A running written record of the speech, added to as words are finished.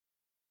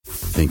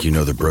Think you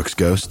know the Brooks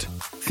Ghost?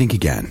 Think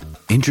again.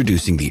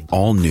 Introducing the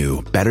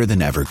all-new,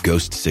 better-than-ever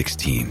Ghost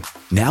 16.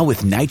 Now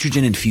with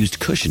nitrogen-infused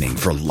cushioning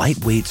for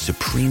lightweight,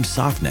 supreme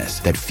softness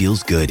that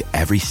feels good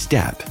every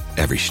step,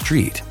 every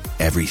street,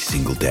 every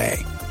single day.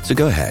 So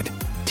go ahead,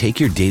 take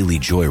your daily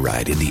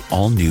joyride in the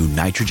all-new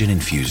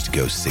nitrogen-infused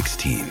Ghost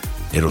 16.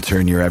 It'll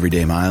turn your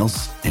everyday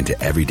miles into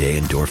everyday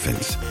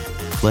endorphins.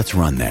 Let's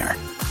run there.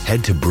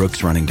 Head to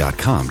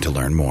brooksrunning.com to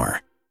learn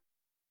more.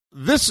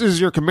 This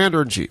is your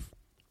Commander-in-Chief.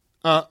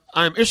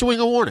 I'm issuing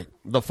a warning.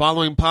 The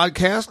following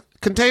podcast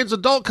contains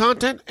adult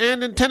content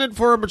and intended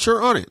for a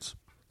mature audience.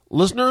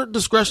 Listener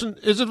discretion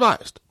is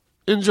advised.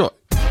 Enjoy.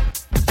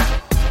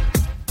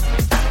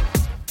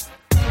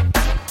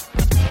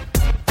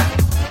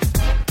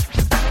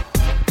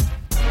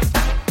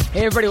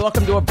 Hey everybody,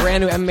 welcome to a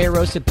brand new MMA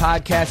Roasted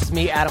podcast. It's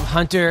me, Adam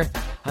Hunter.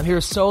 I'm here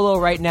solo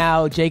right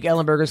now. Jake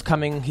Ellenberger's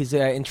coming. He's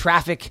in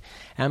traffic.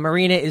 And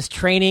Marina is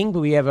training, but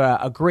we have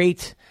a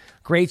great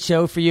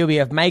show for you. We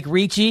have Mike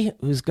Ricci,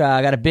 who's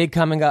got a big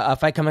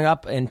fight coming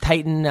up in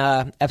Titan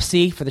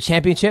FC for the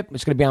championship,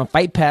 which is going to be on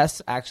Fight Pass,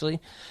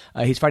 actually.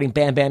 He's fighting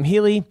Bam Bam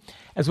Healy,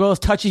 as well as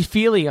Touchy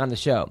Fili on the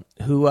show,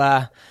 who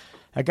that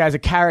guy's a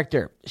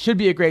character. Should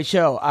be a great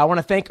show. I want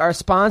to thank our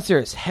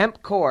sponsors,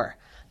 HempCore,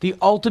 the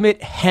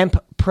ultimate hemp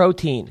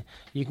protein.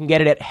 You can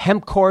get it at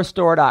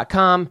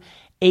hempcorestore.com,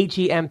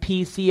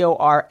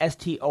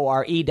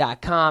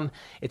 HEMPCORSTORE.com.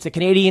 It's a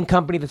Canadian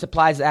company that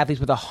supplies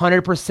athletes with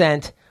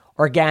 100%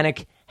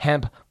 organic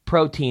hemp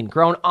protein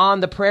grown on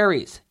the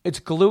prairies. It's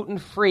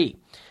gluten-free.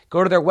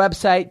 Go to their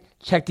website,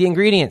 check the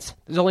ingredients.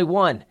 There's only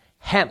one,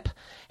 hemp.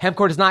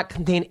 HempCore does not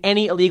contain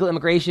any illegal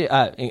immigrations,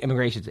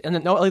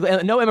 and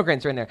no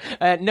immigrants are in there.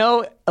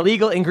 No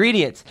illegal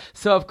ingredients.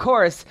 So, of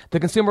course, the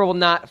consumer will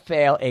not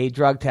fail a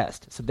drug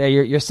test. So there,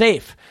 you're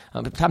safe.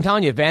 I'm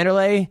telling you,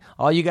 Vanderlei,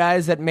 all you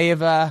guys that may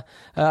have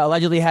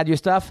allegedly had your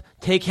stuff,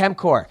 take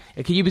HempCore.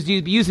 It can be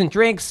used in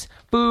drinks,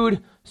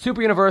 food,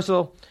 super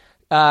universal.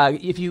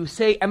 If you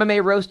say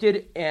MMA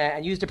Roasted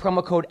and use the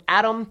promo code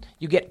ADAM,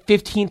 you get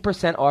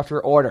 15% off your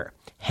order.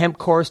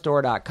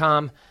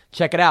 HempCoreStore.com.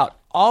 Check it out.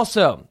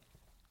 Also,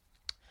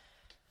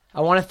 I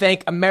want to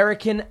thank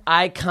American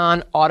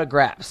Icon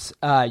Autographs.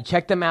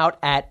 Check them out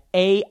at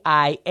AIASE.com.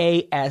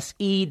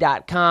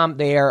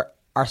 They are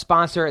our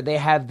sponsor. They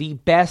have the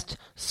best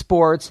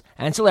sports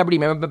and celebrity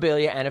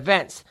memorabilia and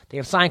events. They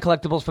have signed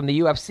collectibles from the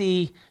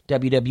UFC,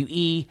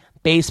 WWE,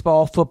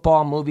 baseball,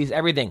 football, movies,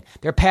 everything.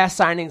 Their past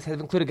signings have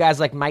included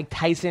guys like Mike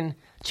Tyson,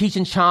 Cheech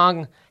and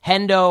Chong,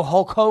 Hendo,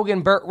 Hulk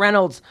Hogan, Burt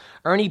Reynolds,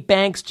 Ernie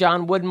Banks,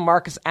 John Wooden,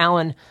 Marcus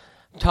Allen.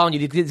 I'm telling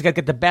you, these got to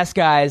get the best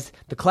guys,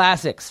 the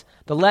classics,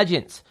 the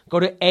legends. Go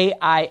to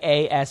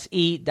AIASE.com.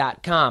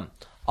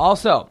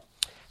 Also,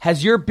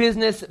 has your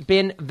business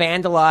been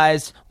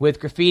vandalized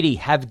with graffiti?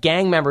 Have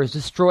gang members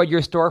destroyed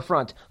your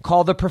storefront?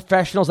 Call the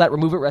professionals at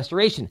Remove It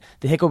Restoration.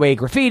 They take away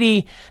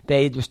graffiti,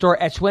 they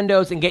restore etched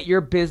windows, and get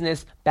your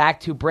business back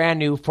to brand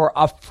new for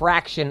a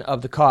fraction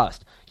of the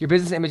cost. Your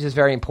business image is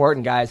very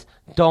important, guys.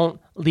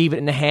 Don't leave it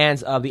in the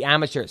hands of the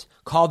amateurs.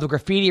 Call the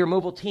graffiti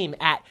removal team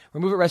at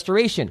Remove It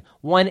Restoration,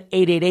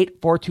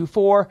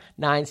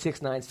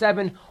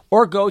 1-888-424-9697,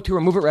 or go to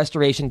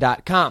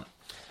removeitrestoration.com.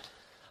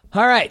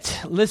 All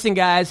right. Listen,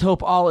 guys,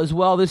 hope all is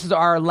well. This is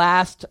our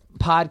last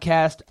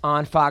podcast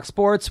on Fox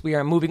Sports. We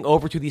are moving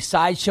over to the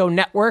Sideshow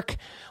Network,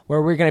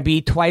 where we're going to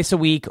be twice a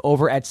week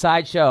over at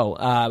Sideshow.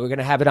 We're going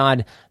to have it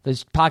on.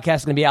 This podcast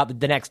is going to be out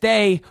the next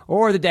day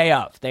or the day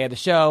of the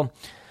show.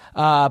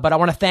 But I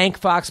want to thank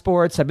Fox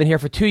Sports. I've been here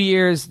for 2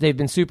 years. They've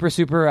been super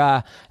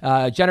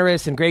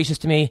generous and gracious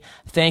to me.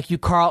 Thank you,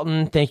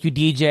 Carlton. Thank you,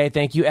 DJ.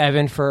 Thank you,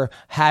 Evan, for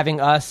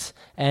having us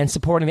and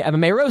supporting the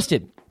MMA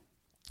Roasted.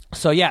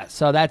 So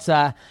that's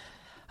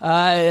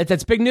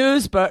big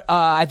news. But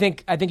I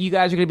think you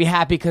guys are going to be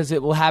happy because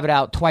it will have it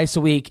out twice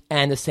a week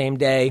and the same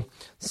day.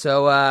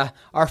 So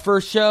our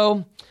first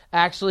show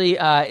actually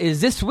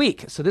is this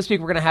week. So this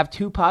week we're going to have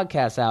 2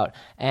 podcasts out.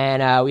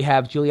 And we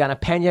have Juliana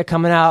Pena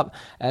coming out,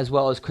 as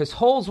well as Chris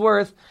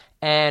Holsworth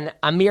and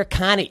Amir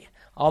Khani,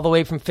 all the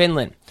way from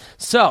Finland.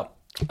 So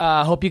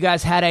hope you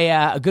guys had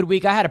a good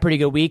week. I had a pretty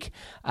good week.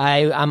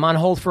 I'm on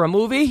hold for a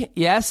movie.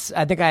 Yes,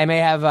 I think I may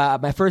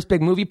have my first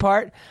big movie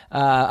part,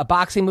 a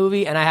boxing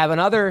movie. And I have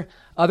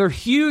other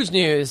huge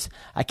news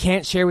I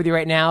can't share with you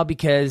right now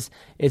because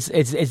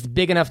it's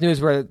big enough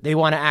news where they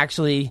want to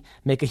actually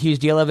make a huge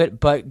deal of it.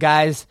 But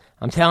guys,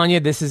 I'm telling you,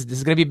 this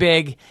is going to be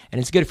big,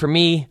 and it's good for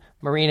me,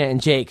 Marina,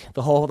 and Jake.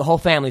 The whole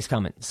family's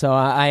coming. So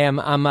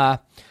I'm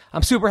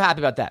super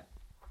happy about that.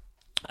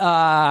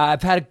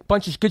 I've had a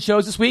bunch of good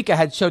shows this week. I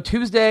had a show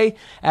Tuesday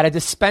at a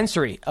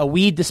dispensary, a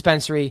weed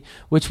dispensary,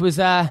 which was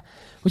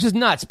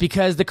nuts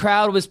because the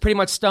crowd was pretty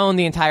much stoned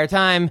the entire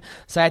time.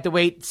 So I had to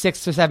wait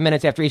 6 or 7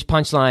 minutes after each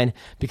punchline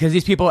because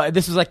these people,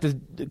 this was like the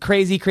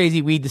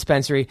crazy weed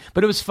dispensary,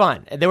 but it was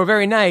fun. They were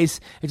very nice.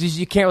 It's just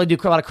you can't really do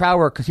a lot of crowd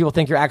work because people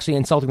think you're actually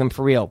insulting them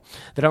for real.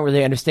 They don't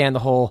really understand the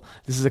whole,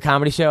 this is a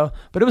comedy show,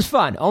 but it was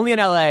fun. Only in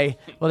LA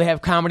will they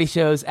have comedy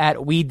shows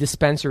at weed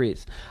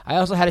dispensaries. I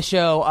also had a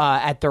show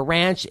at the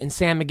ranch in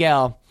San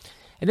Miguel,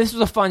 and this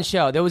was a fun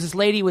show. There was this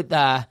lady with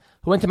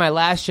who went to my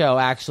last show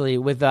actually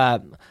with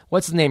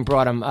what's his name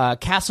brought him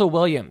Castle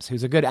Williams,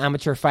 who's a good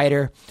amateur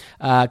fighter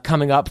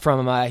coming up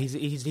from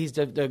he's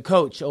the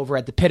coach over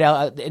at the pit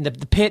in the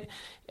pit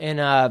in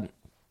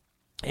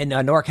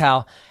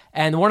NorCal.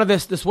 And one of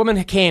this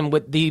woman came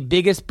with the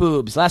biggest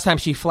boobs. Last time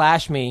she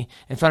flashed me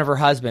in front of her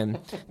husband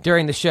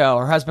during the show.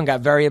 Her husband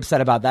got very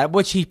upset about that,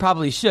 which he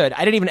probably should.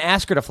 I didn't even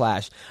ask her to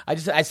flash. I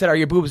said, "Are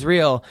your boobs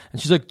real?"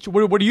 And she's like,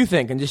 "What do you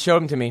think?" And just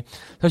showed them to me.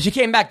 So she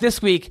came back this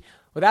week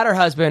without her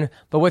husband,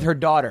 but with her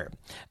daughter.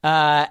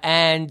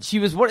 And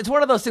it's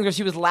one of those things where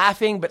she was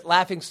laughing, but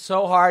laughing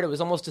so hard it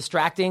was almost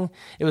distracting.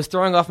 It was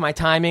throwing off my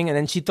timing, and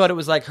then she thought it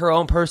was like her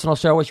own personal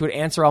show where she would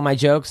answer all my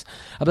jokes.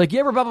 I'd be like, "You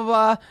ever blah, blah,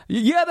 blah?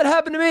 Yeah, that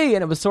happened to me."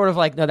 And it was sort of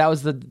like, no, that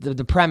was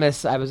the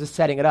premise. I was just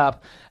setting it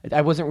up.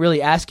 I wasn't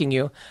really asking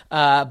you.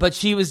 But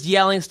she was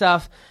yelling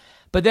stuff.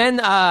 But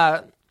then,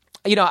 I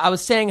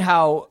was saying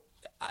how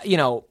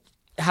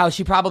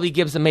she probably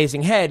gives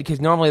amazing head, because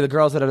normally the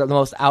girls that are the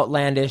most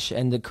outlandish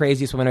and the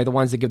craziest women are the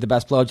ones that give the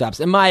best blowjobs,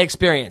 in my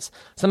experience.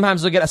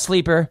 Sometimes they'll get a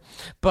sleeper,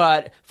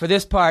 but for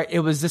this part,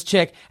 it was this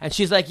chick, and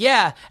she's like,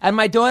 "Yeah, and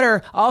my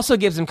daughter also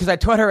gives them because I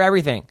taught her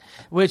everything,"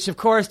 which, of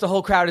course, the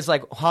whole crowd is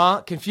like,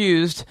 huh,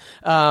 confused.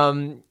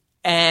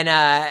 And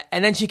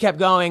then she kept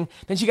going.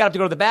 Then she got up to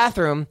go to the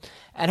bathroom,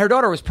 and her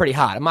daughter was pretty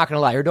hot. I'm not going to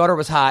lie. Her daughter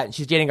was hot, and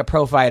she's dating a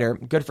pro fighter.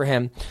 Good for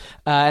him.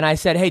 And I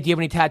said, "Hey, do you have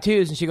any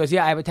tattoos?" And she goes,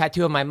 "Yeah, I have a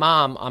tattoo of my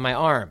mom on my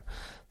arm."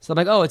 So I'm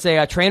like, "Oh, it's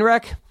a train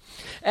wreck?"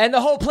 And the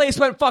whole place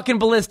went fucking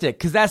ballistic,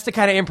 because that's the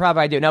kind of improv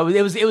I do. No,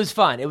 it was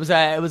fun. It was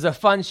a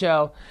fun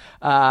show.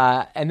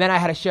 And then I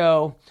had a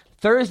show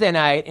Thursday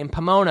night in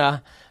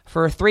Pomona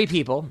for 3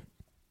 people.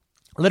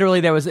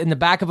 Literally, there was in the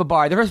back of a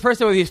bar. First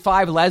there were these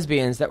 5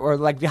 lesbians that were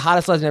like the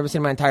hottest lesbians I've ever seen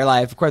in my entire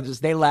life. Of course,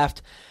 they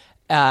left.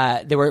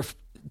 They were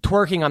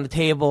twerking on the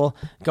table,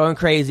 going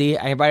crazy.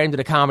 I invited them to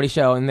the comedy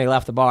show, and they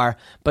left the bar.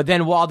 But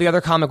then while the other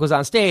comic was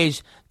on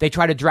stage, they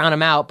tried to drown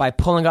him out by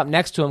pulling up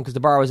next to him, because the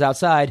bar was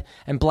outside,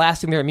 and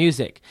blasting their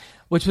music,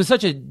 which was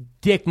such a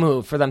dick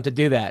move for them to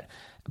do that.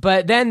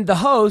 But then the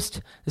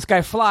host, this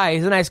guy Fly,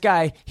 he's a nice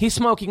guy, he's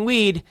smoking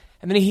weed,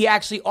 and then he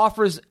actually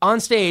offers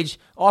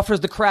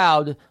the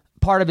crowd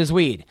part of his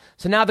weed.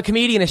 So now the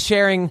comedian is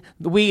sharing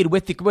the weed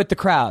with the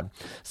crowd.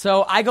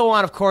 So I go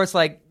on, of course,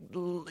 like,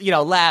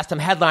 last. I'm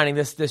headlining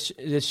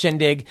this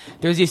shindig.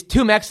 There's these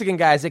 2 Mexican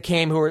guys that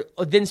came who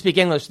didn't speak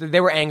English. They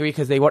were angry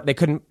because they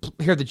couldn't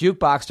hear the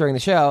jukebox during the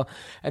show,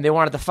 and they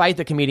wanted to fight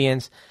the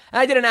comedians.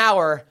 And I did an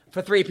hour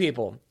for 3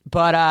 people,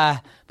 but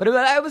I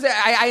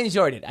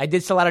enjoyed it. I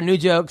did a lot of new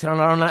jokes.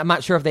 I'm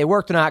not sure if they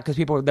worked or not, because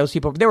those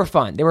people they were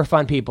fun. They were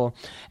fun people.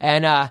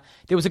 And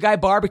there was a guy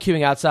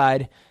barbecuing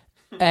outside.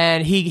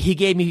 And he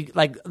gave me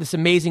like this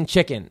amazing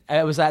chicken.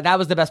 It was that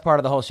was the best part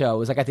of the whole show.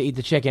 Was I got to eat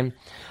the chicken.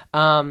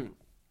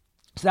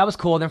 So that was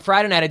cool. Then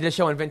Friday night I did a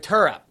show in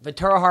Ventura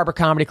Harbor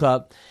Comedy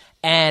Club,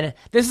 and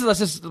this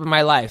is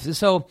my life.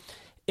 So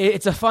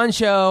it's a fun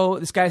show.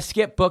 This guy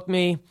Skip booked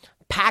me,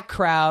 packed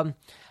crowd,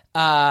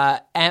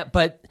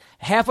 but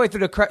halfway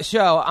through the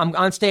show I'm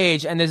on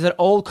stage, and there's an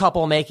old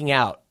couple making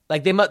out.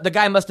 Like the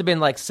guy must have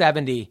been like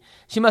 70,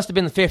 she must have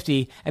been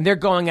 50, and they're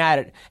going at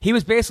it. He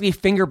was basically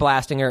finger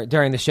blasting her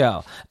during the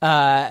show,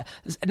 not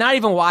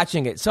even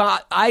watching it. So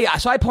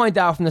I point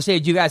out from the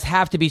stage, you guys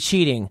have to be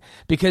cheating,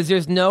 because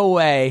there's no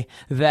way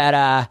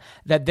that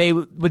they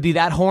would be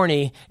that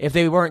horny if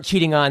they weren't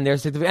cheating on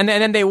theirs. And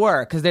then they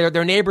were, because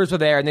their neighbors were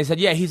there, and they said,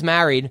 "Yeah, he's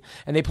married,"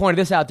 and they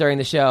pointed this out during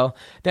the show.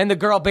 Then the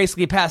girl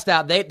basically passed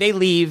out. They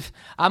leave.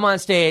 I'm on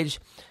stage.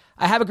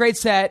 I have a great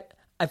set.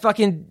 I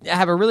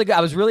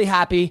was really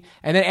happy.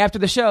 And then after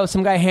the show,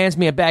 some guy hands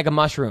me a bag of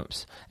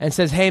mushrooms and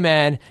says, "Hey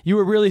man, you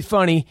were really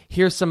funny.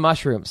 Here's some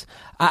mushrooms."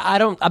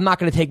 I'm not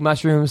going to take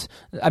mushrooms.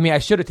 I mean, I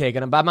should have taken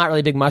them, but I'm not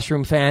really a big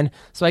mushroom fan.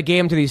 So I gave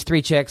them to these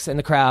 3 chicks in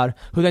the crowd,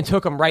 who then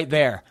took them right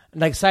there,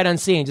 like sight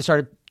unseen, just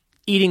started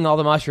eating all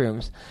the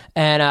mushrooms.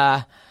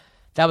 And,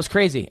 that was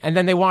crazy. And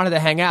then they wanted to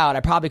hang out.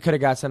 I probably could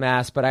have got some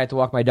ass, but I had to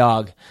walk my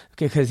dog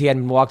because he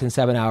hadn't walked in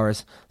 7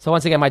 hours. So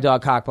once again, my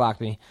dog cock blocked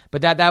me.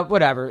 But that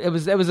whatever. It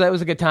was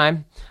a good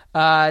time.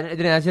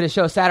 Then I did a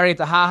show Saturday at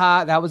the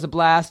Haha. That was a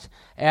blast.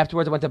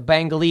 Afterwards, I went to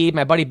Ben Glebe.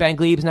 My buddy Ben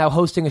Glebe is now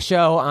hosting a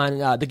show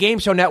on the Game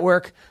Show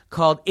Network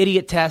called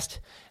Idiot Test.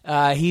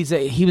 He was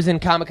in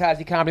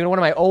Kamikaze Comedy, one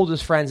of my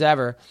oldest friends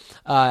ever,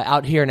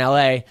 out here in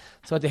LA.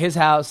 So I went to his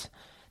house.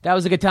 That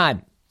was a good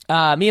time.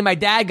 Me and my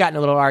dad got in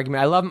a little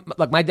argument.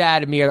 Look, my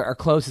dad and me are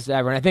closest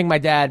ever, and I think my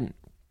dad,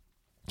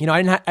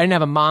 I didn't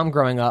have a mom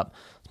growing up.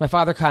 So my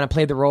father kind of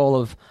played the role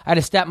of, I had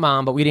a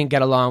stepmom, but we didn't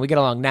get along. We get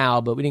along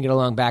now, but we didn't get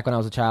along back when I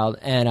was a child.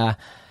 And I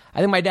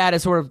think my dad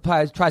is sort of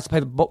tries to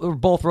play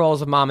both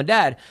roles of mom and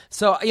dad.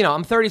 So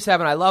I'm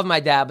 37. I love my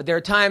dad, but there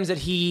are times that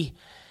he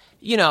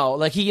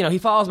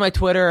follows my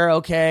Twitter,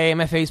 okay,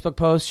 my Facebook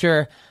posts,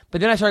 sure. But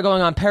then I started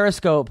going on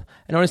Periscope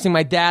and noticing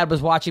my dad was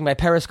watching my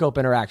Periscope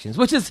interactions,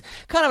 which is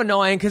kind of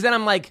annoying, because then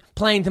I'm like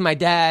playing to my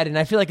dad, and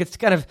I feel like it's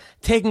kind of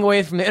taking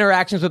away from the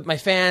interactions with my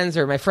fans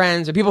or my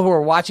friends or people who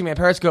are watching my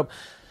Periscope.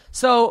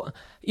 So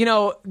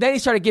then he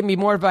started giving me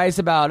more advice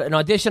about an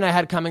audition I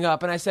had coming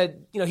up. And I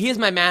said, he is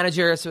my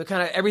manager, so it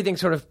kind of everything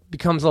sort of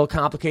becomes a little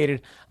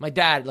complicated. My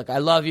dad, look, I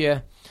love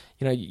you.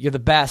 You're the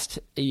best.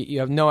 You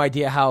have no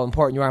idea how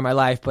important you are in my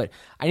life, but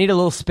I need a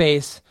little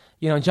space.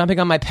 Jumping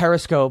on my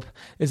Periscope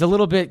is a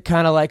little bit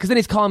kind of like, because then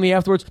he's calling me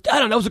afterwards, I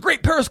don't know, it was a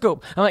great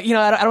Periscope. I'm like,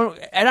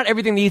 not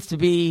everything needs to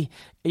be,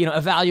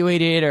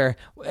 evaluated or,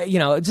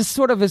 just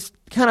sort of is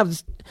kind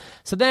of.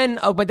 So then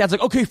my dad's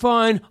like, okay,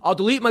 fine, I'll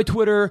delete my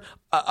Twitter.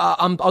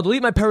 I'll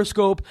delete my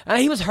Periscope.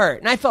 And he was hurt,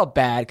 and I felt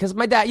bad because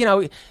my dad,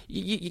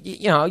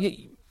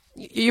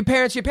 your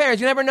parents, you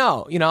never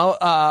know,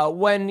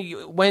 when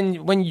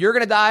you're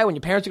going to die, when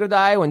your parents are going to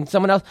die, when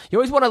someone else, you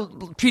always want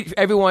to treat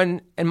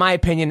everyone, in my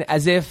opinion,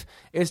 as if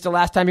it's the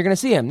last time you're going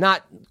to see him.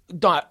 Not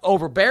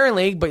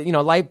overbearingly, but,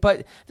 but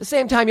at the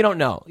same time, you don't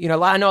know.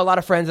 I know a lot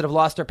of friends that have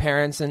lost their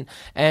parents and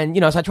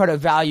so I try to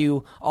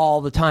value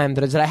all the time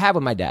that I have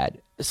with my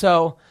dad.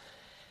 So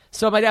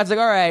my dad's like,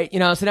 all right,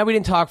 so now we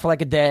didn't talk for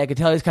like a day. I could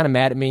tell he's kind of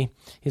mad at me.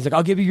 He's like,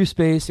 I'll give you your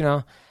space,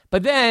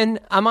 But then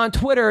I'm on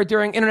Twitter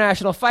during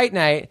International Fight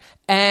Night,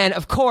 and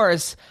of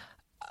course,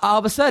 all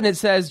of a sudden it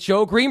says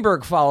Joe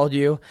Greenberg followed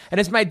you,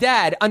 and it's my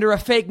dad under a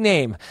fake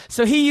name.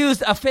 So he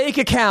used a fake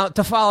account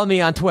to follow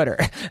me on Twitter.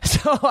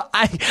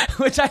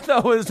 Which I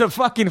thought was the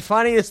fucking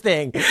funniest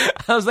thing.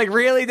 I was like,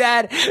 really,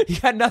 Dad? You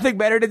got nothing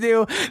better to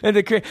do than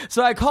to create.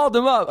 So I called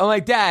him up. I'm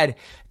like, Dad,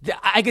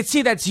 I could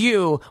see that's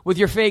you with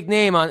your fake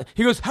name on.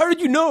 He goes, how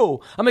did you know?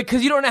 I'm like,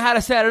 because you don't know how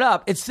to set it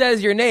up. It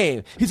says your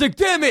name. He's like,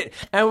 damn it.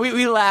 And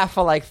we laughed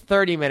for like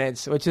 30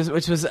 minutes, which was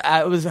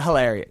it was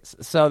hilarious.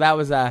 So that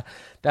was the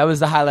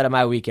highlight of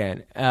my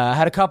weekend. I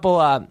had a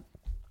couple,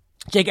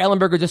 Jake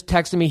Ellenberger just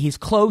texted me. He's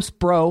close,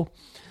 bro.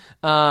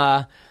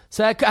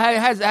 So I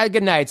had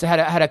good nights. I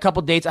had a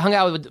couple dates. I hung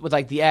out with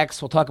like the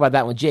ex. We'll talk about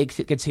that when Jake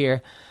gets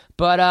here.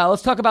 But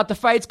let's talk about the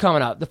fights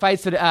coming up. The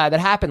fights that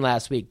happened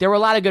last week. There were a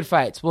lot of good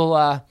fights.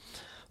 We'll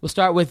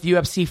start with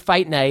UFC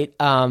Fight Night.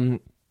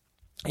 And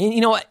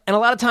a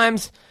lot of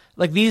times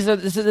like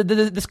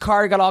this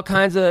card got all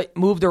kinds of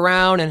moved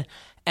around,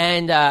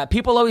 and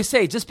people always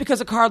say just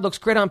because a card looks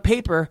great on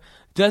paper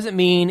doesn't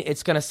mean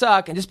it's going to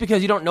suck, and just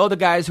because you don't know the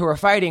guys who are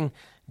fighting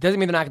doesn't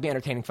mean they're not going to be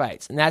entertaining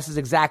fights. And that's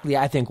exactly,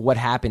 I think, what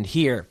happened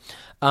here.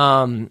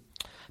 Because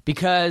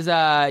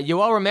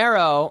Yoel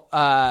Romero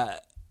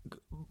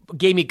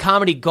gave me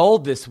comedy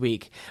gold this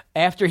week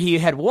after he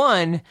had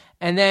won,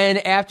 and then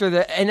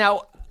and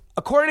now,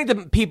 according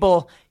to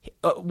people,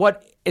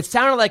 what it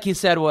sounded like he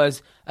said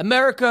was,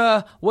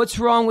 America, what's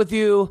wrong with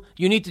you?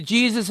 You need the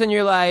Jesus in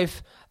your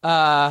life.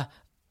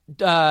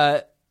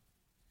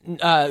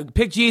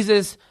 Pick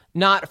Jesus,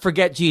 not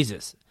forget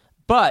Jesus.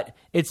 But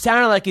it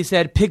sounded like he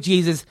said, pick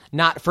Jesus,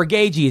 not for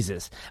gay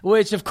Jesus.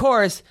 Which, of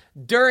course,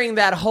 during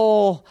that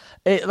whole,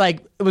 it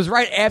was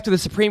right after the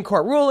Supreme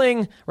Court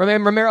ruling.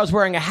 Romero's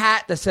wearing a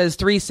hat that says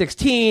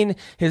 316.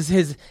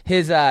 His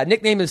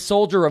nickname is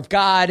Soldier of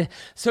God.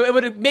 So it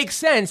would make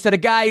sense that a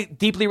guy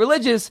deeply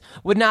religious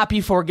would not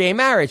be for gay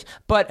marriage.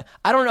 But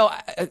I don't know.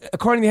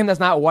 According to him, that's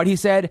not what he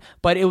said.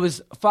 But it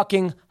was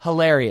fucking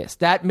hilarious.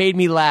 That made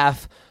me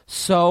laugh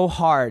so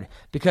hard,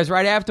 because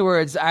right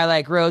afterwards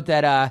I wrote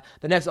that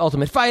the next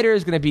Ultimate Fighter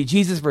is going to be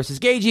Jesus versus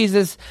gay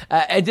Jesus,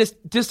 and just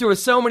there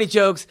was so many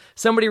jokes.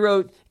 Somebody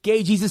wrote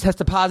gay Jesus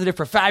tested positive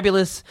for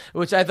fabulous,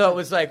 which I thought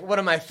was like one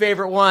of my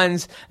favorite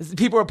ones.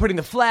 People were putting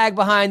the flag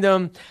behind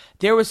them.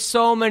 There was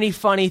so many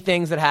funny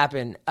things that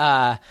happened,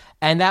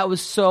 and that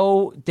was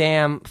so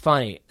damn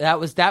funny. That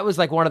was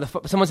like one of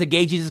the. Someone said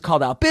gay Jesus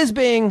called out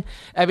Bisbing.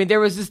 I mean, there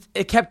was just,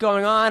 it kept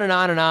going on and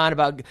on and on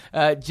about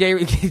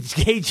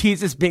gay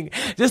Jesus being,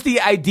 just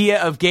the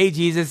idea of gay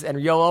Jesus and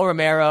Yoel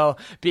Romero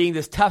being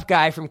this tough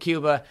guy from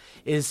Cuba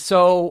is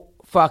so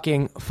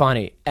fucking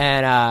funny.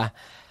 And I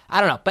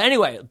don't know, but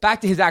anyway,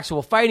 back to his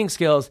actual fighting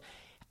skills.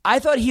 I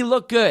thought he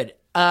looked good.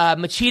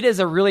 Machida is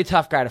a really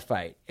tough guy to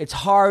fight. It's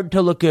hard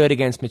to look good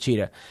against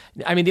Machida.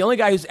 I mean, the only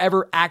guy who's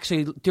ever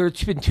actually,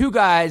 there's been two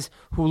guys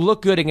who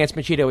look good against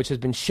Machida, which has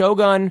been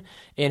Shogun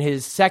in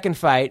his second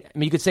fight. I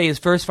mean, you could say his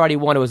first fight he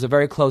won, it was a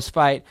very close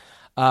fight.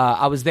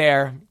 I was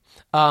there.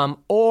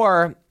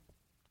 Or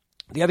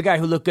the other guy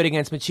who looked good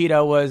against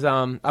Machida was,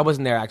 I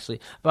wasn't there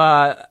actually,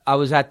 but I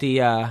was at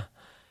the,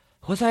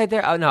 was I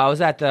there? Oh, no, I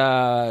was at the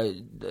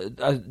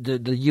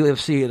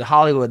UFC, the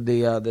Hollywood,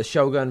 the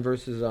Shogun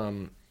versus,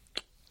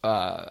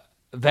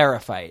 Vera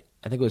fight.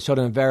 I think it was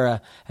Shogun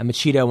Vera and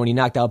Machida when he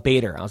knocked out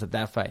Bader. I was at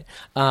that fight.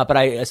 But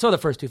I saw the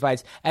first two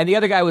fights. And the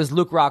other guy was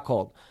Luke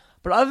Rockhold.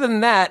 But other than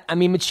that, I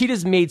mean,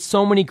 Machida's made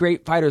so many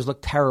great fighters look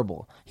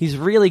terrible. He's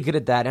really good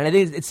at that. And I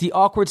think it's the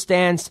awkward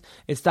stance.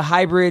 It's the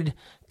hybrid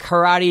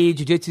karate,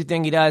 jiu-jitsu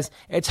thing he does.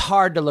 It's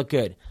hard to look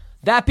good.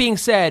 That being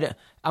said,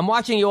 I'm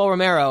watching Yoel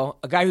Romero,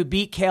 a guy who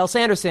beat Cael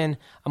Sanderson.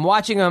 I'm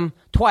watching him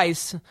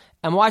twice.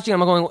 I'm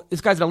going,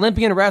 this guy's an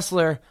Olympian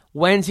wrestler.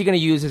 When's he going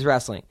to use his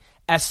wrestling?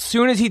 As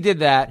soon as he did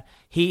that,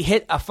 he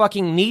hit a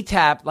fucking knee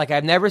tap like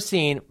I've never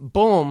seen.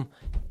 Boom.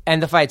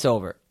 And the fight's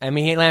over. I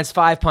mean, he lands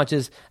 5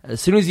 punches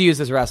as soon as he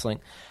uses wrestling.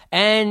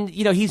 And,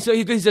 you know, he's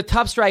a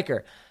tough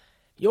striker.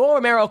 Yoel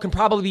Romero can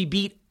probably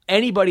beat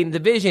anybody in the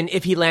division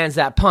if he lands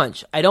that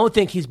punch. I don't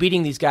think he's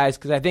beating these guys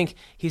because I think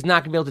he's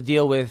not going to be able to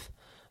deal with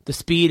the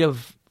speed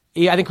of.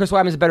 I think Chris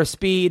Weidman has better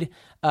speed.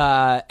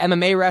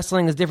 MMA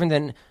wrestling is different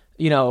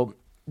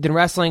than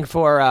wrestling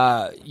for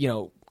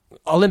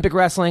Olympic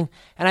wrestling,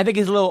 and I think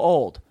he's a little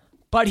old.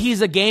 But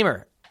he's a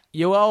gamer.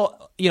 Put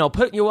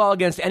Yoel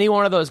against any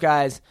one of those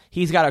guys,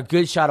 he's got a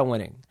good shot of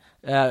winning.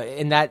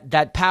 And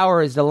that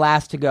power is the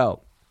last to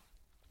go.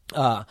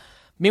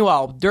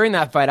 Meanwhile, during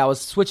that fight, I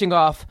was switching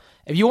off.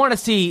 If you want to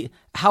see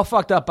how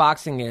fucked up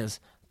boxing is,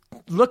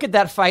 look at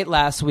that fight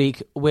last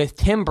week with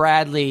Tim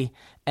Bradley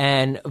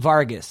and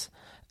Vargas.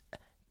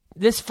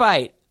 This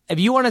fight, if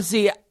you want to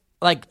see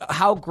like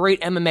how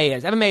great MMA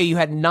is, MMA, you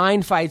had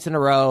 9 fights in a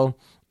row.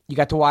 You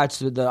got to watch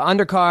the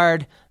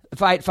undercard,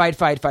 fight.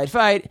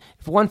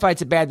 If one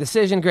fight's a bad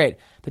decision, great.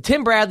 The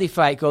Tim Bradley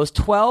fight goes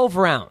 12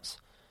 rounds.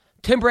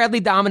 Tim Bradley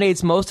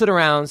dominates most of the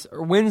rounds,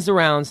 or wins the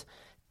rounds.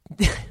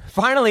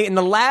 Finally, in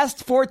the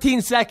last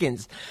 14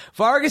 seconds,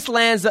 Vargas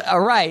lands a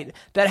right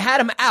that had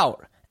him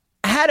out.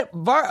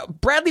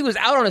 Bradley was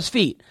out on his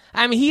feet.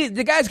 I mean,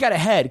 the guy's got a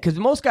head because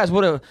most guys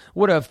would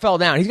have fell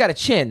down. He's got a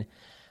chin,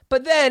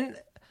 but then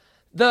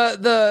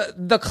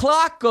the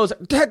clock goes.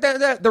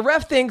 The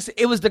ref thinks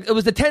it was the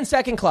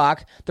 10-second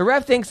clock. The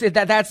ref thinks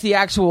that's the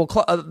actual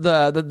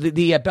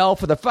the bell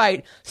for the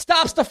fight.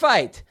 Stops the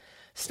fight,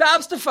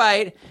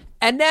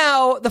 and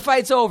now the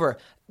fight's over.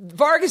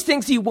 Vargas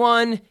thinks he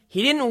won.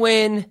 He didn't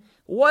win.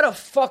 What a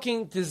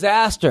fucking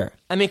disaster.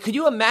 I mean, could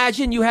you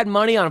imagine you had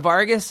money on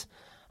Vargas?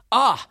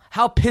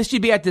 How pissed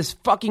you'd be at this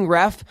fucking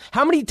ref.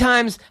 How many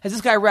times has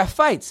this guy ref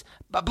fights?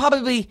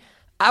 Probably,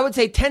 I would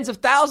say tens of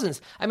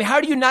thousands. I mean,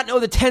 how do you not know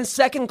the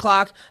 10-second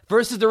clock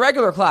versus the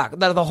regular clock,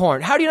 that of the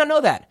horn? How do you not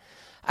know that?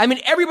 I mean,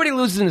 everybody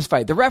loses in this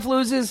fight. The ref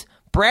loses.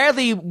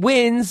 Bradley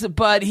wins,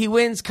 but he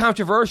wins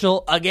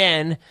controversial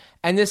again.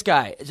 And this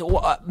guy,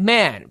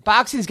 man,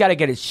 boxing's got to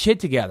get its shit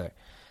together.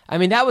 I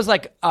mean, that was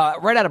like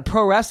right out of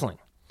pro wrestling.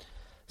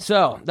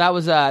 So that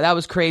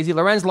was crazy.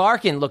 Lorenz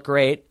Larkin looked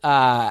great. He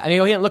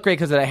didn't look great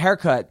because of the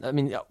haircut. I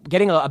mean,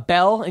 getting a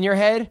bell in your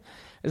head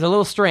is a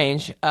little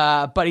strange,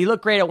 but he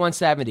looked great at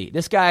 170.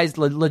 This guy's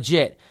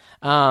legit,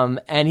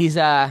 and he's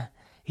going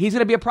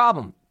to be a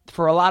problem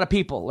for a lot of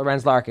people,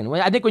 Lorenz Larkin.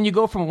 I think when you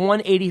go from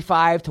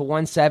 185 to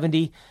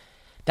 170,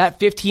 that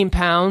 15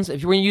 pounds,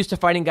 if you're used to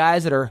fighting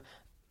guys that are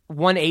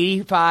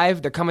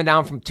 185, they're coming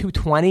down from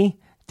 220,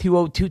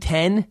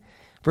 210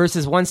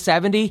 versus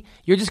 170,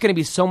 you're just going to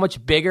be so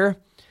much bigger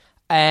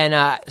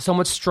and so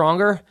much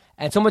stronger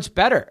and so much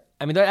better.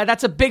 I mean,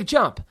 that's a big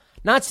jump.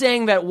 Not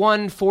saying that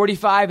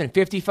 145 and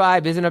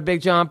 55 isn't a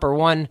big jump, or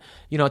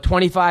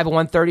 125 and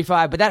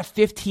 135, but that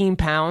 15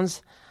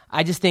 pounds,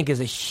 I just think is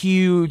a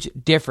huge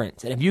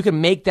difference. And if you can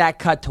make that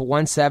cut to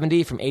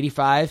 170 from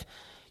 85,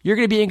 you're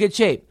going to be in good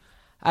shape.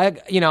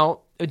 If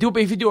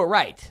you do it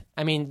right.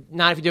 I mean,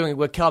 not if you're doing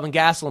what Kelvin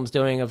Gastelum's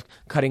doing of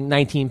cutting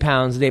 19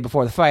 pounds the day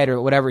before the fight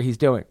or whatever he's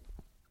doing.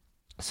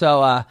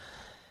 So,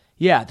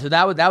 so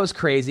that was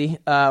crazy.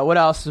 What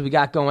else have we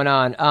got going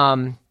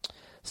on?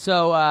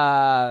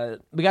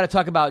 We got to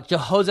talk about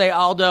Jose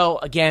Aldo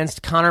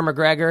against Conor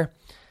McGregor.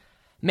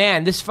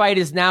 Man, this fight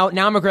is now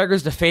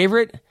McGregor's the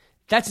favorite.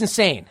 That's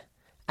insane.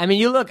 I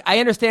mean, I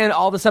understand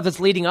all the stuff that's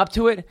leading up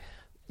to it,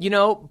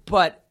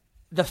 but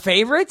the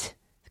favorite?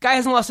 The guy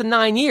hasn't lost in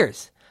 9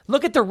 years.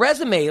 Look at the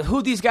resume of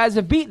who these guys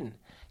have beaten.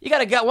 You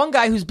got one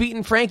guy who's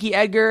beaten Frankie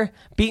Edgar,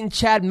 beaten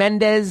Chad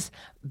Mendez,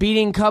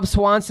 beating Cub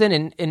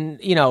Swanson, and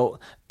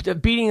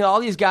beating all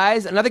these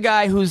guys. Another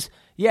guy who's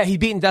he's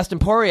beaten Dustin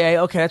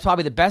Poirier. Okay, that's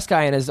probably the best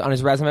guy on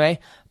his resume,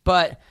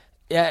 but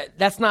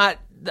that's not.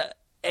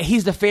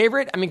 He's the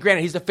favorite. I mean,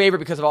 granted, he's the favorite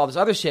because of all this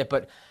other shit,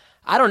 but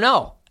I don't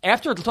know.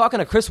 After talking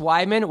to Chris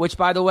Weidman, which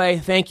by the way,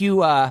 thank you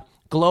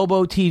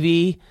Globo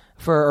TV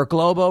for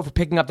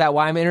picking up that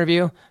Weidman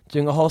interview,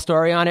 doing a whole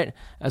story on it,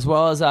 as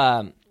well as.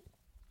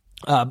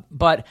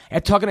 But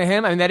at talking to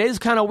him, I mean, that is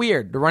kind of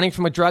weird. The running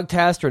from a drug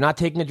test or not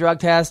taking a drug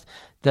test,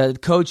 the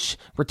coach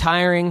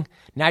retiring.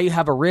 Now you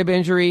have a rib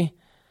injury.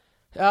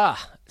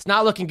 It's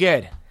not looking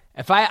good.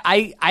 If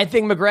I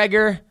think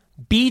McGregor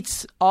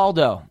beats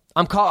Aldo.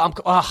 I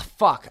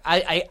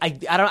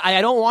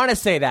don't want to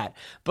say that,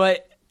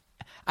 but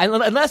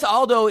unless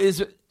Aldo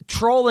is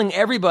trolling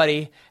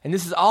everybody and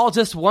this is all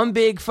just one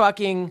big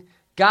fucking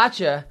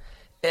gotcha,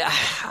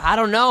 I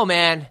don't know,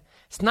 man.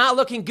 It's not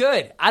looking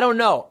good. I don't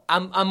know.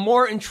 I'm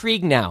more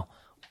intrigued now.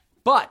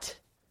 But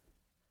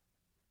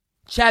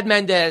Chad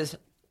Mendez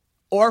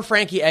or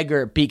Frankie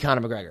Edgar beat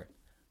Conor McGregor.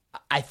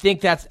 I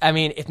think that's. I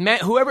mean, if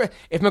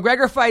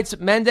McGregor fights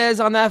Mendez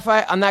on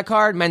that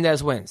card,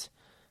 Mendez wins.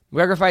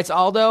 McGregor fights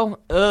Aldo.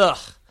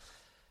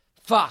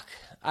 Fuck.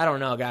 I don't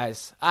know,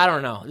 guys. I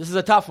don't know. This is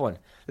a tough one.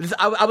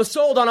 I was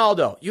sold on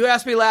Aldo. You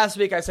asked me last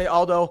week. I say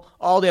Aldo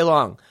all day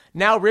long.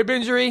 Now rib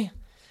injury.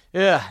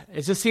 Yeah,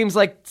 it just seems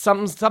like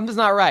something's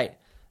not right.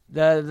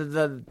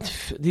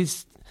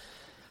 These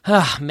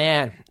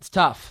man, it's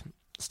tough.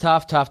 It's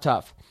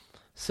tough.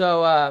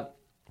 So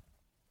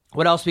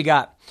What else we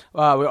got?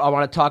 I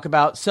want to talk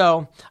about.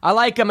 So I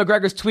like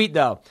McGregor's tweet,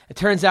 though. It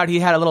turns out he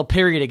had a little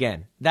period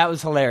again. That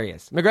was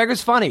hilarious.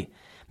 McGregor's funny.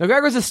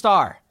 McGregor's a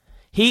star.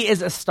 He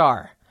is a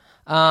star.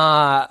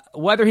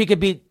 Whether he could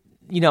beat,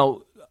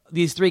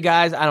 these three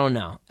guys, I don't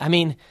know. I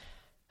mean,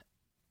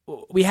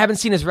 we haven't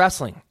seen his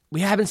wrestling.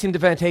 We haven't seen him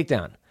defend a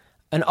takedown.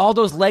 And all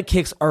those leg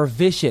kicks are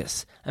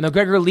vicious. And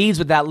McGregor leads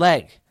with that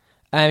leg.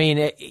 I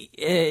mean,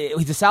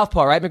 he's a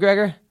southpaw, right,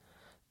 McGregor?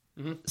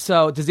 Mm-hmm.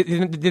 So do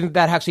you think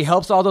that actually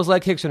helps all those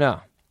leg kicks or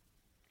no?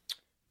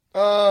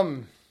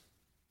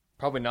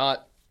 Probably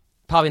not.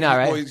 Probably not,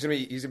 right? Well, he's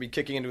gonna be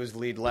kicking into his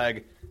lead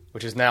leg,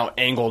 which is now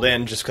angled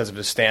in just because of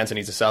his stance, and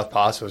he's a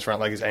southpaw, so his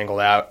front leg is angled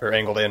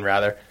in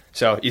rather.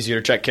 So easier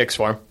to check kicks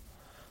for him.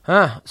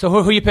 Huh? So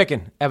who you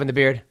picking, Evan the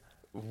Beard?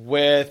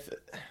 It's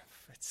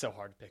so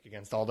hard to pick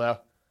against Aldo.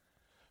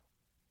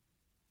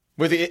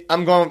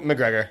 I'm going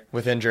McGregor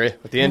with injury.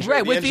 With the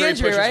injury,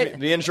 right?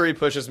 The injury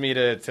pushes me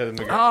to the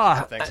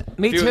McGregor.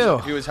 Me too.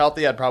 If he was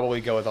healthy, I'd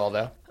probably go with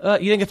Aldo.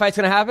 You think a fight's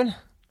gonna happen?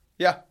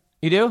 Yeah.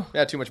 You do?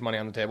 Yeah, too much money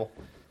on the table.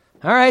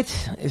 All right.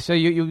 So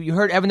you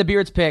heard Evan the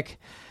Beard's pick.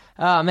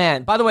 Oh,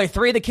 man. By the way,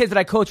 3 of the kids that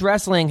I coach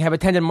wrestling have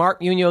attended Mark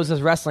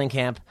Munoz's wrestling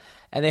camp,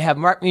 and they have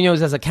Mark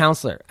Munoz as a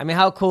counselor. I mean,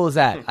 how cool is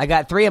that? I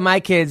got 3 of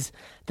my kids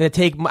that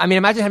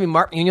imagine having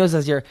Mark Munoz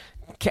as your,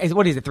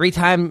 what is it,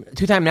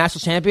 2-time national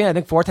champion? I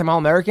think 4-time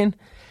All-American.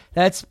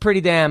 That's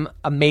pretty damn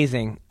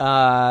amazing. So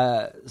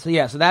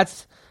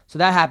that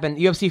happened.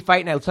 UFC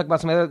Fight Night. Let's talk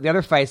about some of the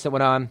other fights that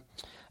went on.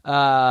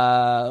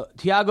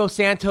 Thiago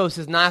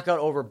Santos' knockout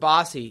over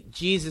Bossy.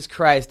 Jesus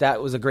Christ,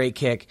 that was a great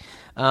kick.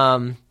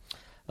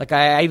 Like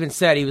I even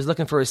said, he was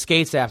looking for his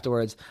skates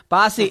afterwards.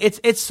 Bossy,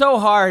 it's so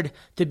hard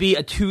to be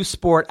a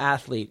 2-sport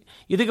athlete.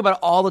 You think about it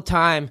all the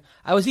time.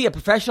 Was he a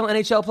professional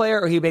NHL player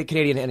or he made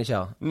Canadian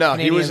NHL? No,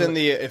 Canadian, he was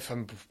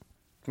in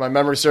my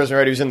memory serves me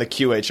right, he was in the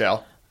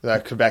QHL,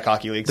 the Quebec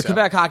Hockey League.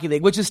 Quebec Hockey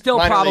League, which is still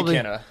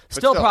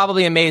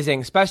probably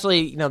amazing,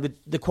 especially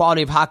the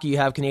quality of hockey you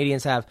have,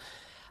 Canadians have.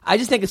 I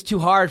just think it's too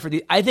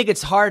hard I think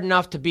it's hard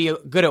enough to be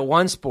good at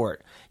one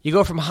sport. You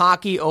go from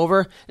hockey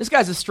over. This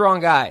guy's a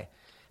strong guy.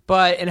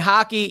 But in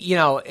hockey,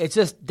 it's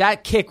just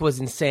that kick was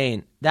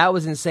insane. That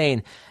was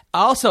insane.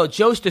 Also,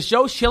 the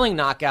Joe Schilling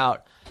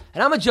knockout.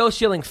 And I'm a Joe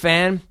Schilling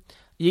fan.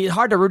 It's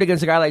hard to root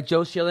against a guy like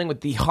Joe Schilling with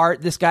the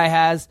heart this guy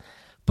has.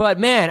 But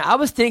man, I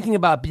was thinking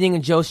about being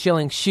in Joe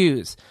Schilling's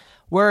shoes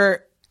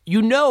where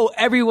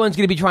everyone's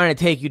going to be trying to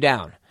take you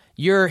down.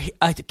 Your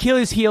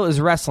Achilles heel is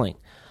wrestling.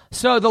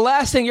 So the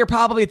last thing you're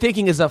probably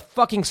thinking is a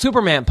fucking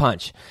Superman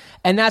punch.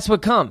 And that's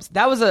what comes.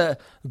 That was a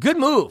good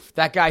move,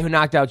 that guy who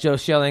knocked out Joe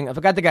Schilling. I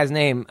forgot the guy's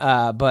name,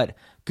 but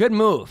good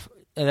move.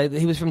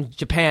 He was from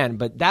Japan,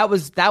 but that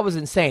was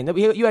insane.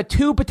 You had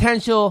 2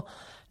 potential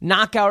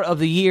knockout of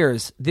the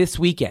years this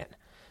weekend,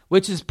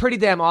 which is pretty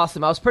damn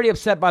awesome. I was pretty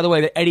upset, by the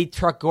way, that Eddie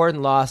Truck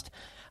Gordon lost.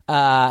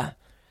 I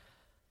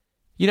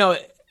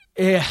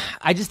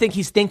just think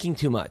he's thinking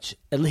too much.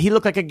 He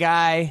looked like a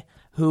guy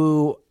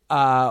who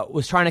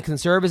was trying to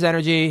conserve his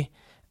energy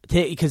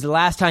because the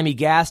last time he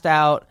gassed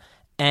out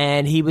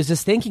and he was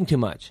just thinking too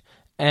much.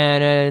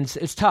 And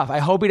it's tough. I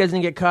hope he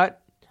doesn't get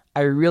cut.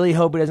 I really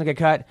hope he doesn't get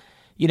cut.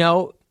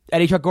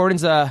 Eddie Truck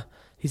Gordon's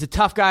he's a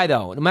tough guy,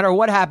 though. No matter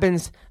what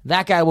happens,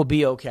 that guy will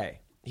be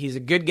okay. He's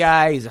a good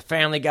guy. He's a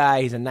family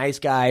guy. He's a nice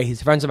guy.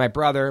 He's friends with my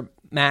brother,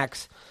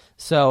 Max.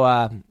 So,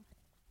 I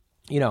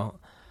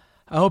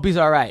hope he's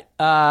all right.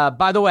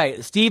 By the way,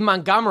 Steve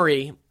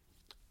Montgomery,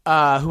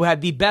 who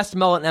had the best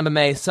mullet in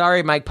MMA.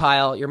 Sorry, Mike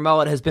Pyle, your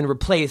mullet has been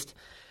replaced.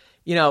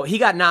 He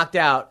got knocked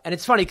out. And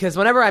it's funny because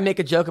whenever I make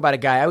a joke about a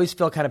guy, I always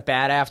feel kind of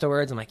bad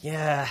afterwards. I'm like,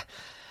 yeah,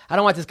 I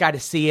don't want this guy to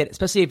see it,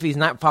 especially if he's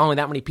not following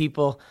that many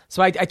people.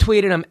 So I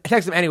tweeted him, I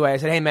texted him anyway. I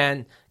said, hey,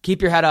 man,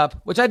 keep your head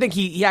up, which I think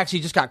he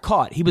actually just got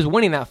caught. He was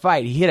winning that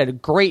fight. He hit a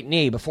great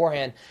knee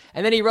beforehand.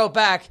 And then he wrote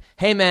back,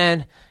 hey,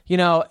 man,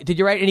 did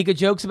you write any good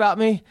jokes about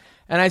me?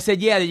 And I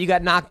said, yeah, that you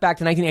got knocked back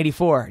to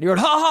 1984. And he wrote,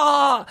 ha,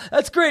 ha, ha,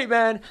 that's great,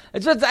 man. I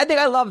think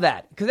I love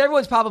that because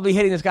everyone's probably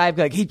hitting this guy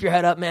like, keep your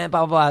head up, man,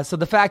 blah, blah, blah. So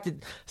the fact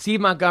that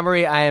Steve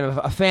Montgomery, I am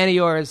a fan of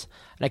yours,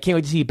 and I can't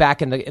wait to see you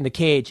back in the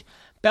cage.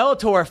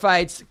 Bellator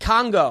fights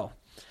Congo.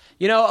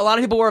 A lot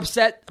of people were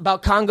upset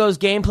about Congo's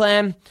game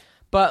plan,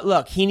 but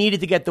look, he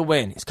needed to get the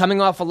win. He's coming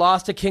off a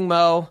loss to King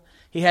Mo.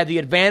 He had the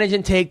advantage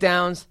in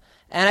takedowns,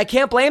 and I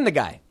can't blame the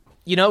guy.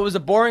 It was a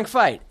boring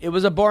fight.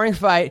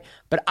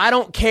 But I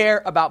don't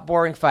care about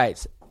boring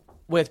fights,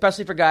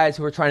 especially for guys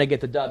who are trying to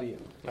get the W.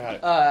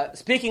 Right.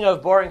 Speaking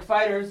of boring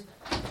fighters,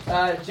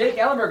 Jake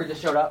Ellenberger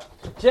just showed up.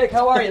 Jake,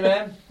 how are you,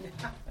 man?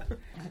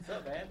 What's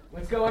up, man?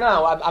 What's going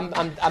on?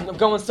 I'm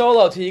going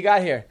solo till you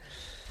got here.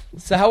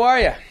 So how are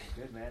you?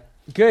 Good, man.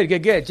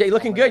 Good. Jake,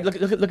 looking good.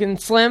 Looking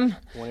slim.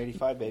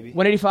 185, baby.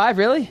 185,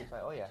 really?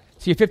 Oh, yeah.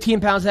 So you're 15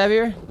 pounds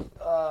heavier?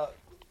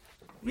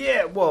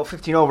 Yeah, well,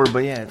 15 over,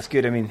 but yeah, it's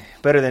good. I mean,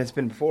 better than it's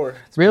been before.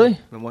 Really?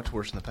 Been much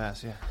worse in the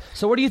past, yeah.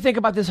 So what do you think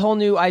about this whole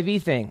new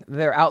IV thing?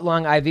 They're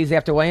outlawing IVs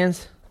after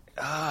weigh-ins?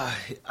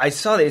 I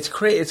saw that. It's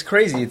crazy.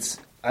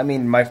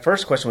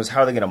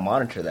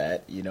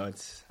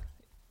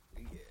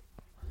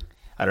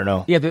 I don't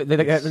know. Yeah,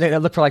 they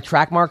look for like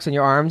track marks in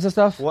your arms and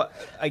stuff. Well,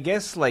 I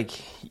guess like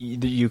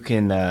you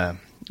can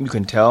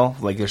tell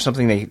like there's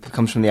something that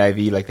comes from the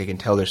IV. Like they can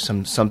tell there's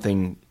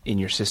something in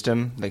your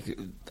system. Like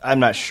I'm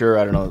not sure.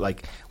 I don't know.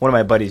 Like one of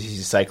my buddies, he's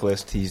a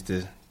cyclist. He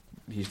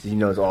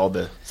knows all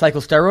the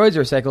Cycle steroids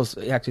or cycles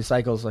actually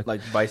cycles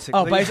like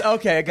bicycle. Oh,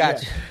 okay, I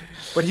got you.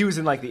 But he was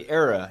in like the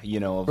era,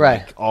 of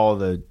right. like all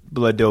the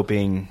blood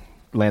doping,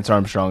 Lance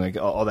Armstrong, like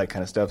all that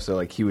kind of stuff. So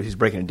like he's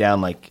breaking it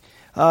down like.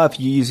 If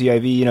you use the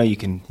IV, you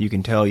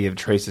can tell you have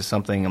traces of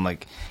something. I'm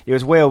like, it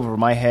was way over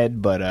my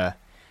head, but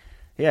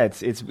yeah,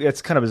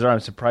 it's kind of bizarre. I'm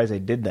surprised I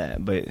did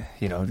that, but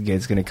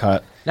it's going to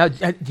cut. Now,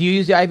 do you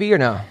use the IV or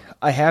no?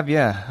 I have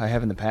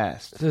in the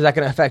past. So is that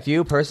going to affect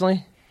you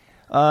personally?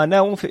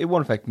 No, it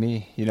won't affect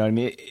me. You know what I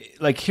mean?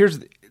 Like here's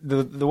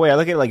the way I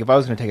look at it. Like if I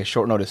was going to take a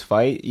short notice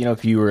fight,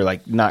 if you were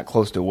like not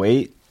close to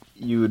weight,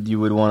 you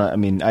would want to. I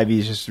mean, IV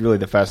is just really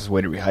the fastest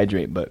way to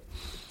rehydrate, but.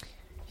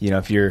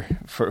 If you're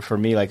for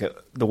me, like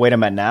the weight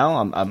I'm at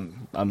now,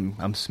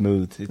 I'm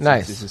smooth. It's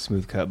nice. It's a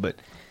smooth cut. But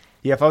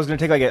yeah, if I was going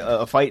to take like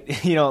a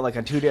fight, like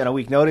on 2 days on a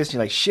week notice,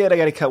 you're like, shit, I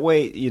got to cut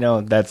weight.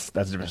 That's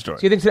a different story.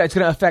 So you think it's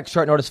going to affect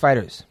short notice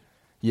fighters?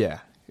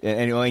 Yeah,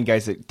 and only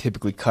guys that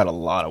typically cut a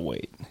lot of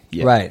weight.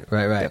 Yeah, right.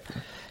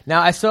 Definitely.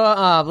 Now I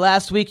saw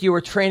last week you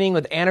were training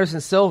with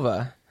Anderson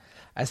Silva.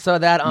 I saw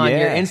that on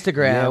your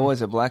Instagram. Yeah, it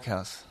was at Black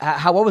House.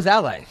 What was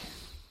that like?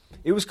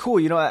 It was cool.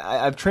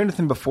 I've trained with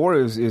him before.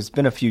 It's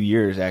been a few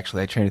years,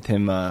 actually. I trained with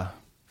him a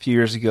few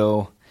years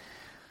ago.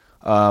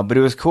 But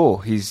it was cool.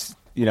 He's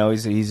a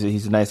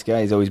nice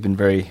guy. He's always been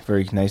very,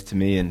 very nice to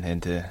me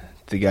and to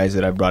the guys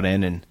that I brought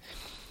in.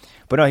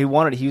 But no, he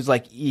wanted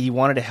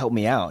to help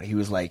me out. He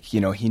was like, he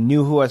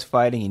knew who I was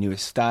fighting. He knew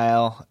his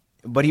style.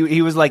 But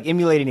he was like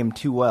emulating him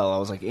too well. I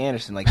was like,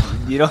 Anderson, like,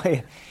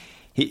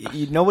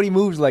 nobody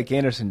moves like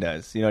Anderson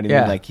does. You know what I mean?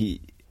 Yeah. Like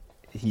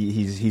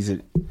he's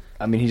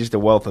just a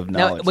wealth of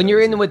knowledge. Now, when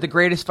you're in with the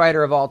greatest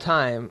fighter of all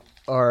time,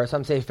 or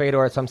some say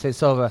Fedor, some say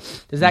Silva,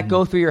 does that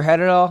go through your head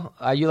at all?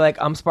 Are you like,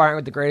 I'm sparring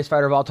with the greatest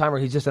fighter of all time, or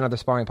he's just another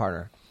sparring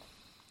partner?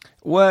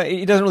 Well,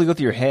 it doesn't really go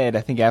through your head.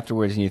 I think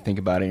afterwards, you think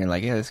about it, and you're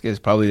like, yeah, this guy's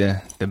probably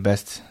the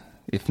best,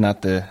 if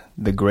not the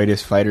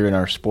greatest fighter in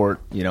our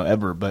sport,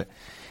 ever. But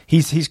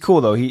he's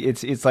cool though.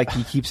 It's like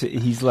he keeps it.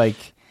 He's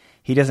like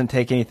he doesn't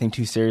take anything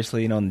too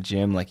seriously. In the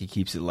gym, like he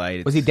keeps it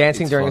light. Was he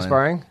dancing during the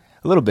sparring?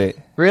 A little bit.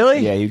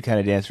 Really? Yeah, he'd kind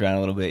of dance around a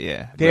little bit,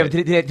 yeah.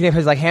 Did he have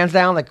his like hands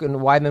down like when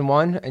Weidman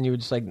won and you were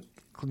just like,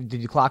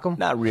 did you clock him?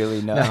 Not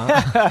really, no.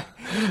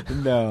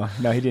 No,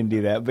 he didn't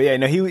do that. But yeah,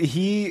 no,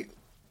 he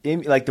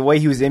like the way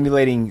he was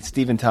emulating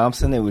Stephen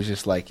Thompson, it was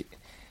just like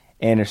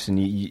Anderson,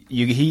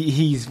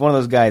 he's one of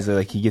those guys that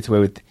like he gets away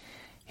with,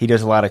 he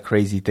does a lot of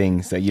crazy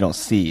things that you don't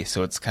see,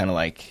 so it's kind of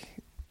like,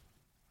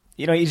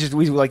 he's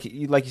like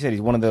you said,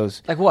 he's one of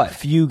those like what?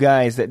 Few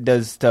guys that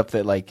does stuff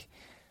that like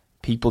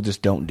people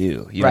just don't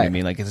do. You know what I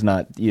mean? Like it's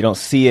not, you don't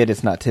see it.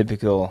 It's not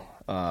typical.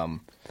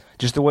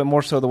 Just the way,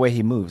 more so the way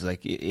he moves,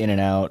 like in and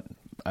out.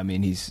 I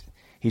mean, he's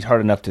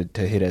hard enough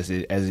to hit as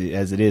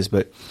it is,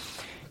 but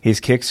his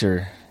kicks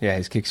are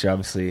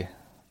obviously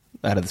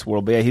out of this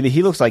world. But yeah,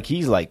 he looks like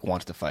he's like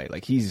wants to fight.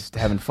 Like he's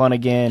having fun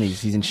again.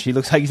 He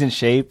looks like he's in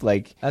shape.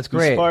 Like that's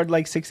great. He sparred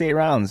like 6-8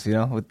 rounds,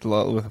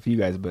 with a few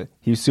guys, but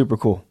he was super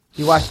cool.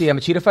 You watched the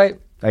Machida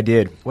fight? I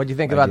did. What do you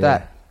think about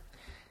that?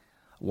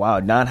 Wow,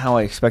 not how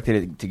I expected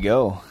it to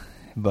go,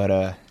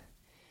 but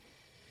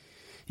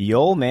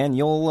Yoel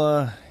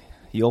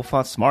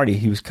fought smart.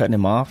 He was cutting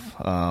him off.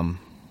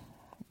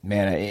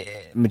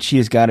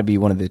 Machia's got to be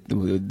one of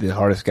the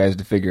hardest guys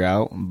to figure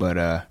out,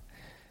 but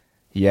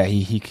yeah,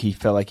 he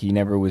felt like he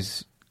never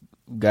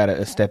got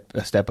a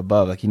step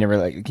above. Like he never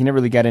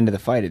really got into the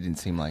fight. It didn't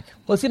seem like.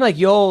 Well, it seemed like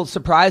Yoel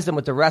surprised him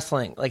with the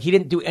wrestling. Like he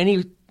didn't do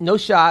no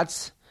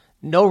shots,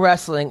 no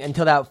wrestling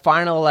until that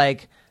final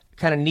like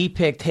kind of knee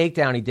pick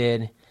takedown he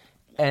did,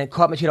 and it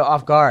caught Machida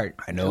off guard.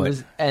 I know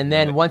it. And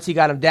then once he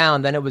got him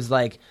down, then it was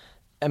like,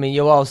 I mean,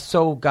 Yoel's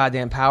so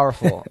goddamn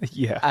powerful.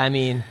 Yeah. I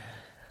mean,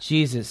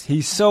 Jesus.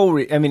 He's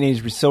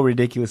he's so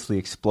ridiculously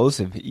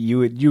explosive. You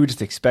would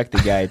just expect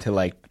the guy to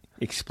like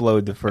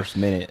explode the first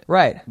minute.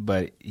 Right.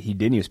 But he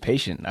didn't. He was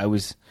patient. I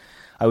was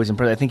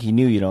impressed. I think he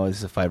knew, this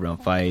is a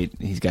 5-round fight.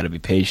 He's got to be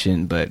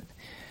patient, but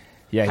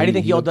yeah. How do you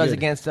think Yoel does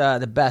against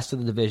the best of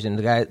the division?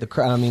 The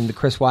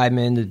Chris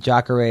Weidman, the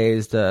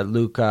Jacares, the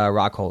Luke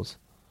Rockholds.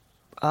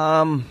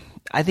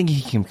 I think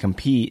he can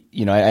compete.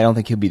 I don't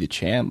think he'll be the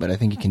champ, but I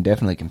think he can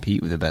definitely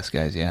compete with the best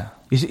guys. Yeah.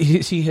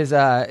 You see his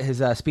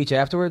speech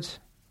afterwards?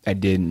 I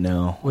didn't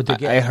know.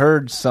 I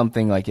heard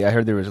something like, I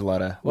heard there was a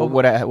lot of.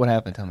 What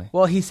happened? Tell me.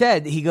 Well, he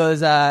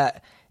goes,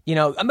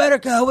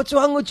 America, what's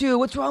wrong with you?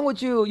 What's wrong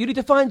with you? You need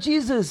to find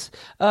Jesus.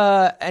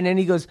 And then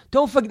he goes,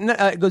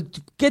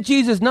 get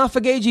Jesus, not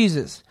forget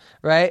Jesus.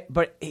 Right?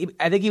 But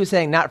I think he was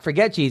saying not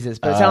forget Jesus,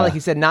 but it sounded like he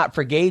said not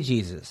forget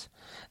Jesus.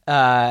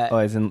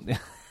 As in.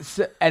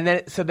 So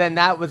then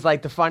that was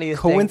like the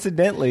funniest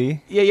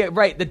Coincidentally. thing. Yeah,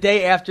 right. The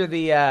day after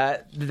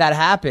that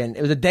happened,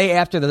 it was the day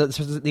after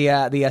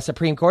the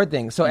Supreme Court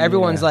thing. So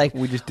everyone's like,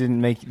 we just didn't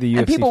make the UFC.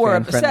 And people were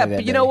upset.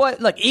 But you know what?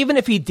 Like, even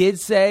if he did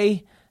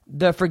say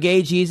the for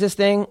gay Jesus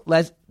thing,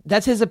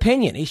 that's his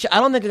opinion. I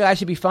don't think a guy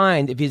should be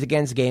fined if he's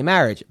against gay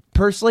marriage.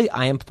 Personally,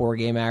 I am for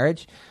gay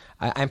marriage.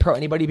 I'm pro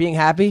anybody being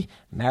happy.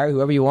 Marry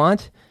whoever you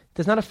want.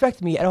 Does not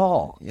affect me at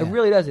all. Yeah. It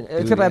really doesn't.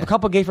 Except I have a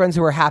couple gay friends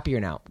who are happier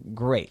now.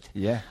 Great.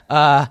 Yeah.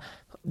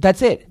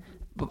 That's it.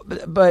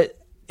 But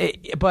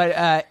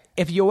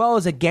if Yoel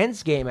is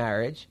against gay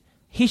marriage,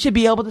 he should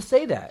be able to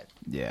say that.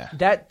 Yeah.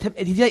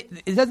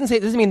 It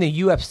doesn't mean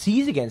the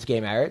UFC's against gay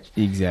marriage.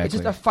 Exactly. It's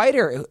just a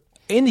fighter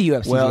in the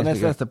UFC. Well,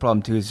 that's the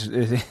problem too.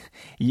 Is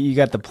you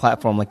got the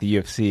platform like the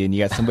UFC, and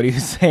you got somebody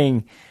who's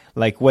saying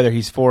like whether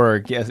he's for or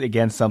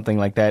against something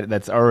like that.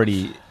 That's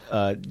already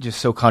just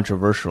so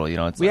controversial. You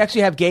know, we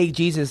actually have gay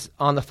Jesus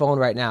on the phone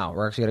right now.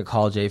 We're actually going to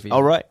call Jay for you.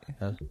 All right.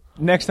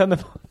 Next on the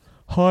phone.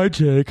 Hi,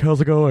 Jake. How's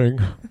it going?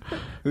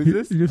 Who's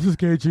this? This is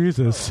Gay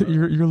Jesus.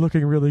 You're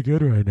looking really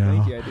good right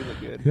now. Thank you. I do look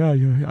good.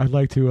 Yeah, I'd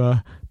like to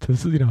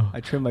I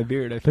trim my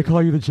beard. They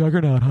call you the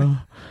Juggernaut,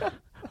 huh?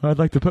 I'd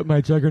like to put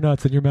my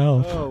juggernauts in your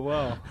mouth. Oh,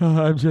 wow.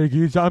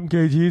 I'm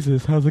Gay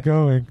Jesus. How's it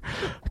going?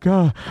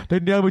 God, they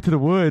nailed me to the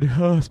wood.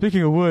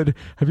 Speaking of wood,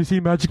 have you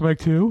seen Magic Mike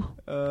 2?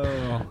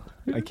 Oh,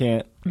 I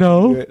can't.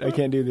 No? I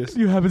can't do this.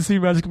 You haven't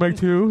seen Magic Mike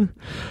 2?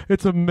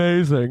 It's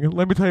amazing.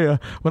 Let me tell you,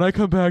 when I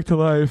come back to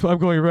life, I'm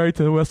going right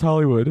to West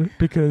Hollywood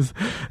because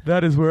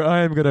that is where I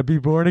am going to be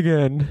born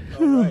again.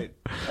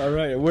 All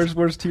right.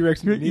 Where's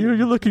T-Rex?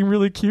 You're looking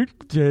really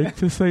cute, Jake,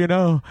 just so you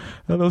know.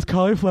 Those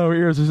cauliflower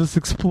ears are just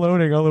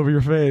exploding all over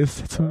your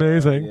face. It's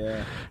amazing.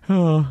 Yeah.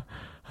 Oh,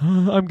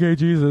 I'm Gay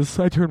Jesus.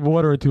 I turn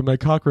water into my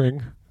cock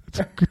ring.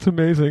 It's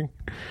amazing.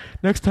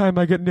 Next time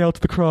I get nailed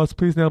to the cross,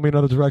 please nail me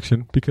another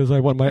direction because I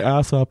want my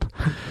ass up.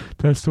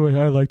 That's the way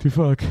I like to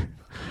fuck.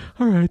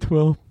 All right,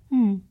 well.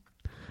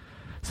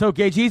 So,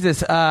 Gay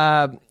Jesus,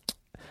 are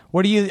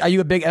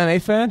you a big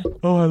MMA fan?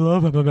 Oh, I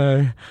love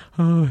MMA.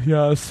 Oh,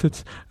 yes,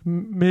 it's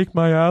make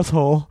my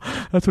asshole.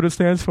 That's what it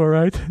stands for,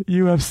 right?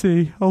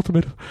 UFC,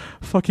 ultimate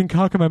fucking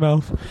cock in my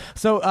mouth.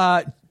 So,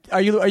 are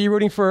you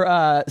rooting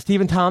for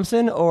Stephen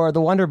Thompson or the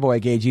Wonder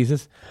Boy, Gay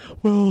Jesus?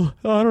 Well,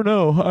 I don't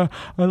know.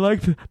 I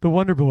liked the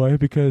Wonder Boy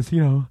because,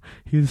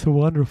 he's so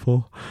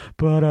wonderful.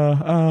 But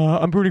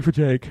I'm rooting for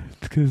Jake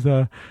because,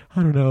 I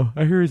don't know.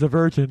 I hear he's a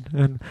virgin,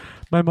 and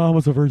my mom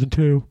was a virgin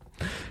too.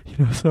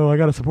 So I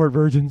got to support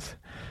virgins.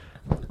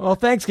 Well,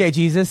 thanks, Gay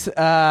Jesus.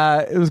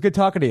 It was good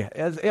talking to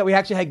you. We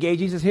actually had Gay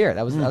Jesus here.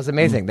 That was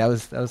amazing. That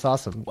was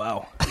awesome.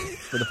 Wow.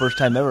 For the first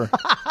time ever.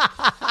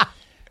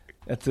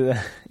 That's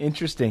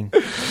interesting.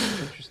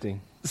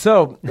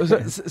 So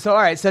all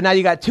right. So now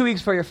you got 2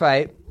 weeks for your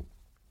fight.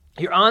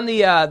 You're on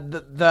the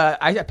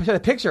I put the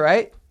picture,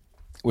 right?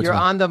 You're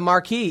on the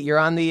marquee. You're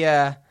on the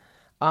at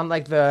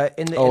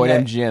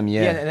MGM.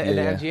 Yeah, in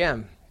the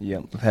MGM.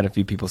 Yeah, I've had a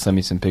few people send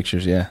me some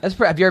pictures. Yeah,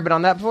 have you ever been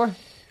on that before?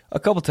 A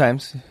couple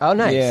times. Oh,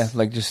 nice. Yeah,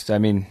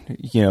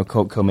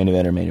 co-main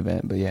event or main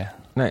event, but yeah,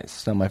 nice.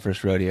 It's not my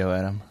first rodeo,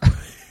 Adam.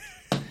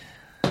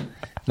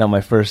 Not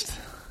my first.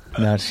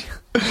 No.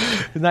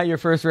 It's not your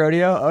first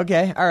rodeo?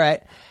 Okay, all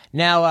right.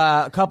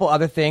 Now, a couple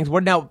other things.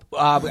 What now?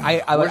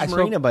 Where's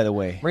Marina, by the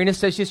way? Marina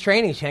says she's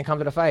training. She can't come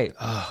to the fight.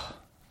 Oh,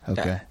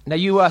 okay. Now,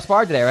 you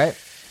sparred today, right?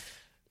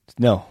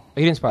 No. Oh,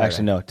 you didn't spar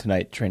Actually, no.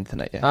 Trained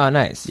tonight, yeah. Oh,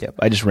 nice. Yep.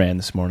 I just ran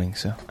this morning,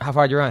 so. How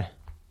far did you run?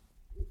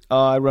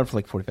 I run for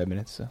like 45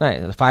 minutes. So.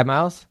 Nice. 5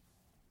 miles?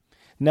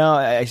 No,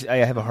 I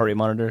have a heart rate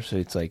monitor, so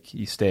it's like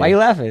you stay. Why are you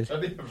laughing?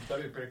 That'd be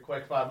a pretty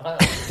quick 5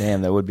 miles.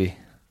 Damn, that would be.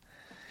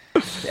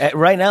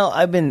 Right now,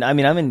 I'm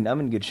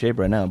in good shape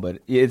right now,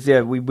 but it's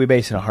we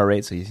base it on heart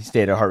rate, so you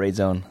stay at a heart rate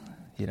zone,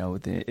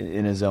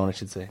 in a zone, I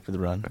should say, for the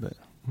run. But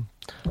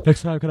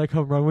next time, can I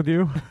come run with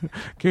you?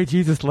 Gay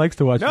Jesus likes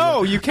to watch.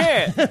 No, you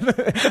can't.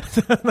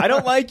 I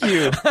don't like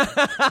you.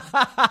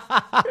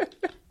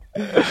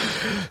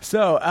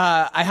 So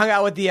I hung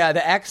out with the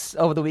ex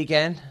over the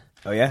weekend.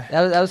 Oh yeah,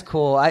 that was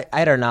cool.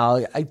 I don't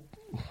know. I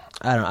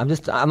don't know.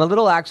 I'm a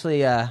little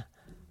actually.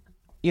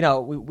 We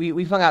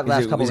hung out the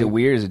last couple of weeks. Is it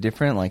weird? Is it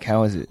different? Like,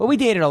 how is it? Well, we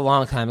dated a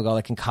long time ago,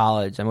 like in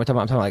college. I'm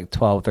talking like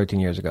 12, 13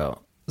 years ago.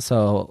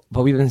 So,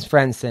 but we've been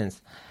friends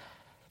since.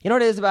 You know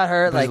what it is about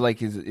her?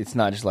 It's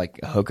not just like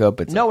a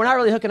hookup. No, we're not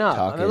really hooking up.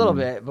 Talking. A little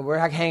bit, but we're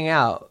like hanging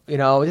out. The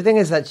only thing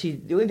is that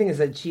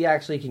she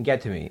actually can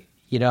get to me.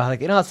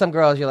 Some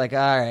girls you're like,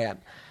 all right,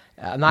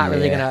 I'm not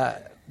really gonna.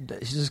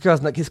 This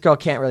girl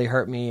can't really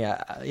hurt me.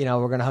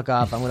 We're gonna hook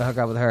up. I'm gonna hook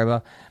up with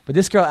her, but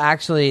this girl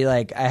actually,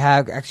 I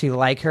have actually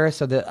like her,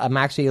 so that I'm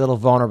actually a little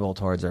vulnerable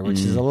towards her, which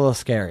is a little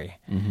scary.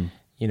 Mm-hmm.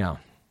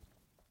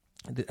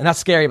 Not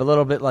scary, but a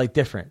little bit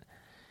different.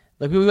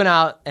 We went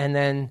out, and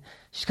then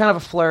she's kind of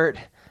a flirt.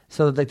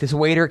 So this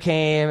waiter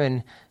came,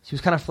 and she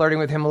was kind of flirting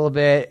with him a little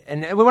bit,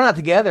 and we went out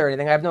together or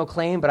anything. I have no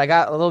claim, but I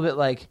got a little bit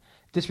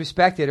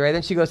disrespected, right?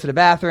 Then she goes to the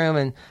bathroom,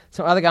 and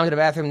some other guy went to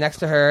the bathroom next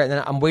to her, and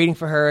then I'm waiting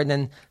for her, and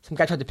then some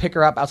guy tried to pick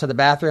her up outside the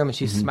bathroom, and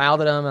she smiled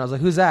at him, and I was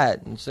like, "Who's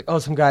that?" And she's like, "Oh,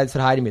 some guy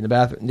said hi to me in the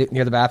bathroom,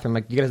 near the bathroom." I'm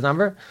like, "You get his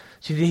number?"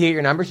 She did he get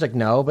your number? She's like,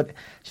 "No," but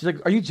she's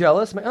like, "Are you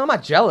jealous?" I'm like, "Oh, I'm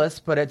not jealous,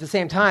 but at the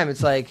same time,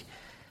 it's like,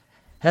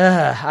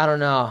 I don't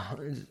know.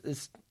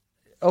 It's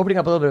opening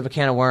up a little bit of a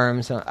can of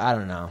worms. So I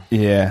don't know.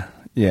 Yeah.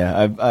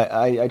 Yeah,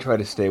 I try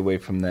to stay away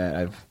from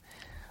that.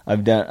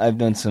 I've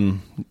done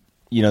some,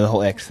 the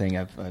whole X thing.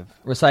 I've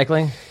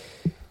Recycling?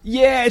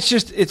 Yeah, it's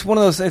just one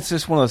of those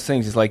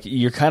things. It's like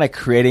you're kind of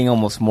creating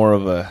almost more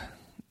of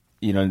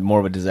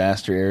a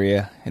disaster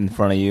area in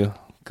front of you,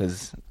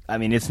 because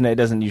it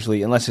doesn't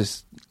usually, unless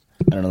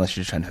you're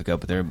just trying to hook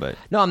up with her. But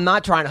no, I'm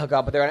not trying to hook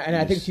up with her, and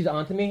I think she's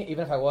onto me,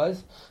 even if I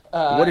was.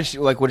 What's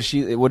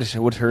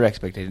her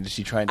expectation? Is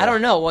she trying to? I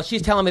don't know. Well,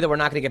 she's telling me that we're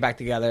not going to get back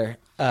together.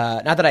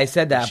 Not that I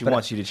said that. She but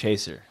wants you to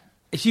chase her.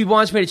 She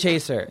wants me to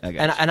chase her,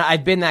 and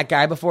I've been that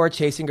guy before,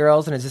 chasing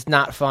girls, and it's just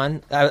not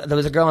fun. There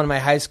was a girl in my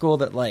high school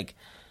that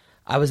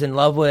I was in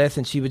love with,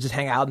 and she would just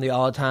hang out with me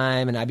all the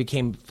time, and I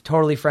became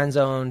totally friend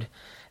zoned.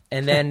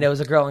 And then there was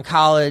a girl in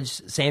college,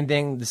 same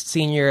thing, the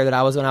senior that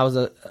I was when I was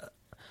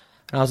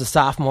a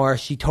sophomore.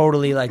 She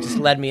totally just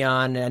led me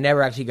on, and I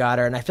never actually got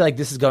her. And I feel like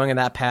this is going in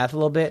that path a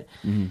little bit.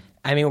 Mm-hmm.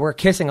 I mean, we're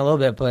kissing a little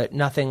bit, but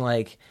nothing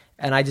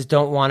and I just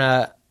don't want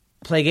to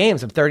play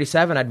games. I'm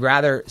 37. I'd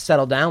rather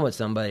settle down with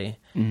somebody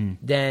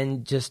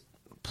than just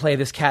play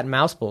this cat and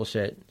mouse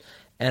bullshit.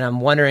 And I'm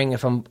wondering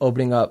if I'm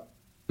opening up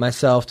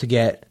myself to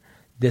get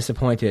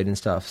disappointed and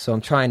stuff. So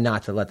I'm trying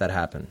not to let that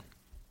happen.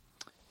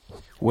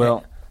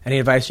 Well, any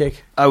advice,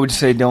 Jake? I would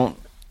say don't.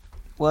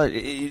 Well,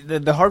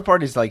 the hard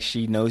part is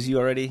she knows you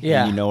already.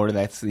 Yeah, and you know her.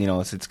 That's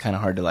it's kind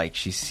of hard to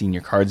she's seen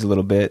your cards a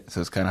little bit,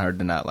 so it's kind of hard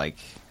to not I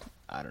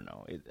don't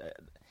know.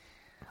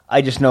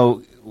 I just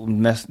know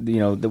with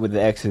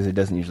the exes, it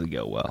doesn't usually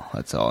go well.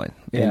 That's all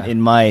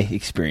in my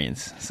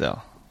experience. So,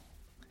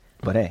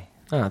 but hey,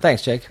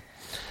 thanks, Jake.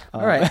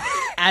 All right.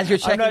 As you're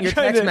checking your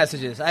text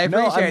messages, I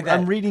appreciate that.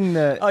 I'm reading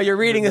the. Oh, you're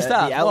reading the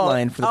stuff. The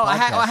outline for the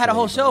podcast. I had a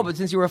whole show, but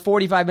since you were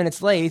 45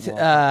 minutes late,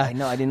 I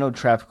know I didn't know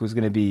traffic was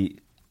going to be.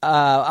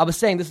 I was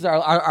saying this is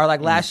our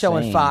last show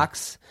in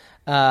Fox.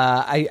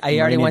 I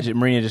already went.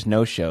 Marina just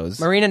no shows.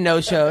 Marina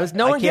no shows.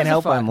 No one can't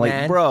help. Fuck, I'm like,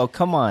 man. Bro,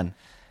 come on.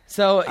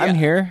 So I'm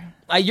here.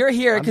 You're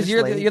here because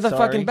you're the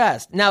fucking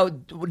best. Now,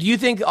 do you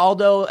think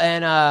Aldo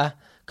and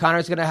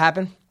Connor's going to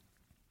happen?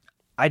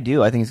 I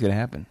do. I think it's going to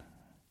happen.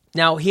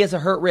 Now, he has a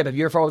hurt rib. Have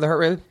you ever fought with a hurt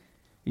rib?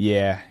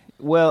 Yeah.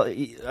 Well,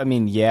 I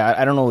mean, yeah.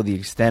 I don't know the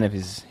extent of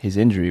his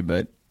injury,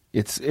 but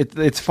it's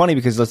funny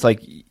because it's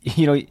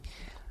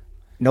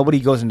nobody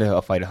goes into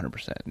a fight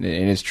 100%. And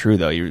it's true,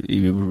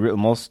 though.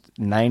 Most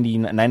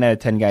 9 out of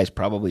 10 guys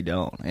probably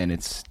don't.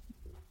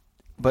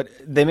 But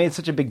they made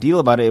such a big deal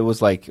about it. It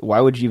was why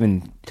would you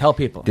even tell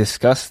people,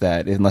 discuss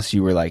that unless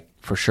you were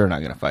for sure not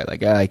going to fight?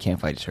 I can't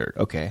fight, it's hurt.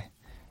 Okay.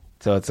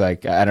 So it's I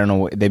don't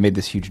know. They made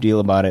this huge deal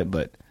about it,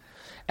 but.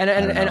 And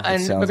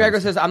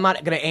McGregor says, I'm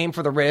not going to aim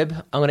for the rib.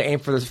 I'm going to aim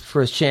for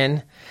his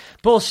chin.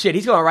 Bullshit.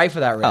 He's going right for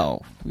that rib.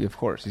 Oh, of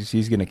course.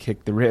 He's going to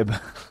kick the rib.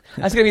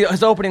 That's going to be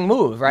his opening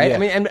move, right? Yeah. I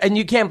mean, and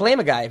you can't blame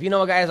a guy. If you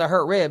know a guy has a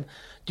hurt rib,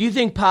 do you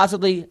think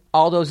possibly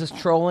Aldo's just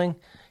trolling?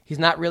 He's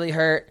not really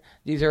hurt.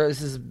 These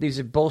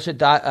are bullshit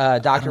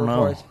doctor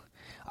reports.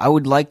 I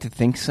would like to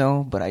think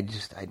so, but I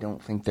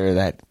don't think they're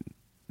that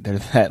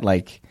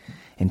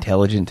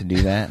intelligent to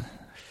do that.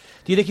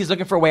 Do you think he's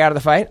looking for a way out of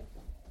the fight?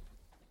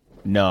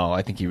 No,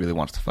 I think he really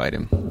wants to fight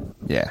him.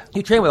 Yeah.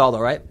 You trained with Aldo,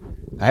 right?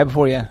 I have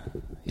before, yeah.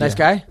 Nice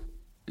guy?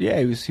 Yeah,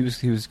 he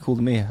was cool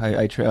to me.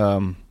 I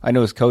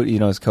know his coach.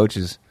 His coach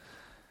is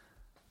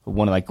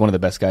one of the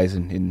best guys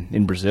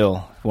in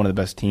Brazil. One of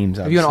the best teams.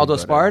 Have you and Aldo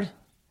sparred?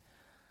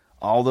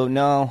 Aldo,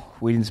 no,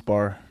 we didn't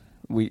spar.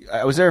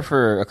 I was there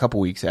for a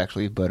couple weeks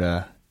actually,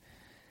 but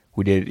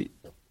we did.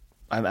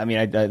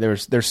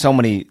 There's so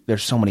many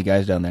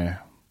guys down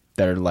there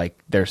that are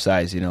their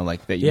size.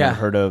 That you never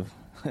heard of.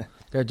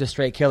 They're just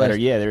straight killers.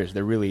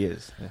 There really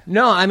is. Yeah.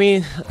 No, I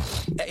mean,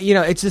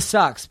 it just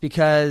sucks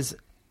because,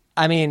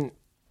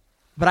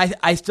 but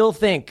I still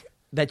think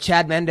that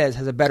Chad Mendes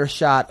has a better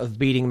shot of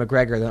beating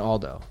McGregor than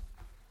Aldo.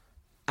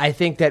 I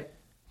think that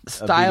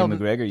style. Of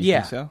beating McGregor, you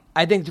think so?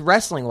 I think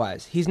wrestling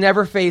wise, he's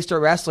never faced a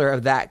wrestler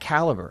of that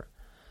caliber.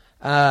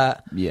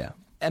 Yeah.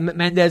 And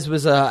Mendes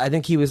was, I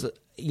think he was,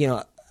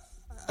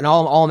 an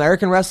all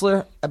American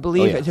wrestler. I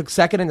believe. Oh, yeah. He took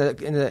second in the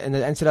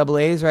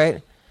NCAA's,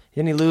 right?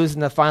 Didn't he lose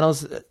in the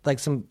finals,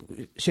 some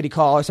shitty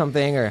call or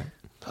something? Or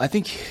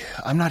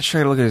I'm not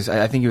sure. Look at his.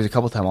 I think he was a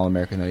couple-time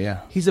All-American though.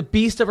 Yeah, he's a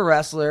beast of a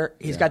wrestler.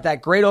 He's got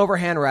that great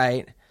overhand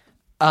right.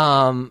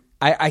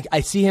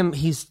 I see him.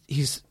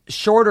 He's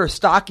shorter,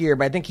 stockier,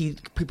 but I think he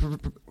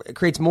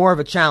creates more of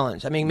a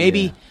challenge. I mean,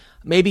 maybe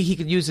he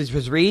could use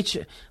his reach,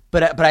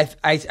 but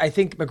I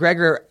think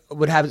McGregor is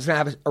going to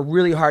have a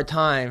really hard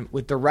time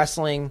with the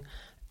wrestling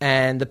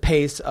and the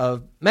pace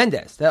of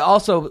Mendes. That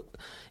also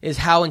is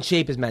how in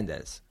shape is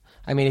Mendes.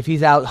 I mean, if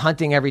he's out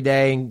hunting every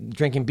day and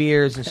drinking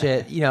beers and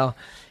shit,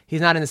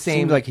 he's not in the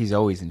same. Seems like he's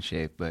always in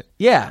shape, but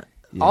yeah.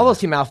 All those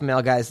Team Alpha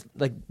Male guys,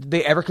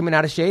 they ever come in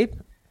out of shape?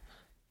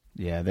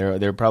 Yeah,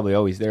 they're probably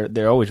always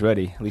they're always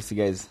ready. At least the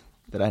guys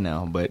that I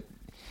know. But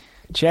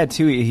Chad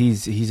too,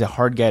 he's a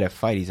hard guy to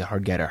fight. He's a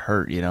hard guy to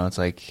hurt. It's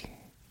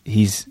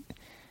he's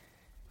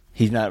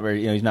not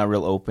very he's not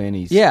real open.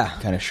 He's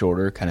kind of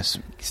shorter, kind of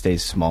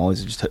stays small.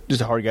 He's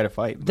just a hard guy to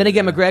fight. Then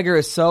again, McGregor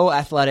is so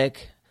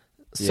athletic.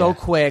 So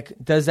quick,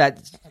 does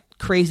that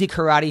crazy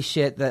karate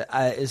shit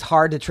that is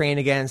hard to train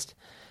against.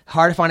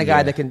 Hard to find a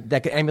guy that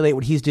can emulate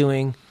what he's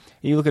doing.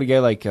 You look at a guy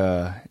like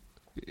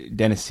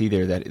Dennis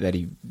Seether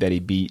that he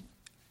beat,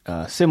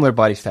 similar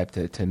body type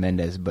to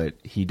Mendez, but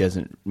he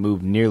doesn't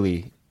move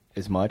nearly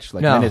as much.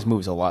 Like Mendez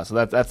moves a lot,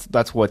 so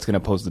that's what's going to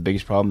pose the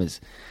biggest problem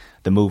is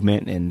the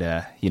movement, and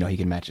he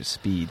can match his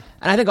speed.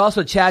 And I think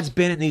also Chad's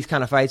been in these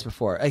kind of fights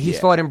before. He's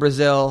fought in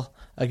Brazil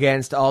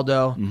against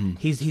Aldo. Mm-hmm.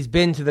 He's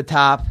been to the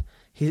top.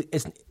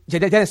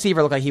 Dennis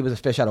Seaver looked like he was a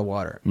fish out of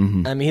water.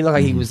 Mm-hmm. I mean, he looked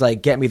like he was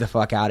like, "Get me the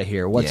fuck out of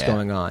here! What's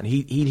going on?"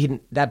 He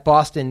didn't, that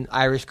Boston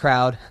Irish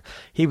crowd,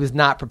 he was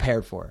not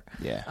prepared for.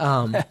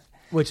 Yeah.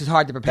 Which is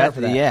hard to prepare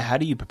for that. Yeah, how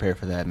do you prepare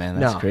for that, man?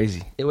 That's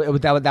crazy.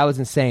 That was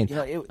insane.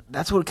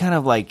 That's what kind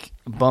of like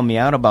bummed me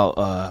out about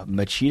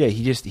Machida.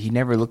 He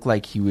never looked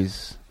like he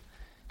was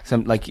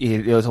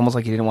it was almost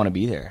like he didn't want to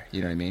be there.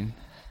 You know what I mean?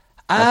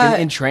 Like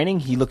in training,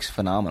 he looks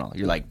phenomenal.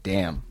 You're like,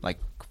 damn, like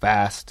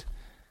fast.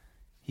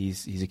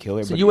 He's a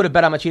killer. So you would have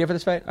bet on Machida for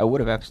this fight? I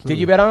would have, absolutely.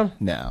 Did you bet on him?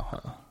 No.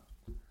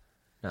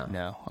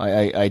 No.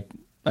 I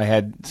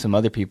had some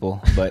other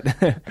people, but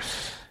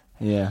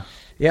yeah.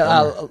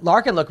 Yeah,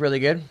 Larkin looked really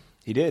good.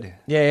 He did.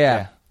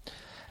 Yeah.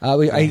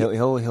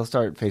 He'll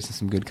start facing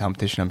some good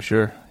competition, I'm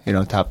sure.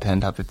 Top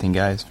 10, top 15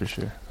 guys for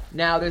sure.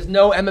 Now, there's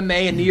no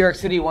MMA in New York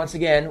City once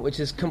again, which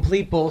is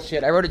complete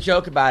bullshit. I wrote a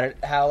joke about it,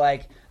 how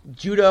like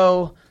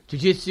judo,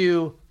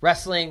 jiu-jitsu,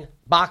 wrestling,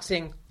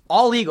 boxing,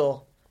 all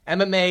legal,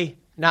 MMA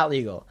not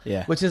legal.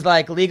 Yeah. Which is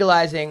like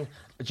legalizing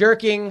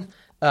jerking,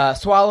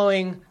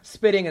 swallowing,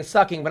 spitting, and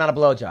sucking, but not a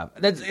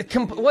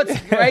blowjob.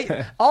 What's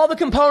right? All the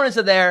components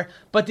are there,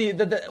 but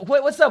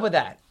what's up with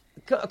that?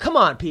 Come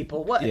on,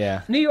 people. What?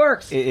 Yeah. New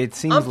York's. It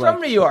seems I'm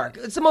from New York.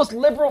 It's the most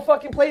liberal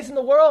fucking place in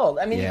the world.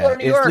 I mean, you go to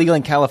New York. It's legal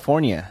in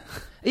California.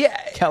 Yeah.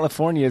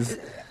 California's.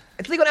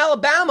 It's legal in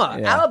Alabama.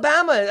 Yeah.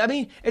 Alabama. I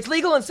mean, it's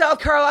legal in South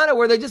Carolina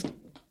where they just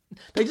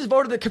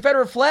voted the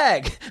Confederate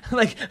flag.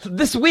 Like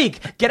this week,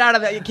 get out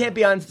of that. You can't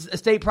be on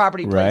state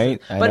property places.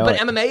 Right. But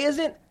MMA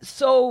isn't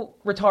so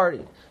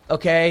retarded.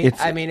 Okay.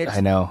 I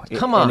know.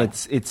 Come on.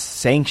 And it's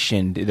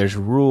sanctioned. There's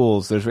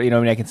rules. There's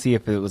I can see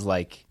if it was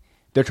like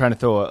they're trying to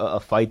throw a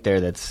fight there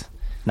that's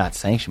not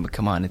sanctioned. But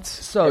come on, it's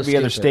so every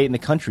other stupid. state in the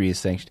country is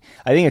sanctioned.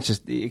 I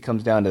think it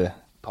comes down to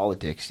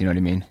politics. You know what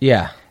I mean?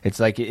 Yeah. It's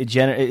like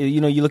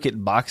you look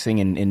at boxing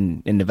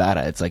in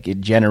Nevada. It's like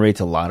it generates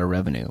a lot of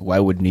revenue. Why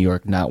would New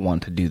York not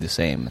want to do the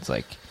same? It's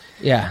like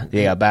you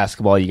got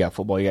basketball, you got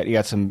football, you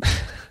got some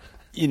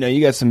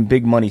you got some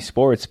big money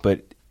sports,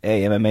 but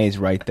hey, MMA is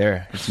right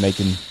there.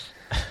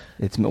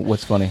 It's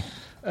what's funny.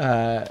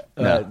 I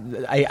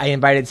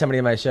invited somebody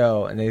to my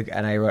show, and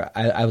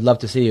I would love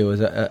to see you. It was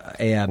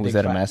was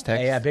that a mass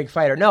text? A big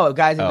fighter. No, a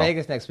guy's in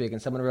Vegas next week,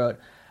 and someone wrote,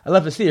 "I'd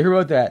love to see you." Who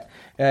wrote that?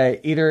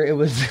 Either it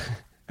was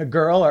a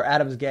girl or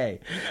Adam's gay.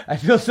 I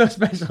feel so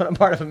special when I'm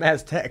part of a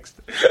mass text.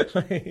 It's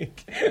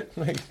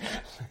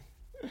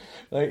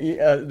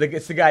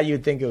the guy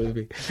you'd think it would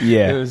be.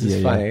 Yeah, it was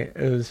just funny. Yeah.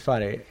 It was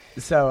funny.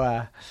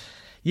 So,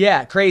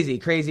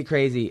 crazy.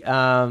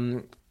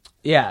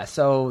 Yeah,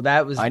 so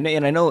that was. I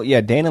know.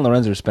 Yeah, Dan and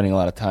Lorenzo are spending a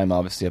lot of time,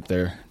 obviously, up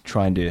there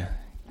trying to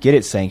get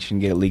it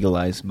sanctioned, get it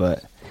legalized.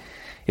 But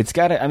it's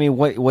got to. I mean,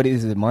 what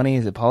is it? Money?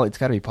 Is it It's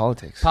got to be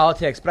politics.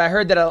 Politics. But I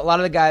heard that a lot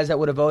of the guys that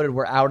would have voted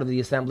were out of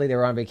the assembly. They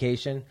were on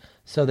vacation.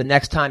 So the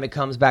next time it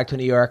comes back to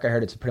New York, I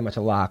heard it's pretty much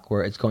a lock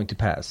where it's going to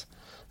pass,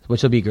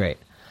 which will be great.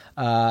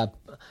 I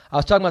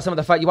was talking about some of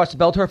the fight. You watched the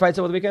Bellator fights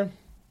over the weekend?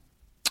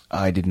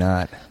 I did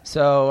not.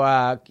 So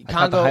I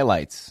caught the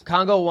highlights.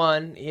 Congo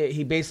won.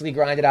 He basically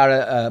grinded out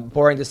a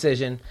boring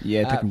decision.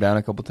 Yeah, took him down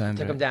a couple times.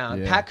 Took him down.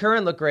 Yeah. Pat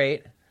Curran looked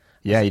great.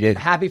 Yeah, he did.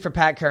 Happy for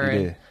Pat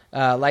Curran.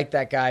 Like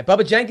that guy.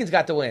 Bubba Jenkins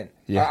got the win.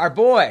 Yeah. Our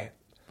boy.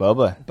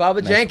 Bubba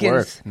Nice Jenkins.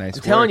 Work. Nice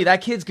I'm telling you,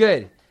 that kid's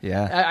good.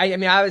 Yeah. I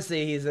mean,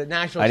 obviously, he's a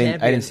national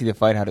champion. I didn't see the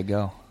fight. How'd it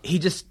go? He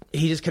just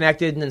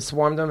connected and then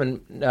swarmed him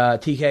and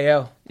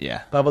TKO.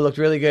 Yeah. Bubba looked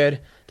really good.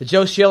 The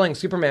Joe Schilling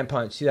Superman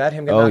punch. See that?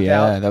 Him get knocked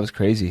out? Oh, yeah. That was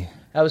crazy.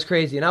 That was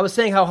crazy. And I was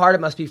saying how hard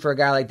it must be for a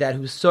guy like that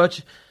who's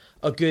such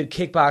a good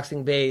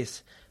kickboxing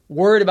base,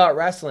 worried about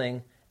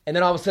wrestling, and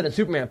then all of a sudden a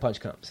Superman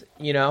punch comes,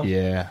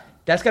 Yeah.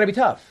 That's got to be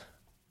tough.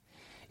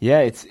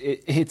 Yeah, it's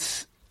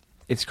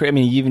crazy. I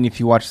mean, even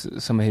if you watch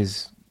some of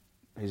his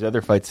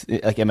other fights,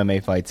 like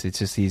MMA fights, it's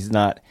just it's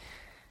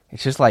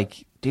just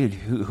like, dude,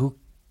 who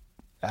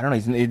I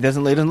don't know, it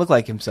doesn't look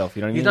like himself,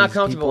 you know what I mean? He's not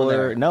comfortable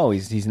there. No,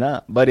 he's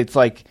not. But it's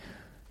like,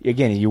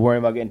 again, you're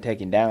worrying about getting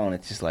taken down.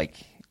 It's just like,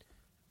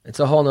 it's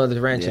a whole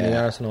nother wrench in the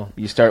arsenal.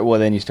 You start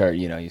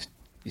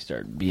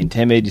being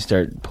timid, you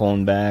start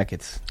pulling back.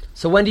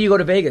 So when do you go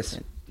to Vegas?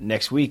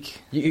 Next week.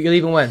 You're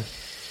leaving when?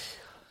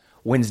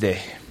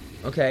 Wednesday.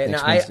 Okay,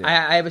 Next now Wednesday.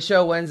 I have a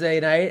show Wednesday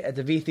night at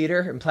the V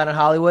Theater in Planet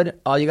Hollywood.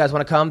 All you guys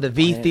want to come? The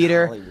V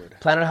Theater,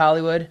 Planet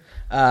Hollywood.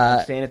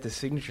 I'm staying at the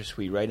Signature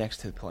Suite right next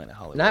to the Planet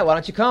Hollywood. Why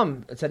don't you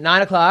come? It's at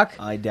 9 o'clock.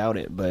 I doubt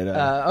it, but...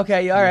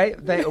 okay, all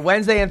right.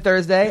 Wednesday and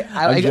Thursday.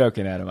 I'm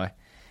joking, Adam.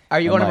 Are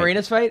you going to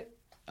Marina's fight?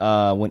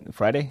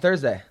 Friday?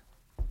 Thursday.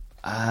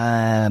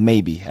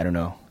 Maybe. I don't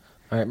know.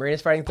 All right,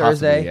 Marina's fighting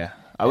Thursday. Possibly, yeah.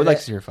 I would like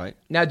to see her fight.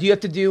 Now, do you have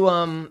to do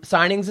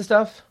signings and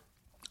stuff?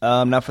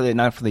 Not for the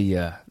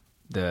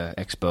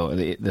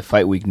expo, the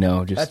fight week.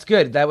 No, just That's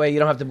good. That way you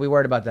don't have to be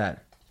worried about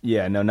that.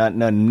 yeah,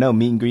 no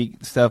meet and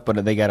greet stuff.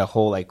 But they got a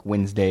whole like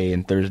Wednesday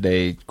and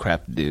Thursday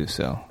crap to do.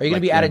 So Are you going to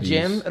be at a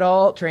gym at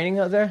all, training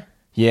out there?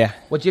 Yeah.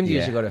 What gym do you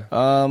usually go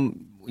to?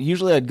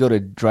 Usually I'd go to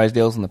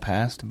Drysdale's in the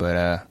past, but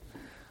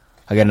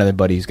I got another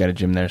buddy who's got a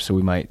gym there, so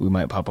we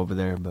might pop over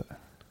there. But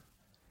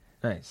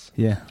Nice.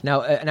 yeah,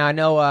 Now I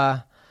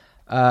know.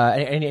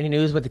 Any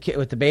news with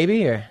the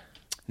baby or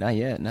not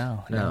yet.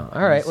 No.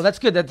 All right. Well, that's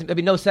good. That'd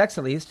be no sex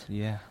at least.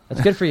 Yeah,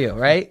 That's good for you,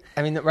 right?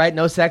 I mean, right?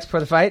 No sex before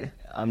the fight.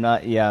 I'm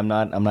not. Yeah, I'm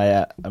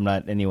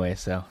not anyway.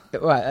 So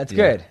Right. That's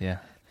good. Yeah,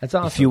 That's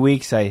awesome. a few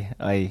weeks.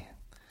 I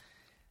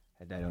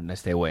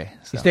stay away.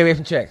 So. You stay away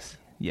from chicks.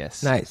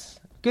 Yes. Nice.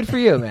 Good for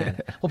you, man.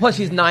 Well, plus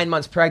she's 9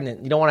 months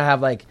pregnant. You don't want to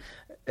have like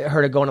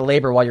her to go into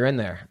labor while you're in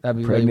there. That'd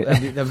be really,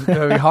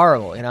 that'd be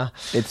horrible. You know.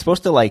 It's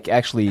supposed to like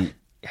actually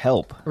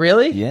help.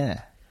 Really?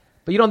 Yeah.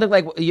 But you don't think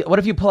like, what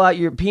if you pull out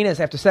your penis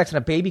after sex and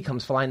a baby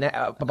comes flying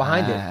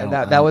behind it?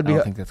 That would be. I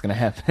don't think that's gonna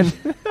happen.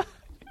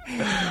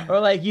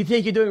 Or like you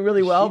think you're doing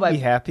really well, She'd be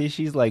happy.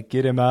 She's like,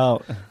 get him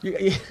out.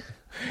 You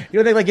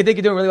don't think like you think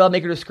you're doing really well,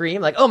 make her to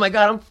scream like, oh my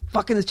god, I'm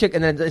fucking this chick,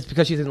 and then it's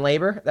because she's in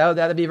labor.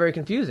 That'd be very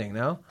confusing,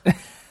 no?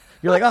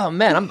 You're like, oh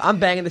man, I'm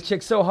banging this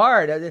chick so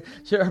hard,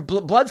 her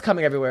blood's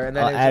coming everywhere, and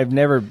then I've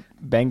never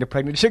banged a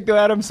pregnant chick though,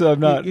 Adam. So I'm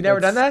not. You never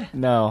done that?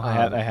 No, I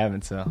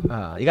haven't. So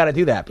you got to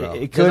do that,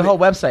 bro. There's a whole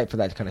website for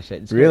that kind of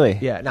shit. It's really?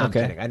 Good. Yeah. No, okay.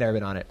 I'm kidding. I've never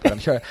been on it, but I'm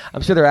sure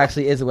there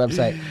actually is a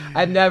website.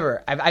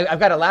 I've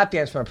got a lap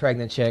dance from a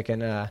pregnant chick,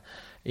 and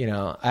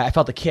I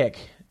felt a kick.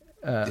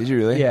 Did you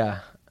really? Yeah.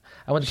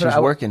 I went to She was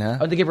working, huh? I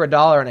went to give her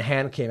 $1 and a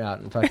hand came out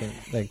and fucking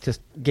like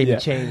just gave me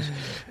change.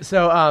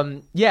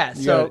 So yeah.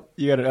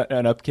 You got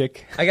an up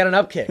kick. I got an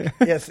up kick.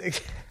 Yes.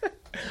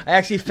 I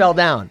actually fell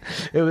down.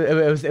 It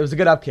was a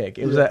good up kick.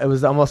 It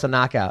was almost a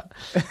knockout.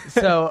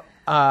 So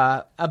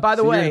by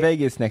the way, you're in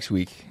Vegas next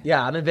week.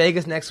 Yeah, I'm in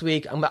Vegas next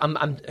week.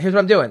 I'm here's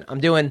what I'm doing.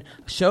 I'm doing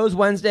shows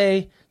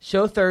Wednesday,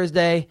 show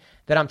Thursday.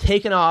 Then I'm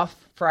taking off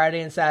Friday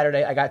and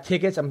Saturday. I got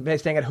tickets. I'm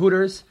staying at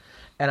Hooters.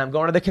 And I'm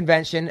going to the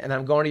convention, and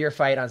I'm going to your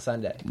fight on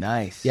Sunday.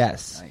 Nice.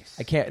 Yes. Nice.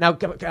 I can't now.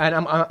 And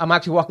I'm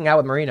actually walking out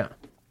with Marina.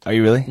 Are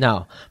you really?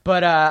 No,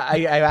 but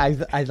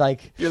I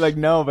like. You're like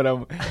no, but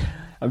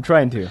I'm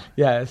trying to.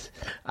 Yes,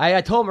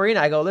 I told Marina.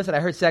 I go, listen. I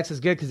heard sex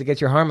is good because it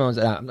gets your hormones.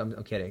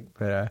 I'm kidding,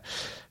 but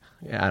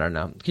yeah, I don't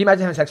know. Can you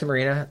imagine having sex with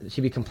Marina? She'd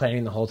be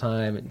complaining the whole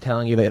time and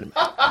telling you that.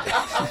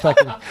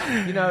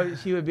 Fucking,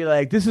 she would be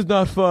like, "This is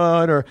not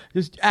fun," or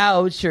 "Just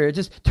ouch," or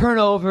 "Just turn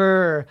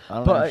over." I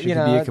don't know. She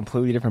could be a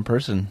completely different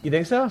person. You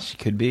think so? She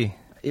could be.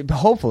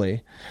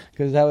 Hopefully,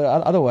 because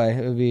otherwise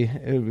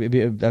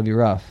that'd be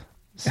rough.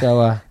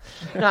 So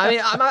no, I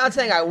mean, I'm not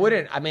saying I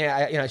wouldn't. I mean,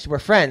 we're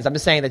friends. I'm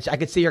just saying that I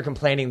could see her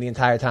complaining the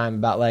entire time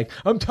about like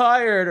I'm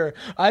tired or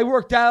I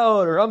worked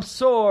out or I'm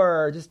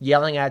sore, or just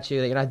yelling at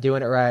you that you're not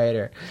doing it right,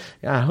 or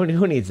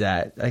who needs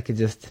that? I could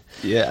just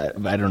I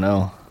don't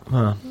know.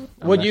 Huh.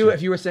 Would you,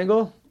 if you were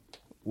single?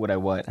 Would I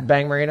what?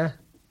 Bang Marina?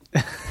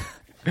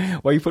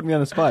 Why are you putting me on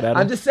the spot, Adam?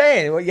 I'm just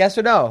saying. Yes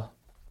or no?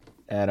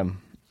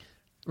 Adam.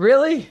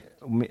 Really?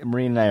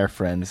 Marina and I are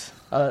friends.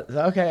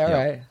 Okay, all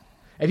right.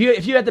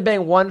 If you had to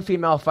bang one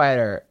female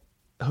fighter,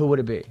 who would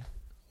it be?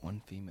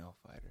 One female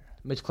fighter.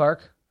 Mitch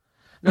Clark?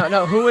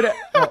 No. Who would it?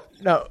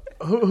 No.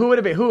 Who would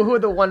it be? Who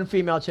would the one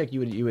female chick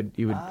you would?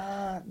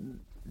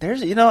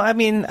 There's, I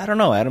mean, I don't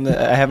know, Adam.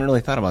 I haven't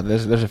really thought about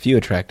this. There's a few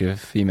attractive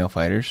female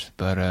fighters,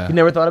 but you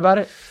never thought about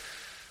it?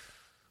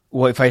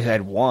 Well, if I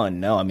had one,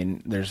 no. I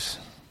mean,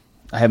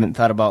 I haven't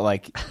thought about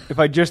like if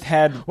I just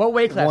had. What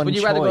weight class? Would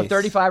you rather go choice.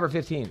 35 or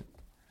 15?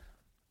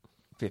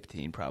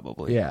 15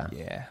 probably.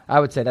 Yeah. I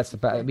would say that's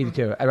me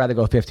too. I'd rather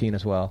go 15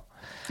 as well.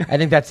 I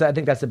think that's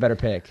the better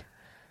pick.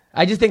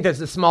 I just think that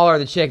the smaller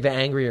the chick, the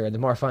angrier, the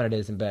more fun it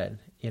is in bed.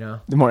 The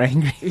more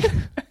angry.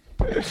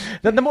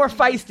 the more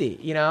feisty,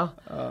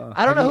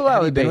 I don't know who I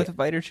would be. Been with a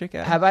fighter chick?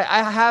 Adam? Have I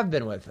have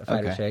been with a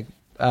fighter chick.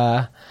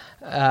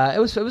 It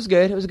was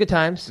good. It was good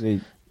times.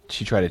 Did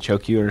she try to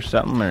choke you or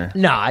something? Or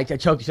no, I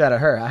choked the shit out of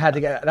her. I had to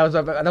get that was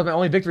my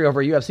only victory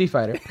over a UFC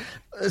fighter.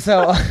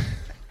 So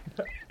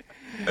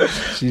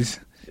she's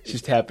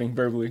tapping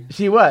verbally.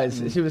 She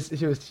was. She was.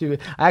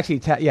 I actually.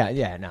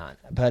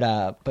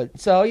 But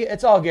so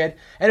it's all good.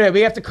 Anyway,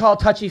 we have to call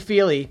Touchy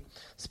Fili.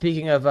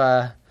 Speaking of,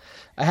 I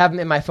have him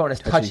in my phone as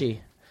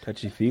Touchy.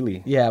 Touchy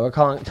Fili. Yeah, we're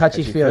calling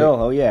Touchy Fili.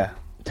 Oh yeah.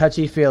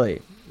 Touchy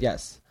Fili.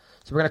 Yes.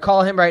 So we're gonna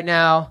call him right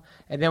now,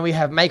 and then we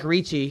have Mike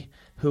Ricci,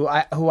 who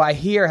I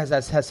hear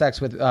has sex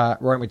with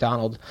Rory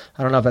McDonald.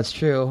 I don't know if that's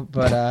true,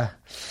 but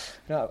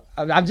no,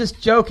 I'm just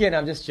joking.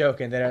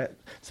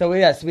 So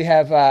yes, we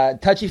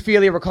have Touchy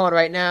Fili. We're calling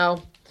right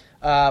now.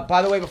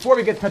 By the way, before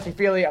we get to Touchy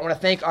Fili, I want to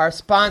thank our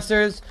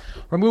sponsors,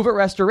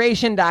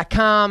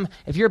 RemoveItRestoration.com.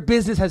 If your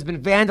business has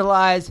been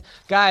vandalized,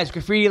 guys,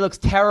 graffiti looks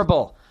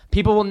terrible.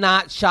 People will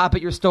not shop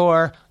at your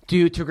store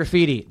due to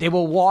graffiti. They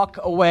will walk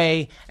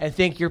away and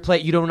think you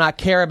do not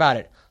care about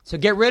it. So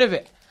get rid of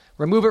it.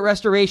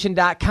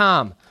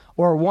 RemoveItRestoration.com.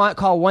 or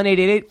call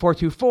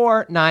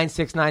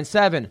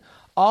 1-888-424-9697.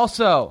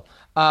 Also,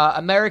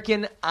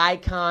 American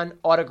Icon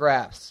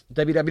Autographs,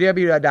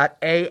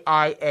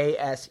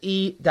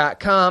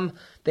 www.aiase.com.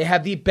 They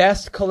have the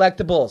best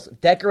collectibles.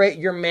 Decorate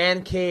your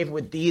man cave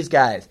with these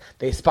guys.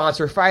 They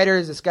sponsor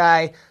fighters. This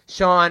guy,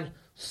 Sean,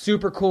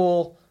 super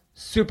cool,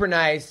 super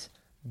nice,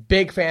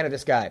 big fan of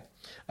this guy,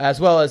 as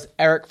well as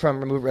Eric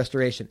from Remove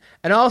Restoration.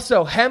 And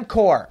also,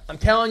 Hempcore. I'm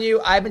telling you,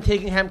 I've been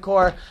taking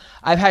Hempcore.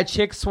 I've had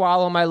chicks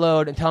swallow my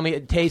load and tell me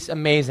it tastes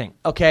amazing.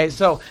 Okay,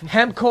 so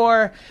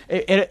Hempcore,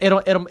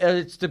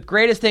 it's the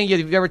greatest thing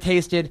you've ever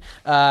tasted.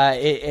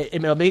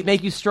 It'll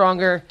make you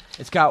stronger.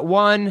 It's got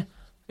one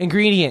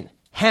ingredient,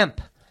 hemp.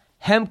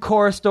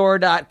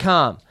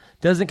 HempCoreStore.com.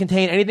 Doesn't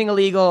contain anything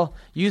illegal.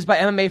 Used by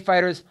MMA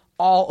fighters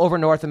all over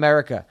North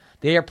America.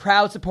 They are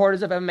proud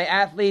supporters of MMA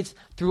athletes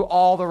through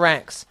all the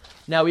ranks.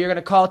 Now, we are going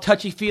to call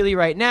Touchy Fili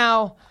right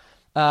now.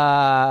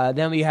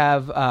 Then we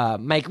have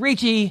Mike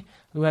Ricci.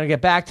 We want to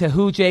get back to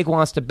who Jake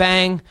wants to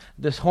bang.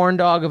 This horn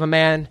dog of a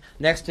man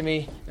next to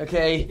me.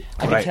 Okay,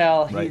 I can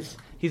tell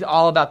he's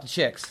all about the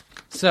chicks.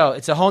 So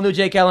it's a whole new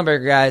Jake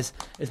Ellenberger, guys.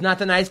 It's not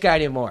the nice guy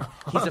anymore.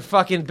 He's a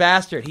fucking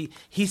bastard.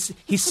 He's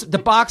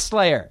the box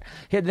slayer.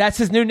 That's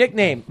his new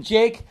nickname,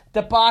 Jake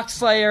the Box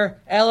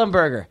Slayer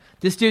Ellenberger.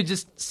 This dude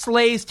just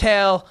slays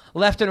tail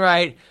left and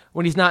right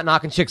when he's not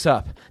knocking chicks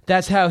up.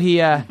 That's how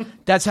he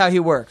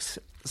works.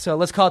 So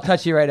let's call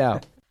Touchy right now.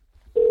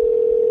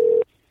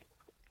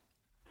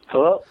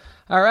 Hello.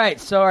 All right.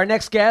 So our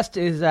next guest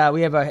is he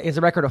has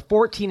a record of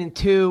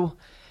 14-2.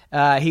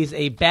 He's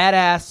a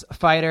badass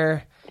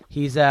fighter.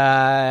 He's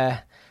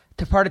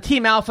part of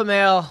Team Alpha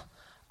Male.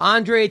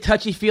 Andre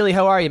Touchy Fili,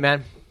 how are you,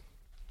 man?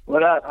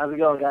 What up? How's it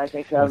going, guys?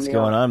 Thanks for having me. What's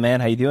going on, man?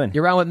 How you doing?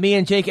 You're on with me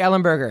and Jake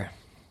Ellenberger.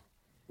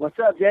 What's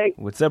up, Jake?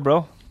 What's up,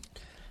 bro?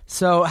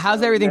 So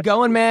how's everything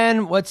going,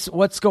 man? What's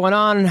going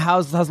on?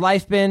 How's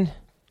life been?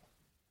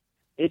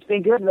 It's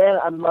been good, man.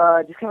 I'm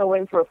just kind of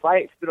waiting for a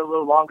fight. It's been a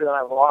little longer than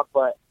I want,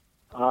 but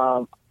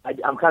I'm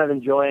kind of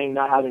enjoying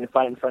not having to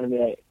fight in front of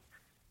me.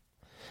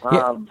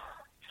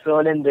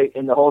 Filling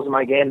in the holes in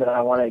my game that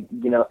I want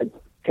to,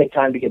 take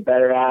time to get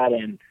better at,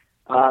 and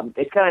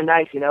it's kind of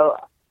nice,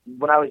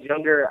 When I was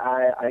younger,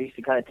 I used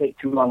to kind of take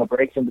too long of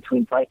breaks in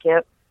between fight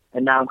camp,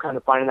 and now I'm kind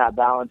of finding that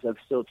balance of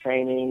still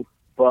training,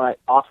 but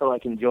also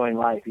like enjoying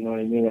life. You know what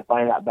I mean? And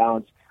finding that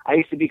balance. I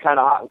used to be kind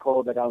of hot and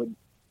cold, like I would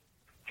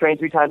train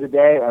 3 times a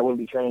day, or I wouldn't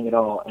be training at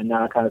all, and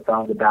now I kind of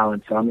found the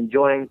balance. So I'm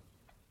enjoying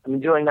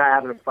not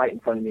having a fight in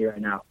front of me right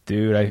now.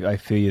 Dude, I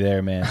feel you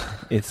there, man.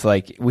 It's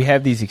like we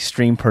have these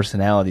extreme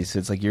personalities. So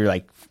it's like you're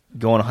like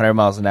going 100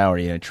 miles an hour,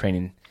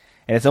 training.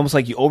 And it's almost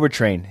like you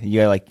overtrain.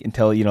 You gotta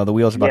until the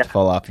wheels are about to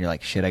fall off, and you're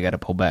like, shit, I got to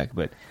pull back.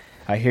 But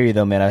I hear you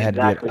though, man. I've had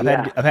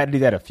to do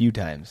that a few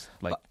times.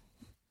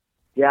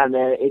 Yeah,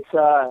 man.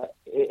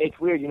 It's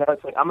weird,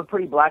 It's like I'm a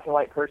pretty black and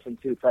white person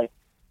too. It's like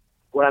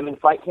when I'm in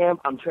fight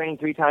camp, I'm training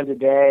 3 times a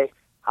day.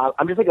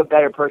 I'm just like a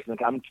better person.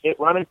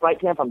 When I'm in fight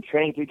camp, I'm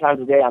training 3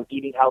 times a day. I'm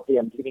eating healthy.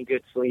 I'm getting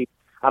good sleep.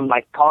 I'm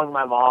like calling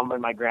my mom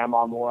and my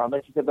grandma more. I'm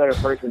just a better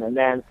person. And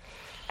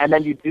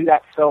then you do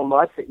that so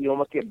much that you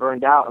almost get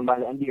burned out. And by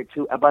the end of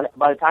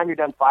by the time you're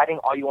done fighting,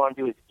 all you want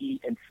to do is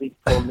eat and sleep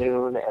till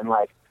noon. And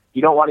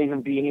you don't want to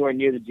even be anywhere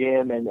near the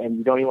gym, and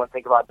you don't even want to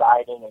think about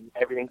dieting and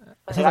everything.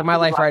 It sounds like my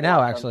life right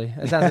now, actually.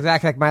 It sounds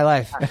exactly like my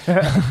life.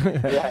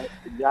 Yeah,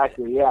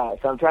 exactly. Yeah.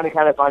 So I'm trying to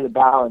kind of find the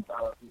balance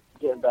of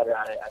getting better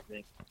at it, I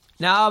think.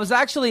 Now, I was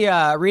actually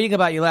reading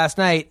about you last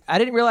night. I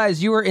didn't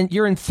realize you're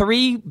in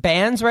 3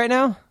 bands right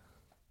now.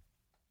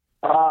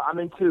 I'm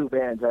in 2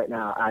 bands right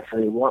now,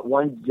 actually.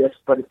 One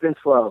but it's been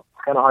slow.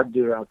 It's kind of hard to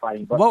do around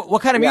fighting. But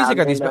what kind of music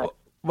are these?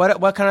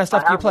 What kind of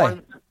stuff do you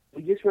play?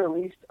 We just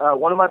released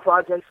one of my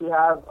projects. We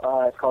have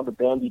it's called the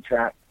Bandy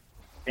Track,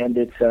 and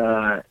it's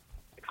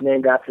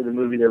named after the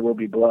movie There Will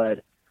Be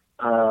Blood.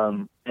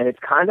 And it's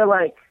kind of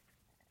like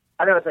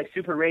it's like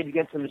super Rage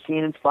Against the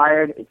Machine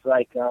inspired. It's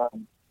like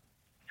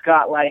it's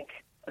got like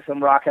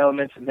some rock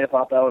elements, some hip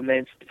hop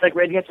elements. It's like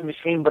Rage Against the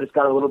Machine, but it's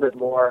got a little bit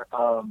more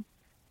of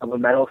a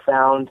metal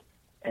sound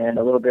and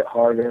a little bit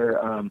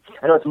harder.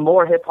 I know it's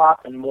more hip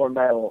hop and more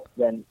metal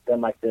than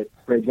like the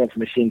Rage Against the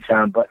Machine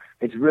sound, but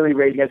it's really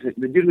Rage Against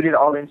the dude who did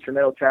all the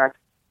instrumental tracks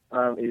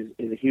is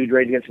a huge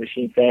Rage Against the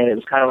Machine fan. It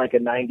was kind of like a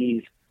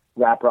 90s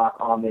rap rock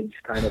homage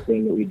kind of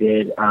thing that we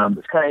did. It's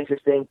kind of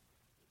interesting.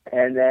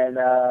 And then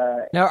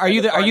now, are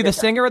you the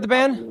singer of the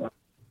band?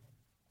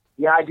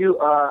 Yeah, I do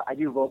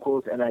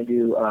vocals and I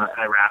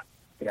rap.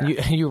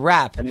 Yeah. You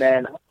rap. And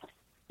then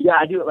yeah,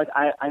 I do. Like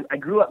I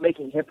grew up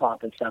making hip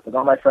hop and stuff. Like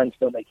all my friends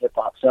still make hip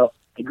hop, so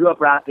I grew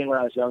up rapping when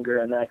I was younger,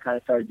 and then I kind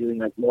of started doing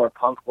like more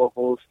punk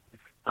vocals.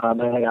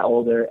 And I got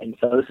older, and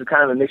so this is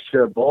kind of a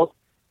mixture of both.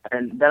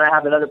 And then I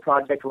have another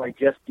project where I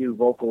just do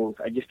vocals.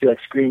 I just do like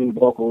screaming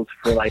vocals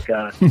for like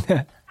a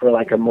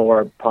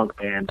more punk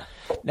band.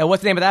 Now,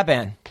 what's the name of that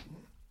band?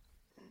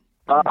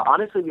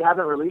 Honestly, we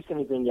haven't released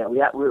anything yet.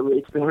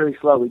 It's been really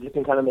slow. We've just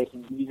been kind of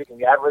making music, and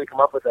we haven't really come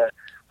up with a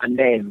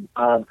name.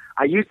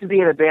 I used to be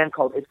in a band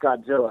called It's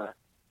Godzilla,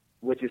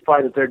 which is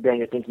probably the third band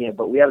you're thinking of,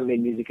 but we haven't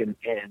made music in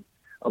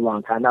a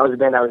long time. That was a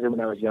band I was in when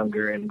I was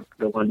younger, and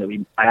the one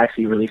that I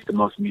actually released the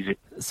most music.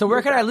 So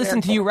where can I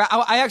listen to you rap?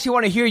 I actually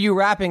want to hear you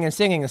rapping and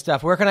singing and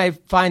stuff. Where can I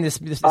find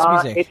this music?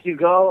 If you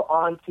go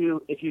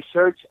if you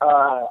search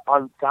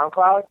on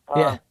SoundCloud,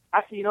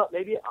 actually, you know,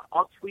 maybe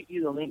I'll tweet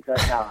you the link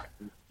right now.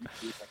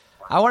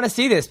 I want to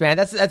see this, man.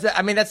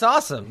 That's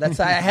awesome.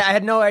 I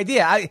had no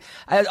idea. I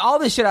all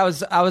this shit I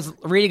was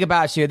reading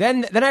about you.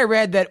 Then I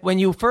read that when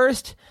you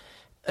first,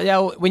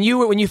 when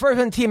you first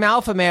went Team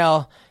Alpha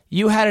Male,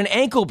 you had an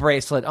ankle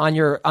bracelet on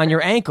your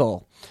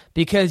ankle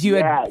because you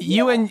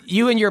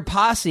and your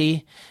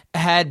posse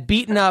had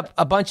beaten up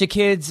a bunch of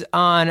kids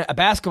on a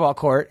basketball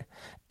court,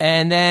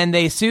 and then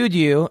they sued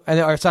you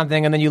or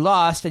something, and then you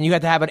lost, and you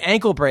had to have an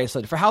ankle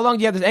bracelet. For how long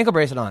do you have this ankle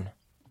bracelet on?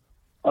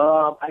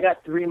 I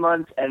got 3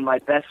 months, and my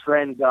best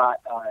friend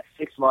got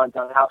 6 months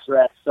on house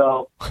arrest.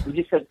 So we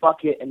just said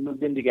fuck it and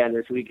moved in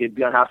together so we could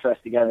be on house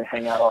arrest together and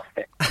hang out all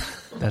day.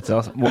 That's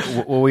awesome.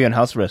 What were you on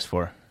house arrest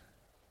for?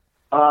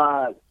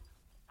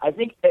 I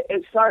think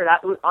it started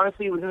out,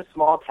 honestly, it was in a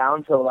small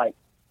town, so, like,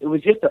 it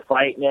was just a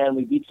fight, man.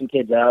 We beat some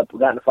kids up. We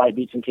got in a fight,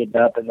 beat some kids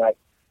up, and, like,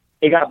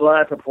 it got blown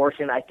out of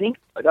proportion. I think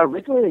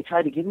originally they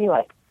tried to give me,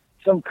 like,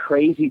 some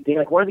crazy thing.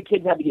 Like, one of the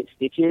kids had to get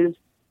stitches.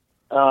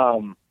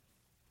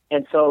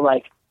 And so,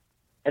 like,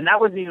 and that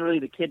wasn't even really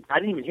the kid. I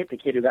didn't even hit the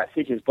kid who got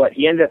stitches, but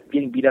he ended up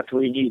getting beat up to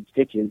where he needed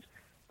stitches.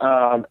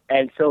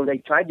 And so they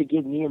tried to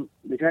give me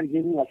like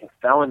a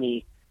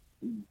felony,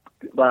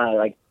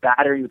 like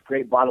battery with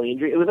great bodily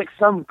injury. It was like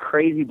some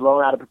crazy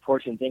blown out of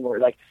proportion thing where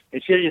like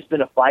it should have just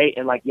been a fight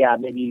and like, yeah,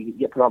 maybe you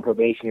get put on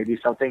probation or do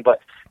something, but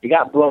it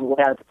got blown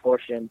way out of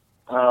proportion.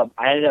 I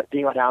ended up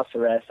being on house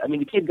arrest. I mean,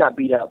 the kid got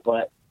beat up,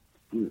 but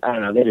I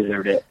don't know, they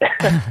deserved it.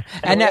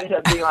 and we ended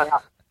up being on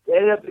house. We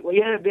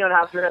ended up being on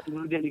house arrest and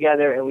moved in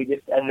together, and we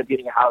just ended up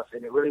getting a house,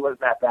 and it really wasn't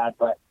that bad.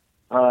 But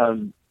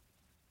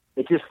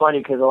it's just funny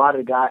because a lot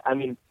of the guys, I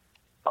mean,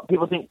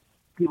 people think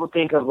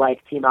of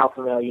like Team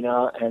Alpha Male, you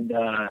know, and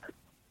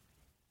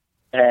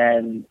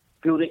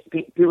people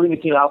think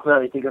of Team Alpha Male,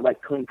 they think of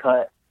like clean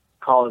cut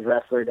college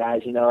wrestler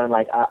guys, you know, and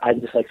like I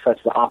just like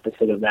such the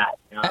opposite of that.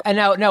 You know? And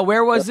now,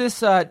 where was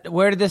this?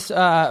 Where did this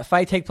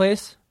fight take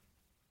place?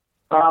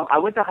 I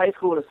went to high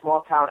school in a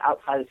small town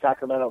outside of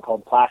Sacramento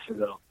called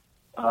Placerville.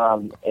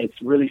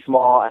 It's really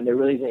small, and there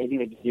really isn't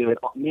anything to do.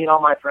 Me and all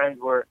my friends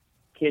were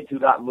kids who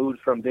got moved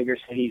from bigger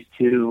cities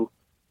to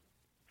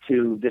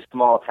this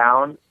small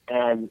town,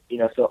 and you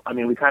know, so I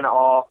mean, we kind of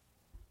all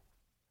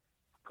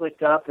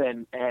clicked up,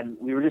 and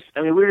we were just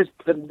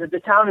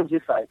the town is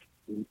just like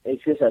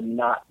it's just a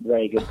not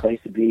very good place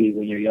to be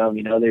when you're young.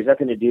 You know, there's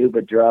nothing to do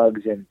but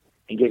drugs and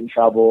get in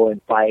trouble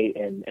and fight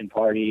and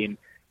party, and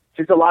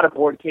just a lot of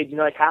bored kids. You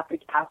know, like half the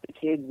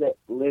kids that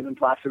live in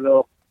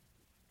Placerville,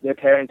 their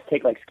parents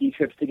take like ski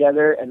trips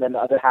together, and then the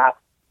other half,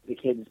 the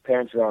kids'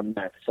 parents are on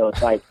meth. So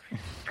it's like,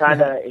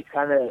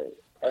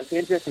 it's an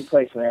interesting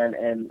place, man.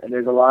 And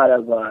there's a lot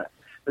of,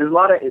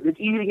 it's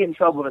easy to get in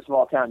trouble in a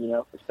small town, you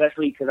know,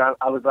 especially because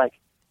I was like,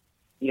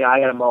 you know,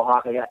 I got a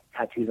mohawk, I got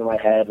tattoos on my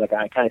head, like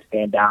I kind of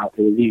stand out,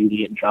 so it was easy to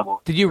get in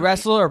trouble. Did you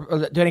wrestle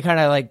or do any kind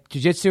of like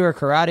jiu-jitsu or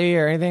karate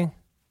or anything?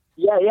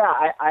 Yeah.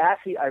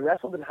 I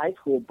wrestled in high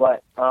school,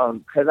 but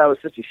because I was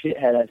such a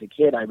shithead as a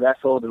kid, I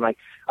wrestled and like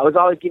I was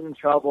always getting in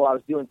trouble. I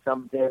was doing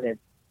something, and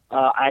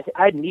I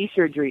had knee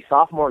surgery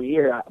sophomore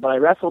year, but I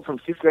wrestled from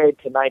 6th grade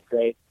to 9th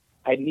grade.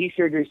 I had knee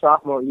surgery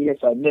sophomore year,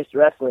 so I missed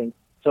wrestling.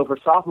 So for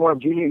sophomore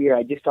and junior year,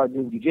 I just started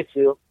doing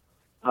jiu-jitsu.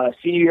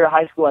 Senior year of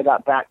high school, I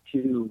got back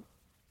to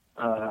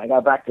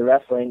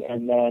wrestling,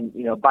 and then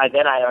you know by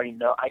then I already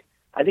know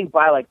I think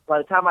by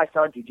the time I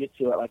started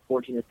jiu-jitsu at like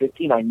 14 or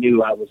 15, I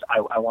knew I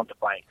wanted to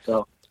fight.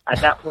 So at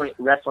that point,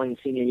 wrestling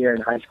senior year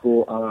in high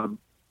school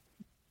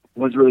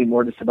was really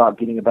more just about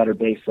getting a better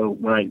base. So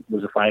when I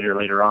was a fighter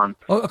later on.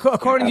 Well,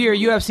 according to your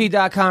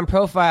UFC.com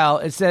profile,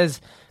 it says,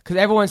 because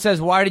everyone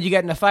says, why did you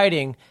get into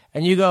fighting?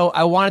 And you go,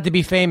 I wanted to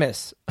be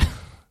famous.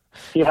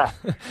 Yeah,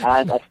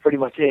 that's pretty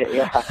much it.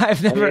 Yeah.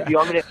 I've never.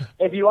 I mean,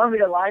 if you want me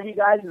to lie to you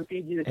guys and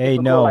feed you the hey,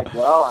 typical, no. like,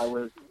 well, I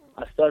was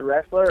a stud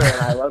wrestler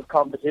and I love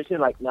competition.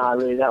 Like, nah,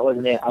 really, that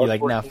wasn't it. I was like,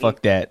 14, nah,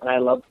 fuck that. And I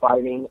loved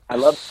fighting. I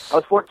was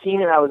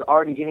 14 and I was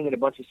already getting in a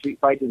bunch of street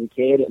fights as a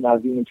kid, and I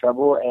was getting in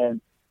trouble. And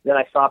then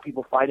I saw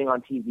people fighting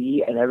on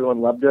TV, and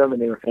everyone loved them,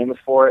 and they were famous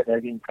for it. And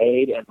they're getting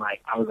paid, and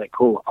like, I was like,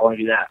 cool, I want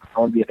to do that. I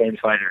want to be a famous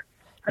fighter.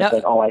 That's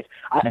like always.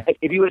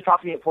 If you would have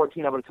talked to me at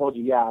 14, I would have told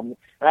you, yeah.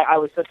 I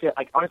was such a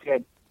honestly,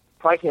 I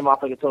probably came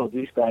off like a total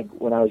douchebag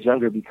when I was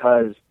younger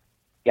because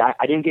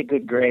I didn't get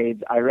good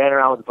grades. I ran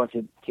around with a bunch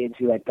of kids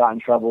who like got in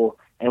trouble.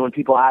 And when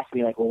people asked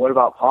me, like, well, what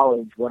about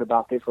college? What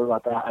about this? What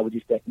about that? I would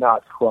just be like, no,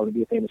 it's cool. I'm going to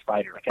be a famous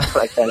fighter. Like, that's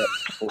what I said at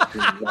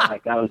 14. You know?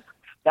 Like,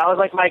 that was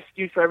like my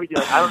excuse for everything.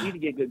 Like, I don't need to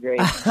get good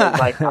grades. Because,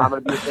 like, I'm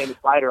going to be a famous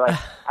fighter. Like,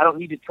 I don't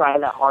need to try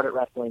that hard at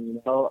wrestling,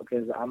 you know,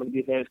 because I'm going to be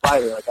a famous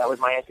fighter. Like, that was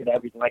my answer to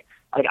everything. Like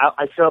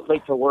I show up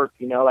late to work,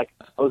 you know, like,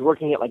 I was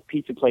working at, like,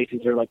 pizza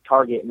places or, like,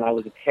 Target, and I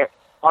was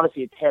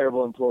honestly a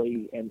terrible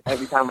employee, and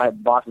every time my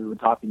bosses would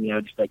talk to me, I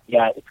was just like,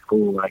 yeah, it's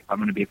cool. Like, I'm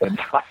going to be a famous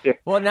fighter.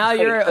 Well, now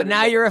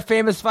you're a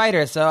famous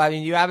fighter, so I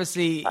mean, you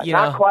obviously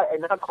not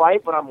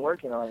quite, but I'm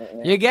working on it.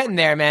 Man. You're getting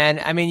there,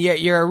 man. I mean,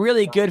 you're a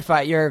really good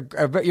fighter.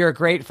 You're a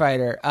great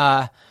fighter.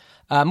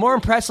 More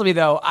impressively,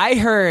 though, I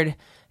heard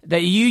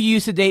that you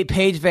used to date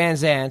Paige Van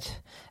Zandt,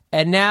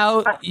 and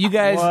now you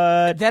guys.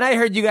 What? Then I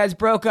heard you guys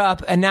broke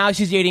up, and now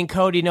she's dating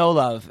Cody No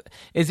Love.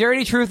 Is there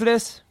any truth to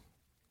this?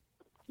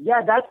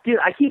 Yeah, dude,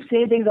 I keep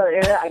seeing things on the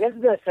internet. I guess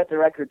I'm going to set the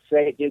record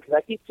straight, dude, because I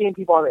keep seeing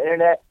people on the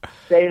internet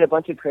saying a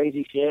bunch of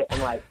crazy shit.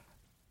 And, like,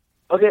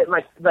 okay,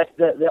 like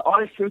the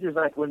honest truth is,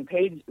 like, when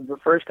Paige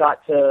first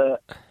got to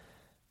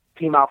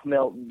Team Alpha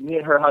Male, me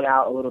and her hung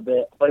out a little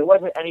bit, but it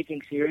wasn't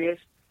anything serious.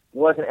 It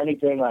wasn't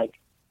anything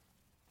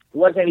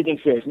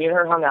serious. Me and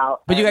her hung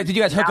out. But did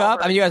you guys hook up?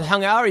 I mean, you guys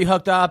hung out or you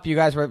hooked up? You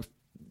guys were...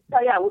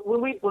 Yeah.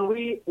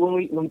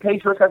 When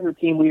Paige first got to the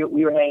team, we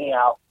were hanging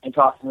out and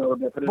talking a little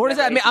bit. But what does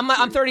that mean?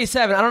 I'm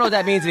 37. I don't know what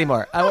that means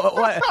anymore.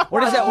 What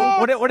does that?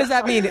 What does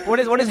that mean? What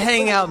does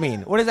hanging out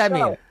mean? What does that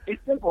mean?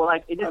 It's simple.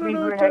 Like, it just means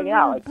we were hanging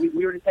out. Like,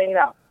 we were just hanging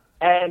out.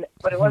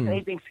 But it wasn't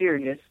anything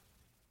serious.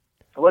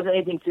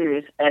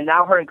 And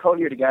now her and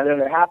Cody are together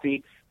and they're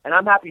happy, and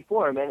I'm happy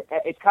for him. And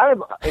it's kind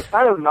of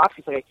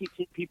obnoxious. Like, I keep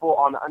seeing people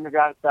on the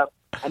underground and stuff,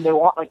 and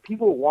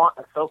people want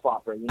a soap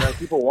opera. You know,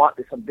 people want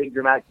some big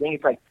dramatic thing.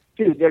 It's like,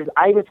 dude,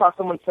 I even saw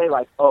someone say,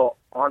 like, oh,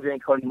 Andre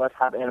and Cody must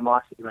have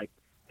animosity. Like,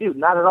 dude,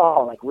 not at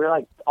all. Like, we're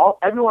like,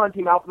 everyone on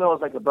Team Alpha Male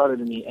is like a brother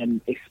to me,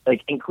 and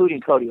like,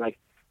 including Cody. Like,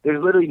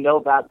 there's literally no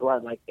bad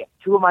blood. Like,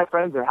 two of my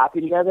friends are happy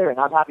together, and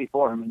I'm happy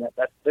for them, and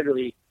that's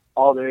literally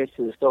all there is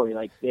to the story.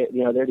 Like,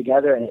 they're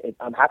together, and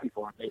I'm happy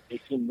for them. They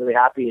seem really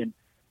happy, and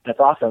that's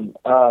awesome.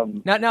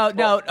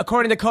 No.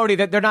 According to Cody,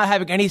 that they're not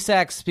having any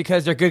sex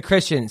because they're good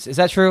Christians. Is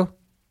that true?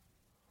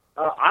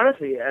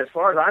 Honestly, as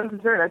far as I'm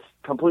concerned, that's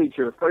completely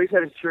true. If Cody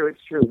said it's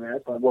true, man.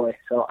 That's my boy.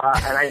 So,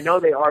 and I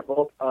know they are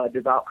both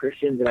devout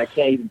Christians, and I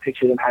can't even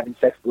picture them having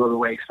sex the other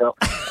way. So,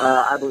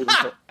 I believe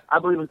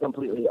them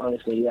completely,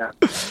 honestly, yeah.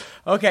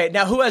 Okay,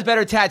 now who has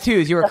better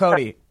tattoos, you or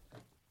Cody?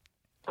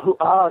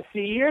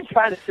 See, you're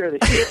trying to stir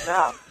the shit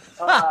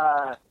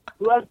now.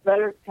 Who has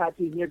better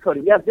tattoos near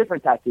Cody? We have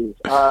different tattoos.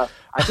 I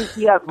think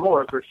he has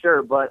more for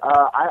sure, but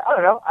I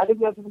don't know. I think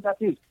we have different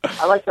tattoos.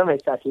 I like some of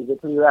his tattoos. They're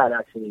pretty rad,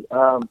 actually.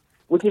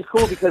 Which is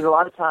cool because a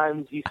lot of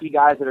times you see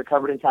guys that are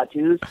covered in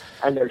tattoos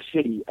and they're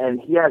shitty,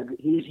 and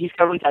he's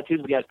covered in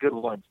tattoos, but he has good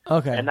ones.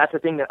 Okay, and that's the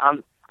thing that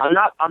I'm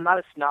not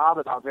a snob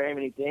about very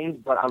many things,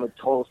 but I'm a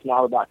total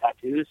snob about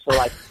tattoos. So,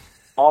 like,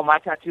 all my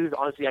tattoos,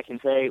 honestly, I can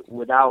say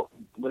without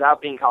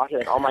being cocky,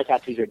 like, all my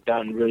tattoos are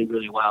done really,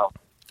 really well.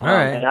 All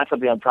right, and that's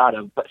something I'm proud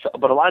of. But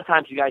a lot of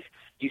times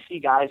you see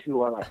guys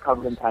who are like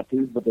covered in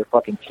tattoos, but they're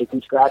fucking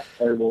chicken scratch,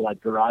 terrible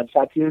like garage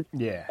tattoos.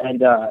 Yeah,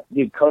 and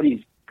dude,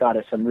 Cody's got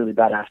us some really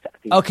badass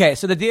tattoos. Okay,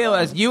 so the deal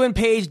is you and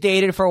Paige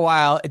dated for a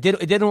while. It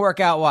didn't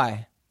work out.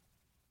 Why?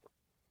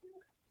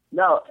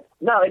 No,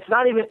 it's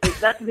not even.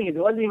 That's the thing. It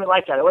wasn't even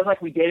like that. It wasn't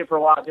like we dated for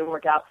a while. It didn't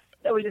work out.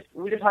 No, we just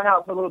hung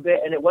out for a little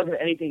bit, and it wasn't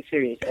anything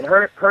serious. And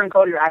her and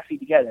Cody are actually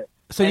together.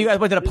 So you guys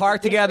went to the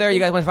park together. You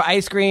guys went for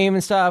ice cream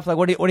and stuff. Like,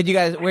 where did you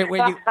guys? Where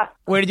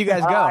did you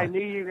guys go? I knew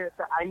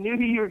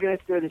you were gonna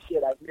stir the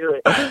shit. I knew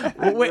it.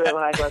 I knew it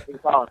when I got in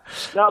college.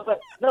 No.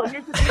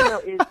 Here's the thing,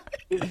 though.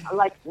 Is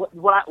like what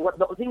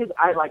the thing is.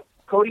 I like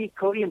Cody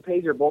and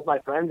Paige are both my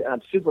friends, and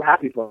I'm super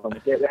happy for them.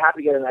 They're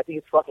happy together, and I think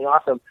it's fucking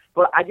awesome.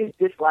 But I just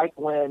dislike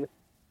when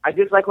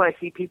I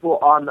see people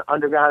on the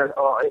underground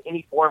or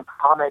any forum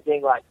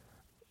commenting like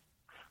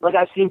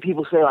I've seen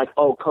people say like,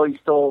 oh, Cody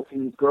stole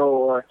from this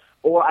girl,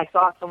 or I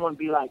saw someone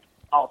be like,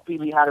 oh,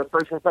 Fili had her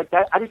first. It's like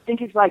that. I just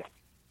think it's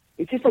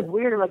just like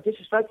weird and like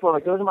disrespectful.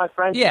 Like, those are my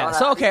friends. Yeah.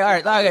 So okay,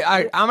 all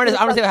right. I'm gonna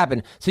say what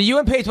happened. So you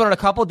and Paige went on a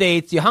couple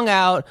dates. You hung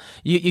out.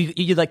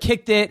 You like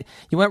kicked it.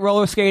 You went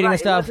roller skating and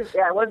stuff. It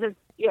wasn't.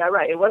 Yeah,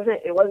 right. It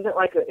wasn't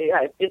like a.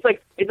 Yeah, it's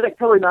like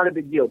totally not a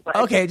big deal. But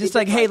okay, just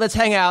like, hey, let's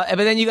hang out. But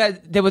then you guys,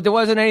 there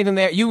wasn't anything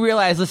there. You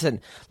realize,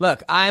 listen,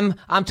 look, I'm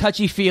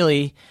touchy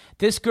feely.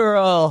 This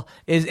girl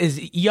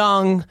is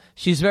young.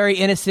 She's very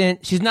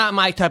innocent. She's not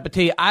my type of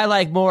tea. I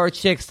like more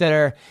chicks that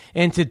are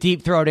into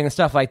deep throating and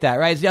stuff like that,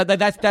 right?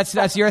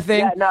 That's your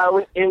thing. Yeah,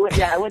 no, it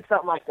went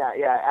something like that.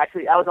 Yeah,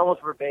 actually, I was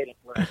almost verbatim.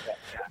 What I said,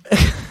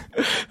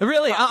 yeah.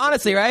 Really,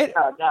 honestly, right?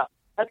 No.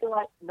 Nothing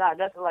like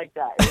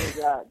that. It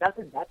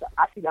was,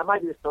 actually, that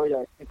might be the story that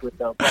I stick with,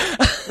 though.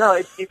 But, no,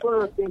 it's one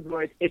of those things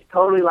where it's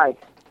totally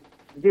like,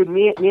 dude,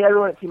 me and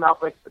everyone at Team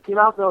Alpha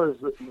is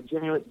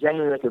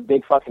genuinely like a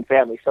big fucking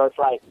family. So it's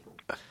like,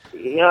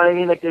 you know what I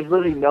mean? Like, there's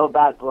literally no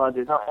bad blood.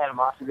 There's no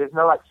animosity. There's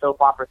no, like,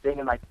 soap opera thing.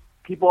 And, like,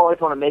 people always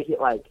want to make it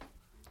like,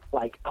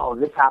 oh,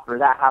 this happened or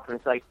that happened.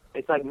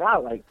 It's like,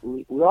 no, like,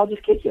 we all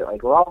just kick it.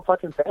 Like, we're all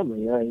fucking family,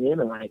 you know what I mean?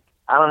 And, like,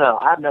 I don't know.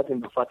 I have nothing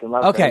but fucking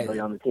love for everybody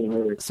on the team,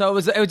 really. So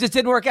it just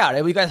didn't work out.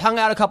 You guys hung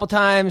out a couple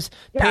times.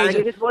 Yeah, Paige,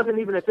 it just wasn't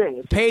even a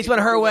thing. Paige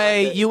went her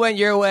way. You went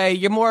your way.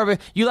 You're more of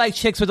you like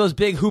chicks with those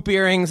big hoop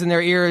earrings in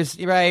their ears,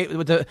 right?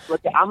 Look,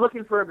 I'm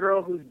looking for a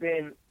girl who's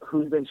been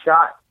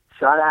shot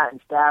at and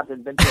stabbed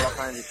and been through all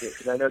kinds of shit,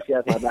 because I know she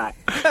has my back.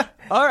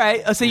 All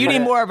right. So you need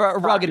more of a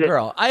rugged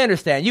girl. I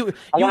understand.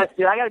 I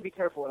gotta be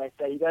careful what I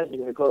say. You guys are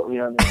gonna quote me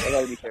on this. I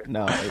gotta be careful.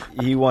 No,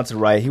 he wants to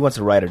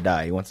ride or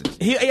die. He wants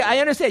to. I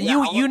understand.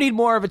 You need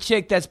more of a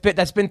chick that's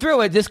been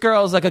through it. This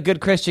girl's like a good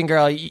Christian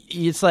girl.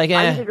 It's like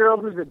I need a girl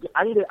who's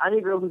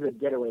a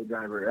getaway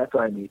driver. That's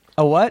what I need.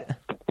 A what?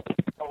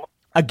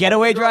 A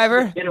getaway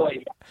driver?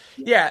 Getaway.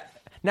 Yeah.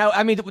 Now,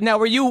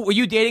 were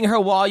you dating her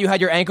while you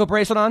had your ankle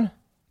bracelet on?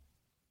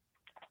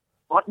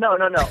 Well, no.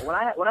 When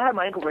I had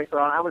my ankle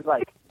bracelet on, I was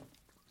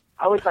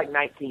like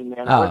 19,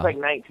 man. Oh. I was like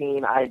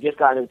 19. I had just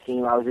got into the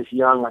team. I was just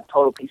young, like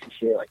total piece of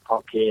shit, like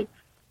punk kid.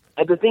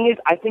 And the thing is,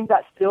 I think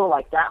that still,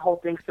 like, that whole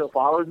thing still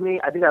follows me.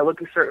 I think I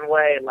look a certain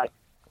way, and like,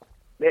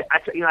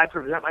 I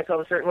present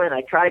myself a certain way, and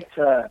I tried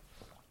to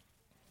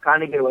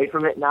kind of get away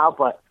from it now,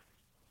 but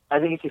I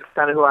think it's just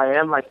kind of who I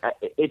am. Like,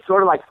 it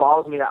sort of like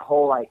follows me, that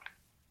whole, like,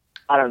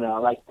 I don't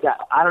know, like that.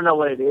 I don't know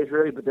what it is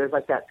really, but there's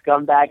like that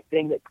scumbag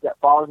thing that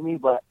follows me.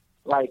 But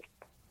like,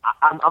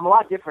 I'm a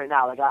lot different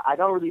now. Like, I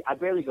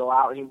barely go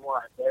out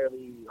anymore. I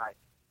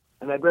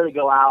barely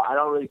go out. I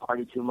don't really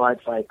party too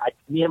much. Like,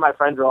 me and my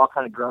friends are all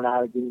kind of grown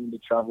out of getting into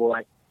trouble.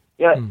 Like,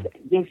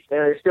 things,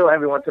 there's still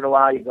every once in a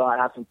while you go out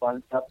and have some fun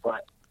and stuff,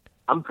 but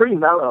I'm pretty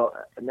mellow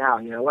now.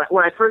 You know,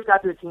 when I first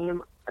got to the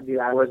team, dude,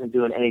 I wasn't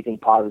doing anything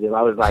positive.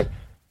 I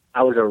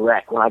was a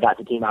wreck when I got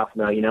to Team Alpha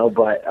Male, you know,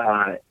 but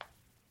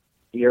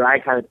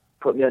Uri kind of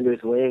put me under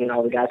his wing, and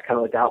all the guys kind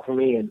of looked out for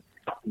me and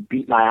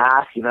beat my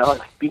ass, you know.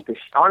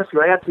 Honestly,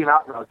 when I got to Team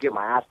Alpha Male, I was getting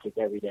my ass kicked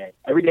every day.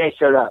 Every day I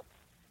showed up.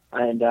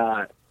 And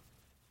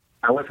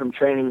I went from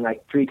training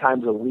like 3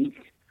 times a week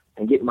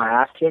and getting my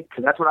ass kicked,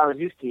 because that's what I was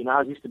used to. You know, I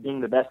was used to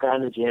being the best guy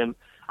in the gym.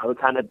 I would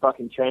kind of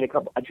fucking train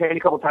I trained a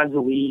couple times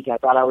a week. I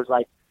thought I was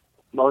like,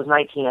 when I was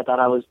 19, I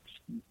thought I was,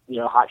 you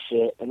know, hot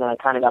shit. And then I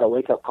kind of got a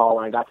wake-up call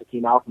when I got to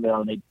Team Alpha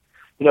Male, and they,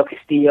 you know,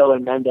 Castillo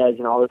and Mendez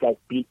and all those guys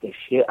beat the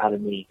shit out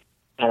of me.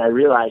 And I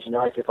realized, you know,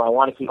 like, if I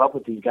want to keep up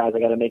with these guys, I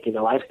got to make it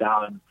a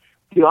lifestyle. And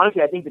to be honest,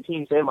 I think the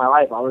team saved my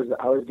life. I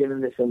was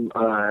getting into some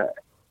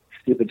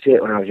stupid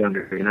shit when I was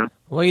younger, you know?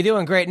 Well, you're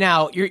doing great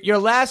now. Your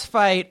last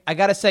fight, I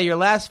got to say,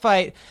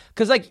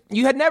 because, like,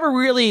 you had never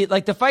really,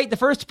 like, the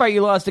first fight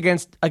you lost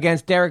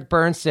against Derek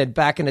Bernstead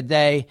back in the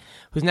day,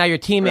 who's now your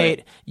teammate,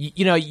 right.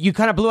 You know, you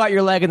kind of blew out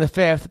your leg in the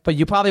 5th, but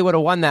you probably would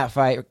have won that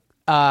fight.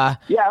 Yeah,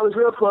 it was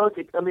real close.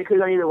 I mean, it could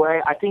have gone either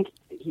way. I think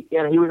he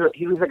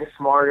was like a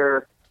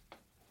smarter,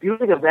 he was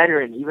like a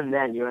veteran even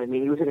then, you know what I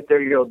mean? He was like a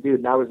 30-year-old dude,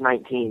 and I was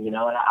 19, you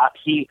know, and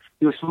he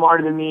was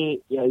smarter than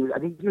me. You know, I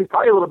think he was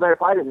probably a little better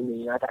fighter than me,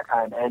 you know, at that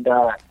time. And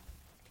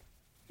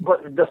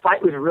but the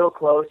fight was real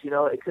close, you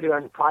know. It could have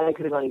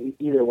gone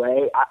either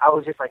way. I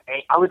was just like,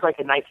 I was like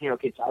a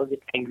 19-year-old kid, so I was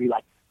just angry,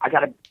 like, I got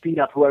to beat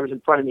up whoever's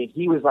in front of me. And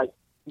he was like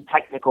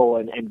technical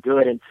and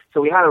good, and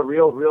so we had a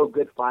real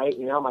good fight,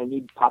 you know. My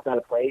knee popped out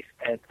of place,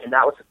 and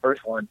that was the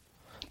first one.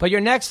 But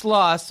your next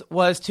loss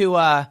was to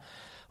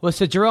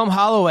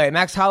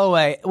Max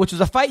Holloway, which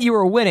was a fight you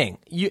were winning.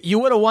 You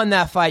would have won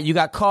that fight. You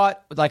got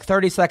caught with like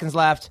 30 seconds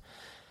left.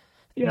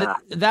 Yeah.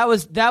 That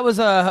was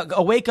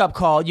a wake-up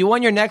call. You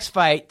won your next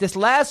fight. This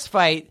last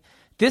fight,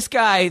 this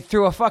guy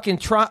threw a fucking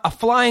a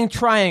flying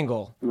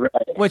triangle, right.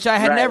 Which I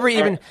had never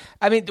even.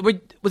 I mean, that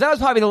was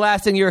probably the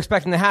last thing you were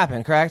expecting to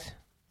happen, correct?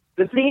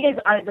 The thing is,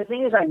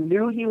 I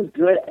knew he was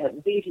good. And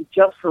the thing is, he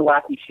jumps for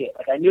wacky shit.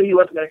 Like, I knew he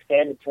wasn't going to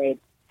stand and train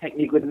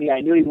technique with me.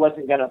 I knew he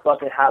wasn't going to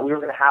fucking have. We were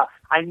going to have.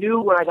 I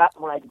knew when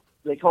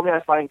they told me I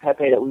was fighting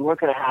Pepe that we weren't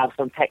going to have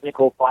some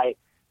technical fight.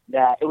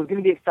 That it was going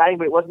to be exciting,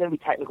 but it wasn't going to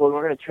be technical. We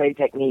weren't going to trade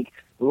technique.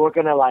 We weren't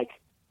going to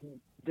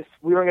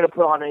we weren't going to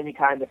put on any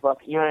kind of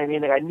you know what I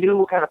mean? Like, I knew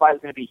what kind of fight it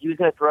was going to be. He was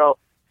going to throw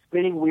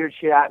spinning weird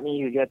shit at me.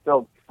 He was going to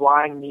throw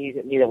flying knees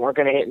at me that weren't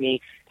going to hit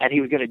me, and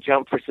he was going to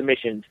jump for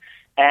submissions.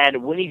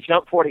 And when he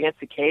jumped for it against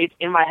the cage,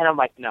 in my head, I'm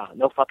like,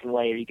 no fucking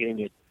way are you getting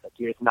it. Like,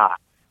 you're just not.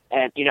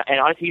 And, you know,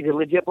 and honestly, he's a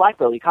legit black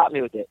belt. He caught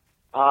me with it.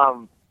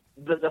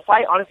 The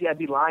fight, honestly, I'd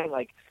be lying.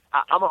 Like,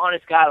 I'm an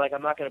honest guy. Like,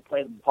 I'm not going to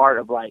play the part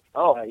of, like,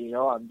 oh, you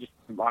know, I'm just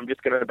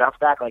going to bounce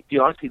back. Like,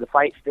 dude, honestly, the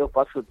fight still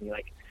fucks with me.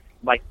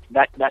 Like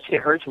that shit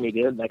hurts me,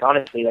 dude. Like,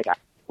 honestly, like,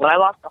 when I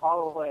lost to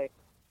Holloway,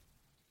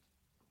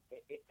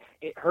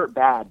 it hurt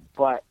bad,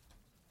 but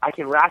I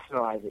can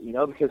rationalize it, you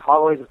know, because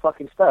Holloway's a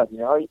fucking stud, you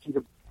know.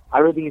 I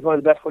really think he's one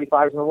of the best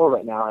 45ers in the world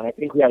right now, and I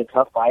think we had a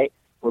tough fight.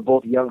 We're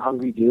both young,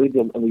 hungry dudes,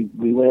 and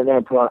we went in there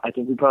and I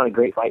think we put on a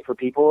great fight for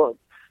people.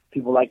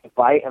 People like to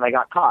fight, and I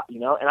got caught, you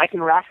know, and I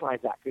can rationalize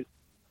that because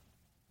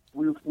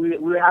we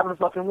were having a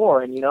fucking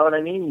war, and you know what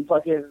I mean?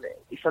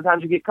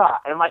 Sometimes you get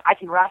caught, and I'm like, I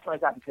can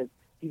rationalize that because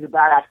he's a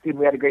badass dude, and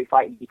we had a great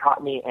fight, and he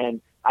caught me,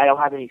 and I don't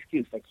have any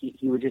excuse. Like,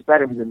 he was just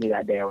better than me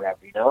that day or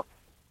whatever, you know?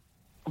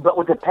 But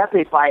with the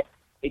Pepe fight,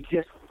 it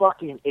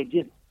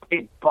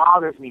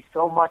bothers me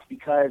so much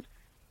because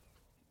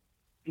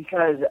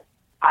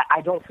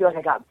I don't feel like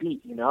I got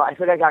beat, you know? I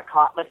feel like I got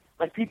caught.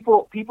 Like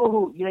people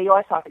who, you know, you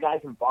always talk to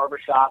guys in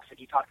barbershops, and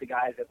you talk to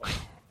guys that, like,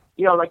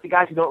 you know, like the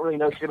guys who don't really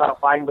know shit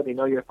about fighting, but they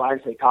know you're a fighter,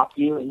 so they talk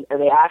to you,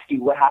 and they ask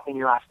you what happened in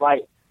your last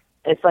fight.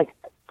 And it's like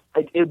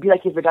it would be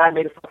like if the guy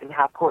made a fucking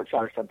half-court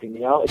shot or something,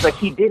 you know? It's like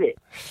he did it,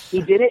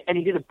 and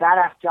he did a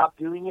badass job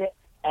doing it,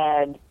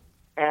 and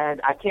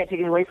I can't take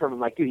it away from him.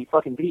 Like, dude, he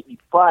fucking beat me.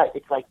 But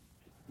it's like,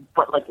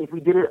 if we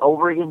did it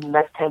over again the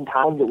next 10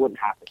 times, it wouldn't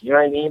happen. You know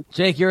what I mean?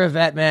 Jake, you're a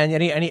vet, man.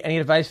 Any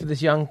advice for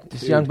this young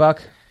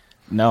buck?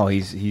 No,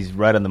 he's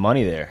right on the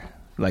money there.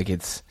 Like,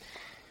 it's,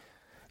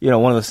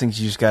 one of those things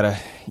you just gotta,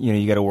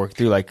 you gotta work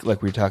through. Like we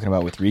were talking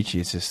about with Ricci.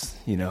 It's just,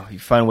 you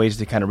find ways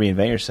to kind of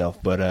reinvent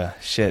yourself. But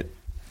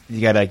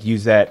you gotta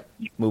use that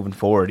moving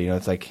forward.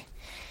 It's like,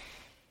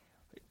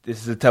 this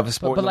is the toughest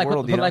sport in the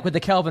world. But like with the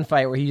Kelvin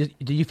fight, where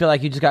do you feel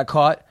like you just got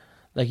caught?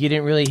 Like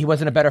he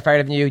wasn't a better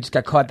fighter than you. He just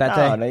got caught that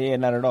day. No, yeah,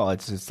 not at all.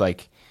 It's just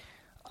like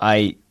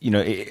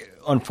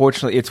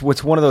unfortunately, it's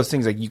one of those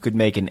things like you could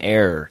make an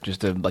error,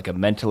 just a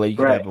mental. You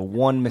could have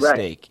one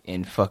mistake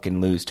and fucking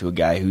lose to a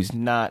guy who's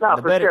not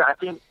the better. Sure. I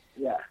think,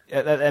 yeah.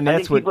 And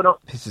that's what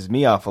pisses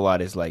me off a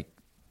lot is like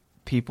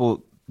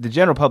people. The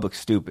general public's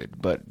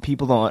stupid, but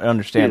people don't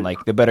understand.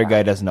 Like the better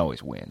guy doesn't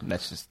always win.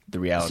 That's just the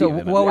reality. So of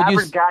it.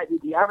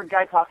 The average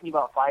guy talking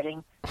about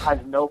fighting has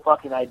no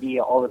fucking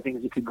idea all the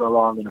things that could go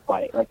wrong in a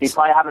fight. Like they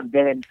probably haven't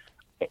been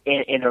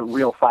in a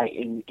real fight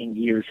in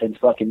years since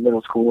fucking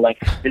middle school.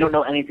 Like they don't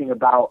know anything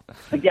about.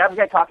 Like the average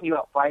guy talking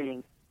about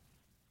fighting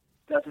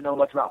doesn't know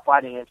much about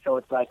fighting, and so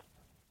it's like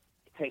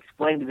to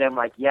explain to them,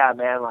 like, yeah,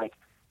 man, like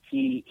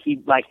he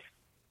got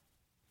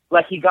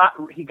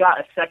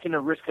a second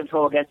of wrist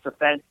control against the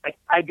fence.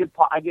 I did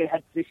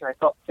head position. I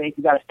felt safe.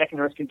 He got a second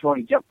of wrist control.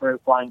 He jumped for a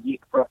flying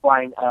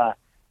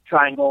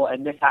triangle,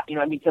 and this,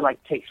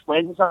 to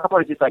explain to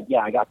someone, it's just like, yeah,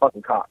 I got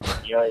fucking caught.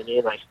 You know what I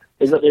mean? Like,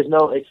 there's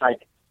no. It's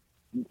like,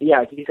 yeah,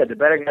 like you said, the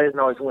better guy doesn't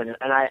always win.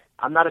 And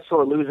I'm not a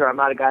sore loser. I'm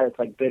not a guy that's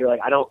like bitter. Like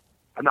I'm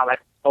not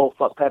like, oh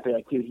fuck Pepe.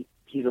 Like, dude,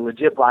 he's a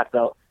legit black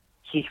belt.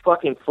 He's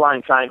fucking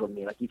flying triangle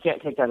me. Like, you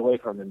can't take that away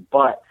from him.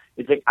 But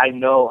it's like I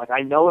know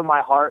in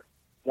my heart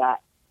that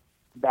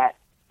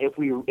if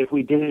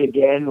we did it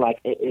again, like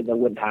it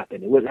wouldn't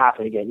happen. It wouldn't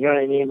happen again. You know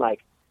what I mean?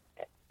 Like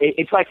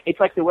it's like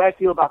the way I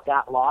feel about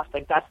that loss.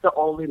 Like that's the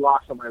only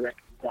loss on my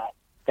record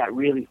that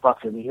really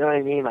fucks with me. You know what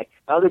I mean? Like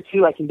the other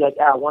two, I can be like,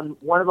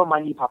 one of them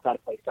my knee popped out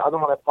of place. The other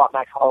one I fought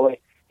Max Holloway.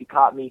 He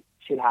caught me.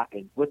 Shit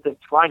happened. With the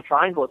flying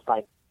triangle, it's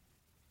like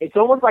it's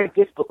almost like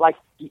this, but like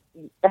you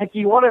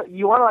want to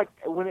like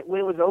when it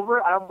was over,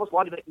 I almost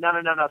wanted to be like, no,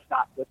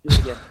 stop. Let's do it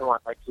again. Come on,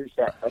 like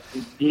reset. Like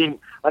you didn't,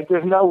 like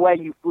there's no way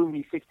you flew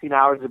me 16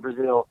 hours to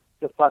Brazil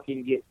to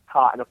fucking get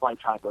caught in a flying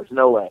triangle. There's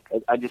no way.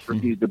 I just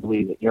refuse to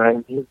believe it. You know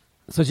what I mean?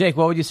 So Jake,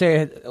 what would you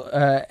say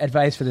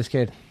advice for this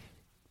kid?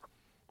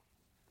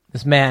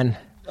 This man.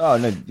 Oh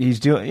no, he's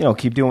doing.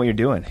 Keep doing what you're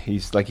doing.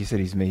 He's like you said.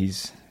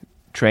 He's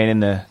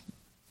training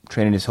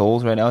his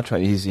holes right now.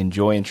 He's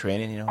enjoying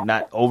training.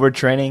 Not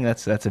overtraining.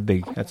 That's a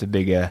big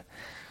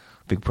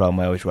problem.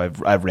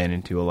 I've ran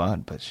into a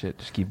lot. But shit,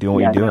 just keep doing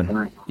what you're doing.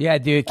 Definitely. Yeah,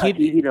 dude. Keep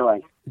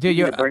dude,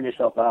 you burn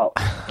yourself out.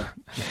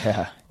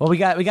 Yeah. Well, we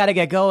got to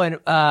get going.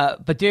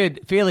 But dude,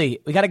 Fili,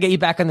 we got to get you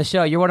back on the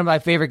show. You're one of my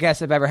favorite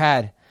guests I've ever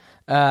had.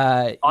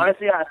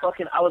 Honestly, I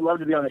would love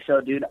to be on the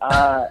show, dude.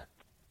 I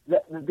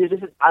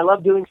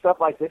love doing stuff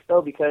like this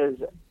though because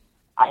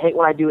I hate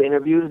when I do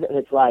interviews and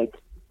it's like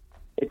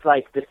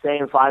the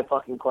same 5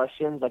 fucking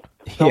questions. Like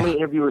many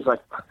interviewers,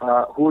 like,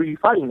 who are you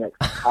fighting next?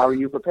 How are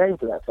you preparing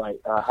for that fight?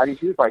 How do you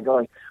see the fight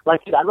going?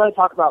 Like, dude, I'd rather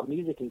talk about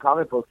music and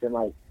comic books and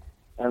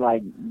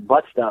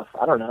butt stuff.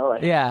 I don't know.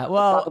 Like, yeah,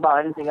 well, talk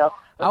about anything else.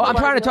 I'm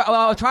trying to talk.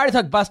 Well, I'll try to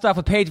talk butt stuff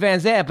with Paige Van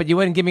Zandt, but you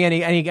wouldn't give me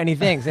any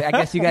things. I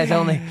guess you guys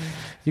only.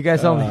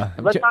 Let's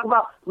talk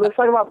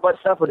about butt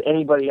stuff with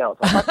anybody else.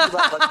 I'm talking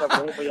about butt stuff with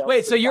anybody else.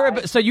 Wait,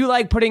 so you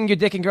like putting your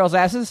dick in girls'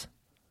 asses?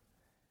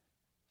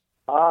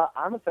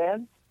 I'm a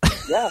fan.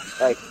 Yeah,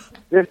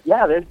 there's.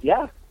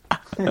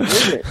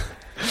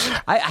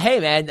 Hey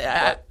man,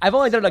 I've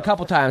only done it a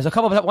couple times. A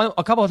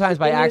couple of times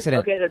by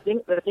accident. Okay, the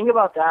thing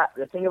about that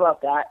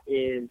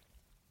is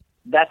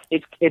that's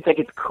it's like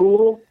it's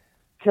cool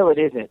till it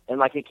isn't, and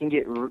like it can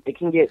get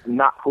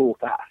not cool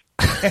fast.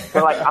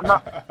 So like I'm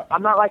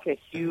not like a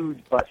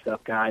huge butt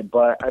stuff guy,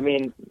 but I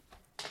mean,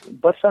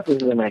 butt stuff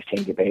is a nice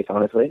change of pace,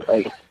 honestly.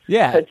 Like,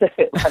 yeah, I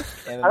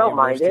don't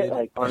mind it.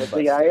 Like,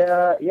 honestly, and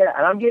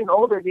I'm getting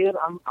older, dude.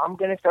 I'm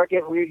gonna start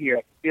getting weird here.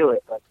 I can feel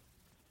it. Like,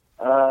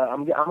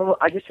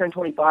 I just turned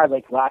 25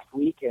 like last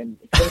week, and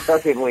it's gonna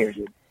start getting weird,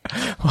 dude.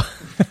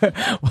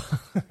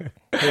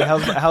 Hey,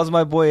 how's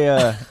my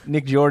boy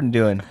Nick Jordan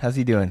doing? How's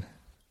he doing?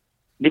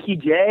 Nicky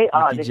J?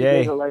 Nicky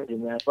J's a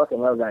legend, man. I fucking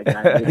love that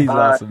guy. He's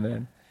awesome,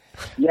 man.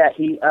 Yeah,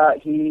 he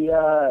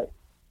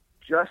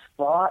just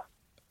fought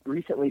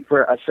recently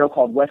for a show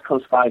called West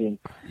Coast Fighting,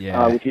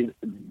 which is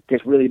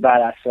this really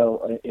badass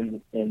show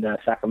in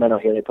Sacramento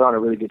here. They put on a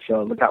really good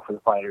show. Look out for the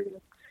fighters.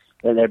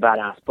 They're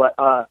badass. But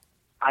I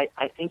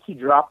think he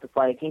dropped the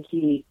fight.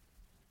 I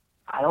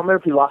don't remember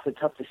if he lost a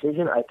tough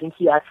decision. I think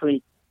he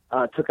actually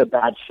took a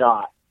bad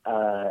shot.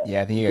 I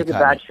think he took a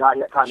bad shot.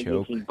 He got caught in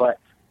guillotine.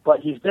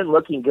 But he's been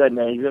looking good,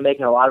 man. He's been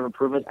making a lot of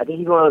improvements. I think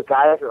he's one of those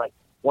guys that, like,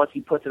 once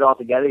he puts it all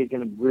together, he's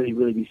going to really,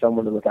 really be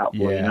someone to look out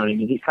for. Yeah. You know what I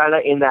mean? He's kind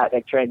of in that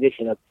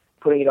transition of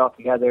putting it all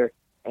together,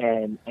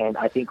 and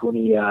I think when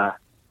he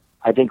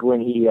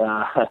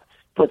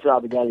puts it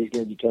all together, he's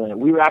going to be killing it.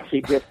 We were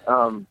actually just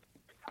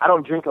I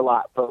don't drink a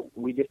lot, but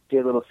we just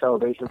did a little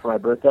celebration for my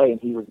birthday, and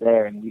he was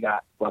there, and we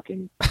got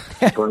fucking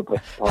tore the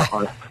place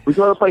apart. We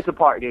tore the place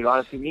apart, dude.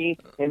 Honestly, me,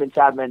 him, and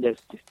Chad Mendes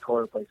just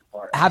tore the place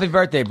apart. Happy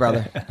birthday,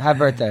 brother. Happy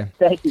birthday.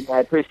 Thank you, man. I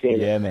appreciate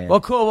it. Yeah, man. Well,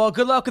 cool. Well,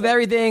 good luck with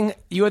everything.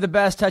 You are the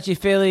best, Touchy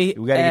Fili.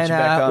 We got to get you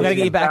back on. We got to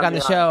get you back on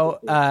the show.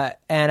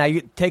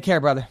 You take care,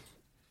 brother.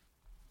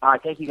 All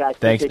right, thank you, guys.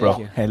 Thanks, bro.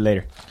 Thank you. Hey,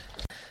 later.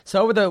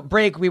 So over the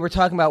break, we were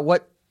talking about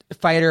what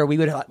fighter we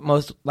would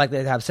most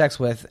likely to have sex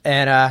with,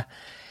 and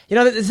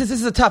this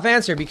is a tough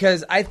answer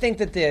because I think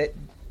that the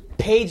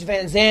Paige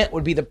Van Zandt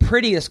would be the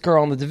prettiest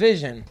girl in the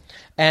division,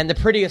 and the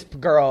prettiest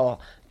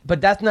girl,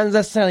 but that doesn't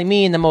necessarily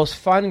mean the most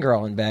fun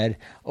girl in bed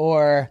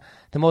or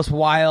the most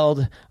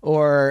wild,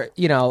 or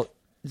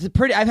it's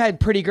pretty. I've had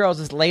pretty girls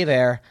just lay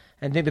there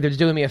and think that they're just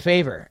doing me a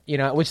favor,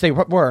 which they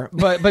were,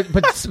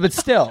 but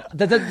still,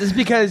 just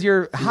because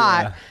you're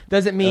hot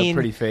doesn't mean a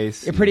pretty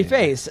face. A pretty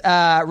face.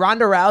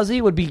 Ronda Rousey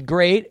would be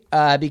great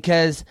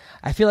because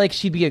I feel like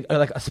she'd be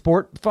like a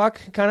sport fuck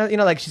kind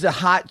of, like she's a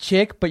hot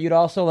chick, but you'd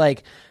also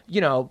like,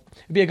 it'd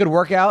be a good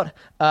workout,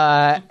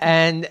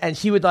 and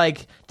she would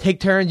like take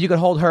turns. You could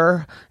hold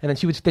her, and then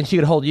she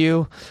could hold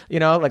you,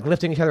 like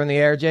lifting each other in the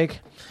air, Jake,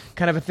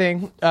 kind of a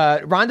thing.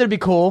 Ronda would be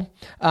cool.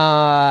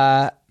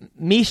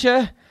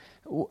 Misha,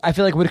 I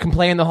feel like would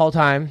complain the whole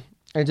time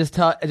and just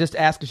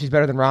ask if she's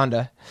better than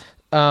Ronda,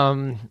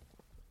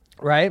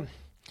 right?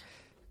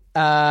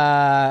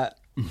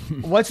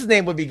 What's his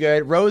name would be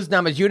good. Rose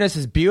Namajunas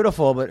is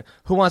beautiful, but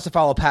who wants to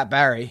follow Pat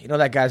Barry?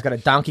 That guy's got a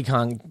Donkey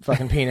Kong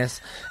fucking penis,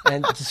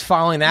 and just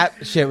following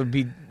that shit would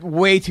be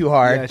way too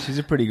hard. Yeah, she's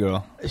a pretty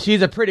girl.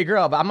 She's a pretty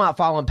girl, but I'm not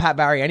following Pat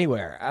Barry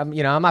anywhere. I'm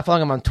not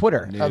following him on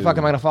Twitter. No. How the fuck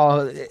am I going to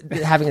follow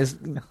having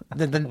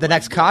the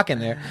next cock in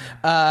there?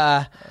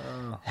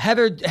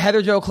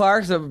 Heather Jo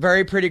Clark is a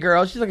very pretty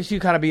girl.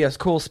 She'd kind of be a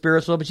cool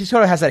spiritual, but she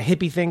sort of has that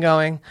hippie thing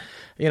going.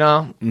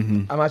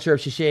 I'm not sure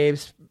if she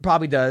shaves.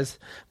 Probably does,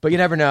 but you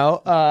never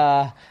know.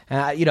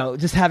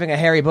 Just having a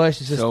hairy bush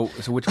is just... So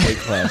which weight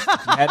class?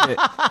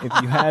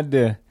 If you had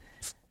to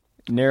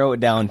narrow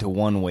it down to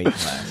one weight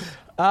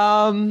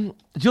class.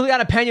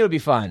 Juliana Pena would be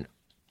fun,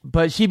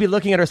 but she'd be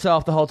looking at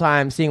herself the whole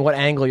time, seeing what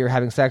angle you're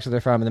having sex with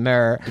her from in the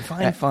mirror.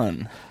 Define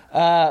fun.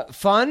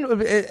 Fun?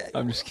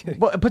 I'm just kidding.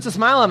 It puts a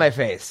smile on my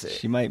face.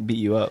 She might beat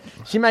you up.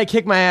 She might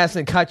kick my ass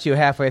and cut you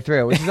halfway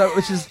through,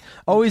 which is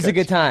always a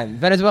good time.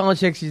 Venezuelan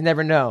chicks, you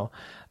never know.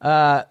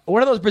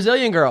 One of those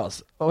Brazilian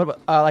girls,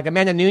 like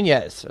Amanda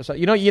Nunes. So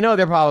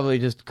they're probably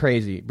just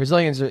crazy.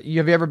 Brazilians. Have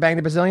you ever banged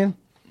a Brazilian?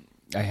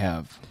 I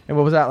have. And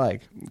what was that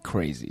like?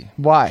 Crazy.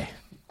 Why?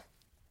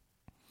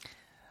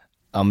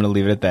 I'm gonna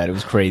leave it at that. It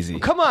was crazy.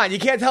 Come on, you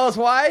can't tell us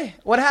why?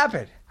 What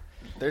happened?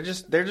 They're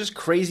just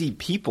crazy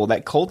people.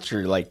 That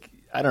culture, like,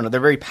 I don't know. They're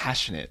very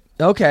passionate.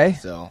 Okay.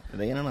 So I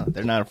don't know.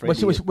 They're not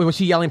afraid. Was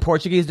she yelling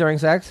Portuguese during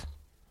sex?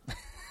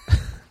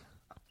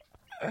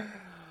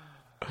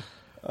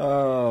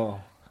 Oh.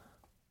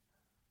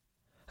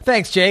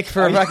 Thanks, Jake,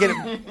 for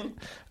fucking...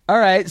 All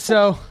right,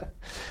 so...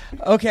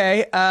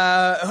 Okay.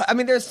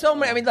 There's so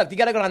many... look, you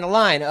got to go down the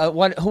line.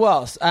 Who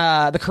else?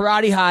 The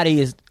Karate Hottie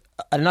is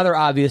another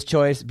obvious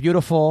choice.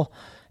 Beautiful,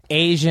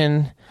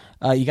 Asian.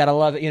 You got to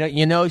love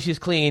it. She's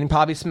clean.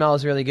 Probably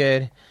smells really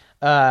good.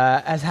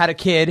 Has had a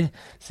kid.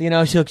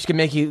 So, she can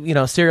make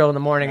you, cereal in the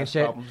morning and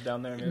shit. Problems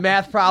down there, maybe?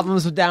 Math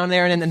problems down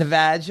there and in the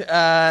vag.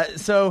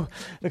 So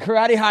the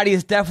Karate Hottie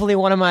is definitely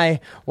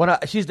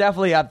she's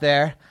definitely up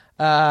there.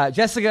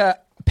 Jessica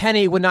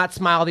Penny would not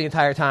smile the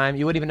entire time.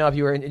 You wouldn't even know if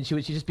you were in,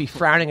 she'd just be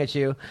frowning at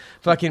you,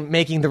 fucking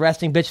making the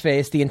resting bitch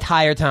face the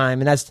entire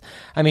time. And that's,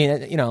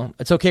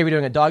 it's okay if you're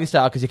doing a doggy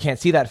style because you can't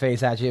see that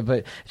face at you,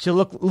 but she'll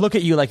look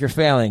at you like you're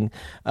failing.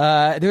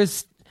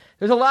 There's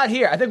a lot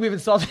here. I think we've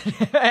insulted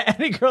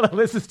any girl that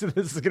listens to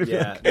this is going to be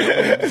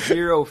like...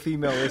 0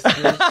 female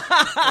listeners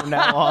from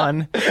now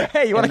on.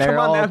 Hey, you want to come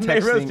on that May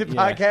Roasted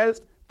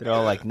podcast? They're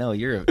all like, no,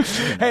 you're...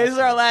 Hey, this is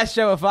our last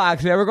show of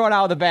Fox. We're going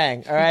out with a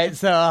bang, all right?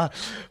 So,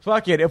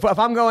 fuck it. If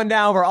I'm going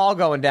down, we're all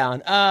going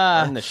down.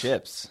 And the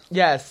ships.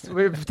 Yes.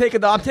 I'm taking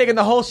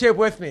the whole ship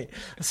with me.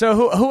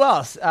 So, who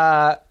else?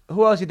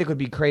 Who else do you think would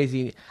be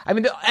crazy?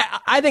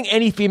 I think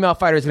any female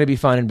fighter is going to be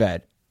fun in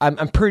bed.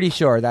 I'm pretty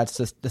sure that's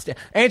just the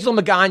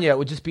Angela Magana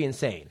would just be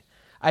insane.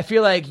 I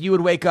feel like you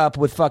would wake up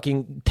with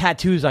fucking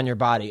tattoos on your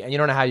body, and you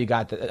don't know how you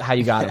got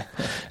them.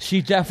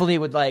 She definitely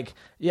would like.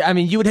 Yeah,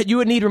 you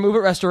would need remove it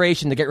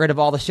restoration to get rid of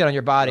all the shit on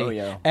your body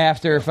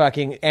after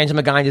fucking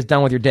Angela Magana is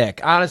done with your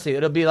dick. Honestly,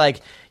 it'll be like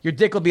your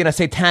dick will be in a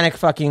satanic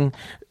fucking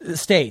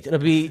state. It'll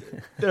be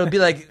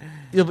like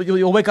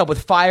you'll wake up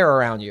with fire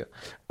around you.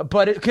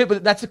 But it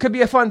could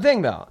be a fun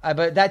thing though.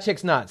 But that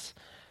chick's nuts.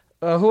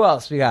 Who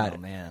else we got? Oh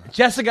man,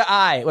 Jessica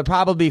I would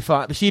probably be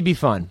fun. She'd be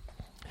fun.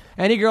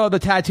 Any girl with a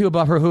tattoo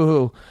above her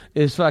hoo-hoo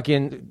is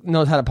fucking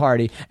knows how to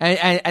party.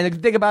 And the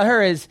thing about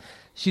her is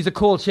she's a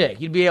cool chick.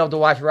 You'd be able to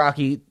watch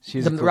Rocky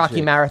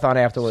Marathon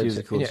afterwards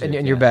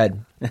in your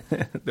bed.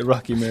 The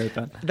Rocky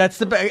Marathon. That's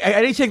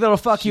any chick that'll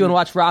fuck you and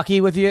watch Rocky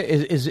with you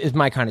is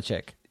my kind of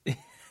chick.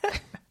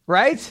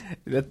 Right?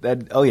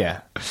 Oh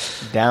yeah,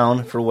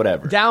 Down for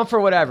whatever. Down for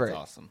whatever.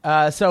 That's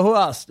awesome. So who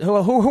else? Who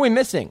are we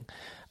missing?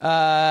 Who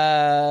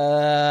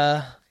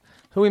are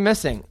we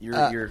missing?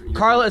 You're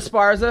Carla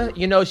Esparza.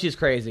 You know she's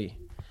crazy.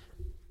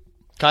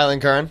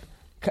 Kylan Curran.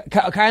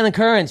 Kylan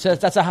Curran. So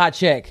that's a hot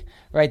chick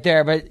right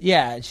there. But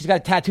yeah, she's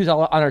got tattoos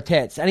all on her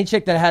tits. Any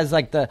chick that has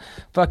like the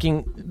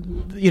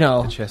fucking,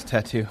 chest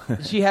tattoo.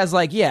 she has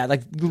like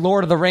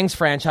Lord of the Rings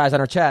franchise on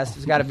her chest.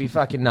 It's got to be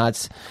fucking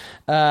nuts.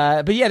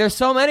 But yeah, there's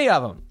so many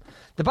of them.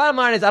 The bottom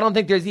line is I don't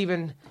think there's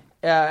even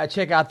a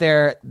chick out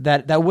there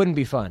that wouldn't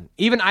be fun.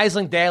 Even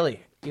Aisling Daly.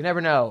 You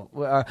never know.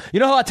 You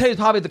know who I'll tell you is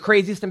probably the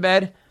craziest in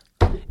bed?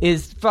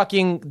 Is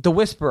fucking the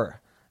Whisperer.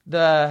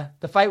 The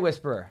fight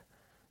Whisperer.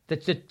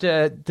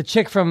 The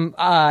chick from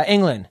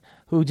England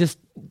who just...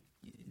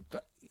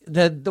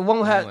 The one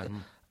who had...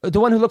 The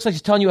one who looks like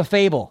she's telling you a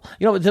fable.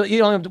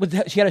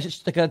 She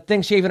had a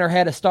thing shaved in her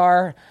head, a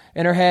star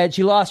in her head.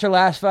 She lost her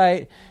last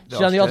fight.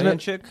 She's on the ultimate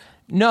chick?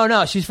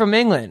 No, she's from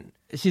England.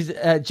 She's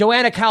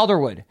Joanna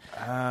Calderwood.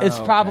 It's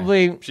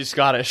probably She's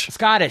Scottish. She's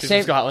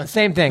from Scotland.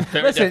 Same thing.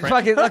 Listen, different.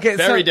 fucking okay.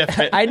 Very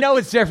different. I know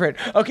it's different.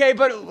 Okay,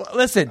 but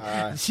listen,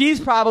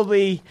 she's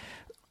probably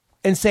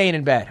insane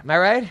in bed. Am I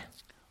right?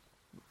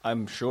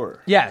 I'm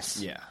sure.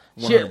 Yes. Yeah.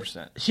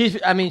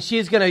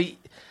 100%.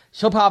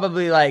 She'll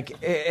probably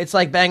it's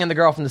like banging the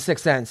girl from The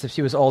Sixth Sense if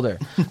she was older,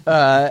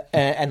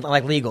 and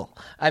like legal.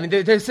 I mean,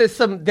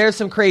 there's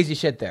some crazy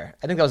shit there.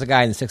 I think that was a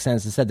guy in The Sixth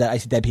Sense that said that I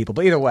see dead people.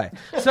 But either way,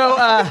 so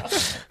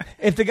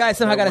if the guy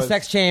somehow got a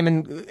sex chain,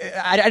 and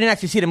I didn't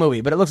actually see the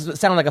movie, but it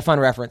sounded like a fun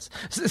reference.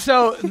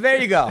 So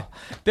there you go.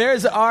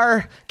 There's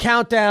our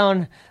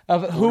countdown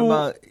of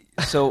who.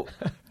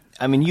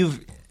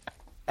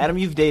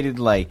 You've dated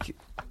like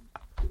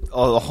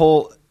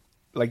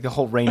the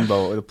whole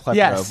rainbow or the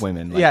plethora of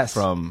women,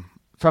 from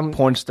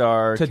porn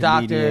star to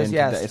comedian, doctors.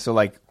 Yes.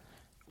 So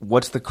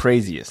what's the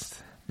craziest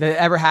that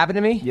ever happened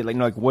to me?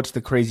 Yeah, what's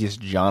the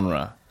craziest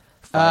genre?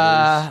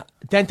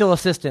 Dental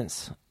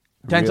assistants,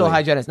 dental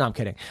hygienists. No, I'm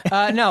kidding.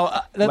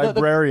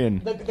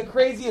 Librarian. The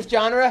craziest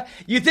genre.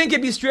 You think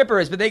it'd be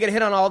strippers, but they get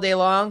hit on all day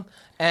long,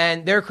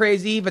 and they're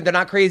crazy, but they're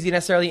not crazy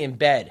necessarily in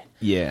bed.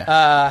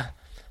 Yeah.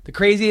 The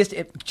craziest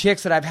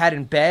chicks that I've had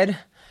in bed.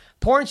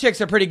 Porn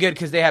chicks are pretty good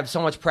because they have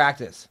so much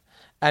practice.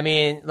 I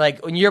mean,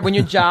 when your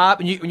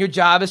job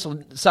is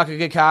to suck a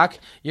good cock,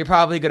 you're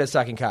probably good at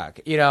sucking cock,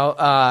 but you don't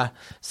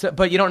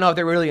know if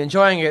they're really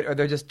enjoying it or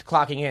they're just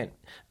clocking in.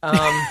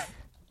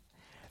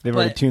 They've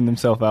already tuned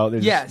themselves out.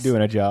 They're just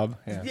doing a job.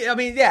 Yeah. I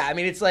mean,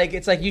 it's like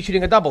you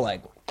shooting a double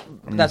leg.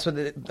 That's what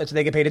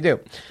they get paid to do.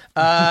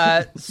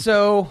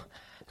 So,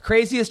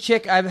 craziest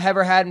chick I've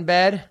ever had in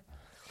bed.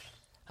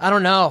 I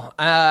don't know.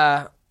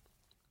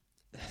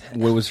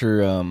 What was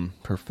her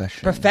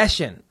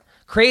Profession.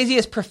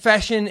 Craziest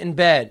profession in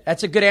bed.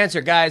 That's a good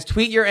answer, guys.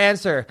 Tweet your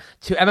answer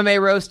to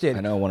MMA Roasted.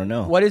 I want to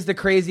know. What is the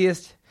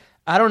craziest?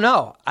 I don't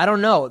know.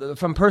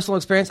 From personal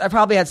experience, I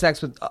probably had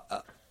sex with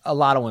a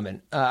lot of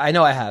women. I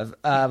know I have,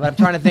 but I'm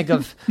trying to think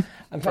of.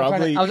 I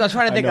was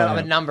trying to think of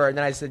a number, and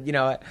then I said,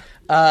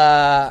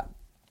 the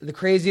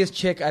craziest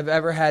chick I've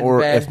ever had in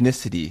bed. Or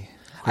ethnicity.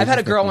 I've had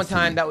a girl one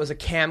time that was a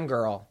cam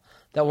girl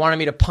that wanted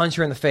me to punch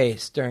her in the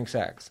face during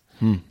sex.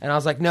 And I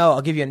was like, no,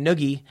 I'll give you a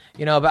noogie,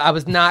 but I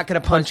was not going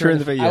to punch her in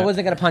the face. I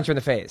wasn't going to punch her in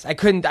the face. I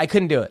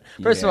couldn't do it.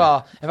 First of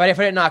all, if I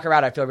didn't knock her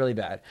out, I feel really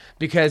bad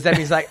because that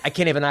means I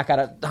can't even knock out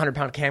a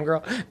 100-pound cam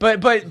girl.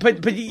 But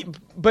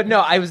no,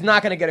 I was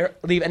not going to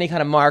leave any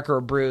kind of mark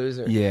or bruise.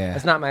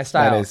 That's not my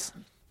style.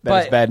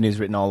 That is bad news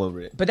written all over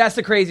it. But that's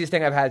the craziest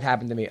thing I've had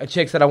happen to me. A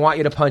chick said, I want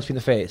you to punch me in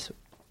the face.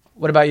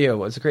 What about you?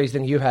 What's the craziest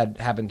thing you've had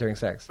happen during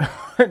sex?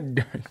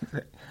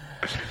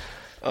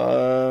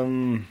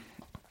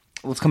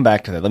 Let's come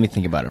back to that. Let me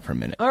think about it for a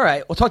minute. All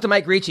right. We'll talk to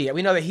Mike Ricci.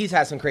 We know that he's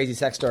had some crazy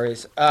sex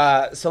stories.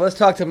 So let's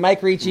talk to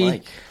Mike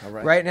Ricci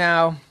right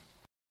now.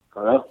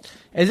 Hello?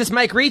 Is this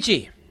Mike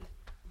Ricci?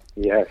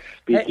 Yes,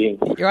 speaking.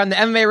 Hey, you're on the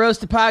MMA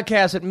Roasted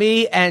podcast with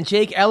me and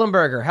Jake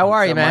Ellenberger. How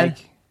are you, man?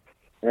 Mike?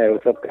 Hey,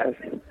 what's up, guys?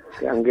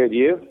 Yeah, I'm good.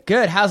 You?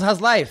 Good.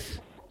 How's life?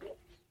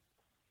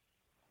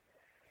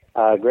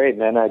 Great,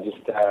 man. I just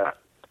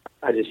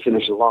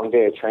finished a long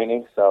day of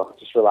training, so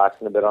just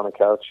relaxing a bit on the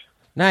couch.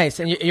 Nice.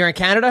 And you're in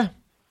Canada?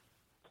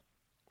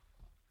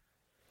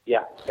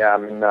 Yeah,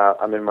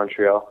 I'm in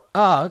Montreal.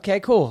 Oh,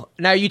 okay, cool.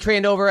 Now you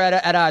trained over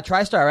at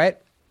TriStar, right?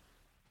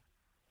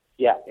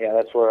 Yeah,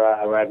 that's where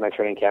I had my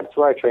training camp. It's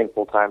where I train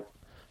full time.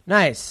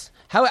 Nice.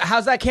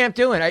 How's that camp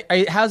doing? Is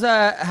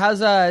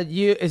that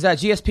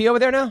GSP over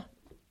there now?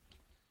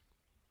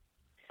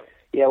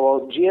 Yeah,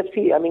 well,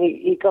 GSP. I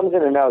mean, he comes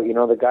in and out.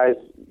 The guy's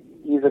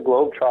he's a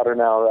globetrotter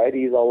now, right?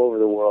 He's all over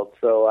the world.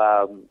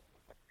 So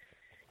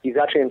he's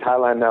actually in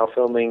Thailand now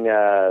filming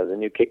the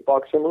new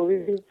Kickboxer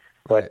movie.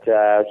 But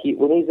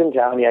when he's in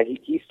town,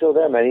 he's still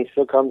there, man. He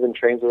still comes and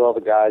trains with all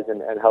the guys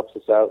and helps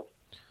us out.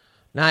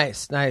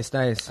 Nice.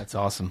 That's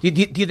awesome. Do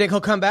you think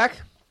he'll come back?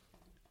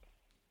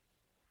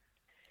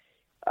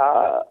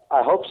 I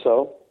hope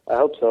so.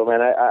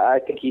 Man. I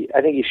think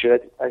he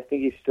should. I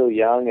think he's still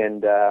young,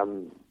 and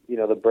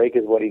the break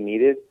is what he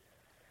needed.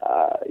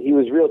 He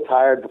was real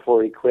tired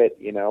before he quit,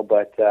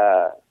 but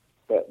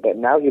but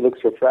now he looks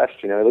refreshed.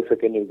 He looks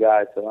like a new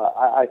guy. So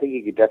I think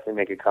he could definitely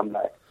make a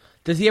comeback.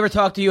 Does he ever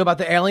talk to you about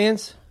the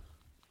aliens?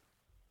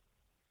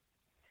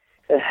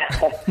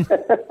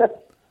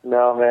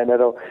 No, man, I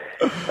don't.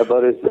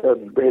 About his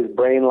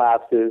brain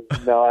lapses.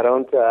 No, I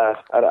don't.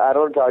 I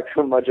don't talk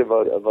too much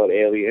about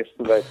aliens,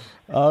 but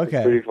Okay.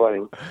 It's pretty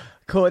funny.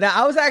 Cool. Now,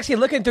 I was actually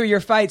looking through your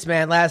fights,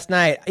 man, last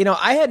night.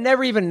 I had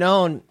never even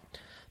known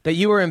that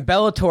you were in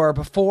Bellator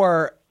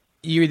before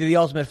you were the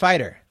Ultimate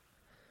Fighter.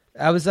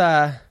 I was.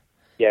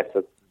 Yes.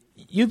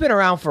 You've been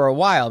around for a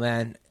while,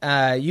 man.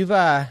 You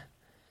were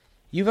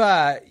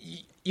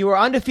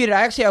undefeated.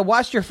 I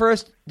watched the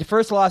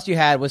first loss you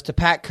had was to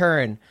Pat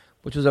Curran,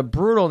 which was a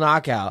brutal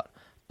knockout.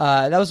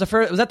 Was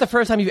that the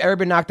first time you've ever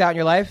been knocked out in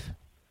your life?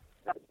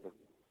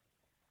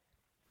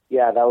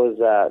 Yeah, that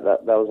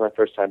was my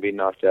first time being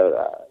knocked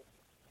out.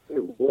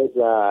 It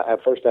was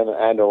at first time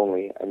and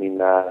only. I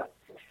mean, I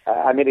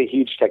made a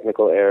huge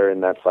technical error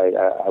in that fight.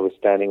 I was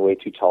standing way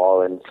too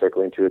tall and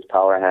circling to his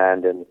power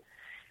hand, and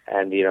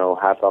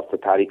hats off to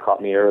Pat. He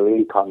caught me early,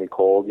 he caught me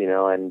cold,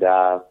 and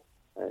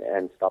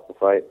stopped the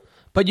fight.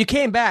 But you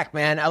came back,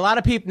 man. A lot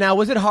of people. Now,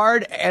 was it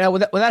hard? And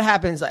when that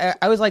happens, I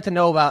always like to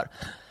know about.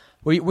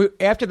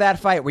 After that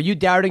fight, were you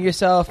doubting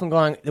yourself and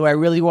going, "Do I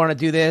really want to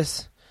do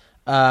this?"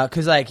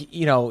 Because,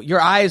 your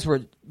eyes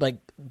were like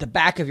the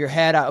back of your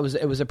head. It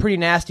was a pretty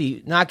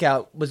nasty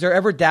knockout. Was there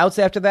ever doubts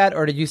after that,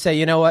 or did you say,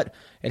 "You know what?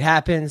 It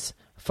happens.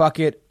 Fuck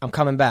it. I'm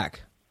coming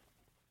back."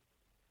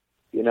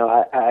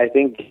 I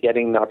think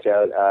getting knocked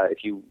out.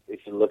 If you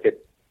look at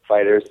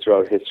fighters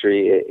throughout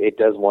history, it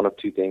does one of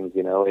two things.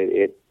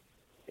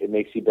 It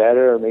makes you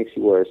better or makes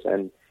you worse.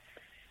 And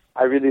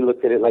I really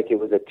looked at it like it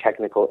was a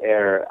technical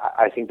error.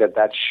 I think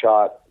that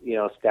shot,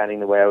 standing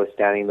the way I was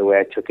standing, the way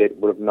I took it,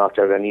 would have knocked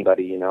out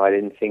anybody. I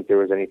didn't think there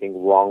was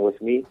anything wrong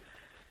with me.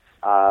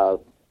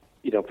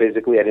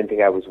 Physically, I didn't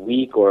think I was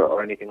weak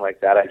or anything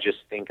like that. I just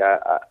think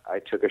I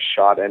took a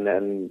shot and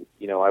then,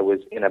 I was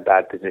in a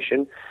bad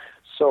position.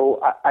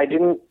 So it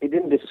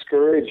didn't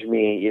discourage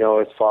me,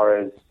 as far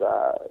as,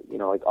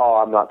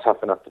 I'm not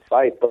tough enough to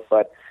fight.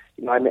 But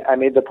I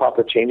made the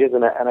proper changes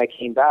and I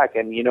came back.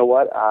 And you know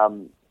what?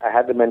 I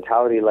had the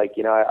mentality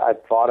I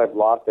thought I've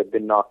lost, I've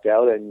been knocked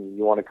out, and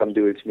you want to come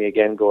do it to me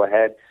again, go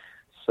ahead.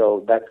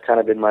 So that's kind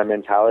of been my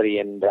mentality.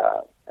 And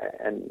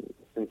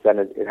since then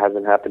it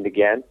hasn't happened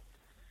again.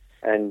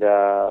 And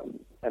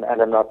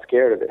I'm not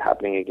scared of it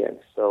happening again.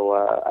 So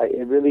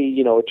it really,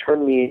 it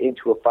turned me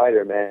into a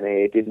fighter, man.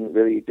 It didn't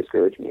really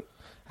discourage me.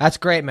 That's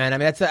great, man. I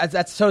mean,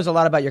 that shows a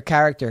lot about your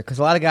character, because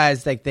a lot of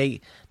guys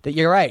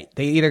you're right.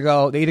 They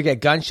either get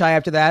gun shy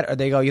after that, or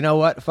they go, you know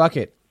what, fuck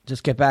it,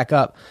 just get back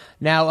up.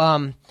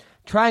 Now,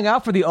 trying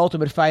out for the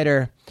Ultimate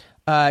Fighter,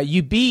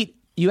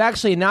 you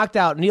actually knocked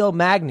out Neil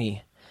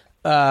Magny,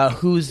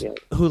 who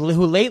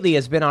lately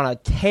has been on a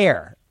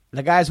tear.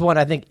 The guy's won,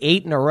 I think,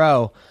 8 in a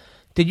row.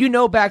 Did you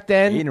know back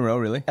then? 8 in a row,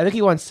 really? I think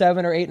he won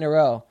 7 or 8 in a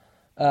row.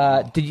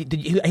 Did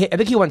you? I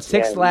think he won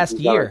 6 last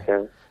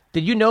year.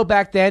 Did you know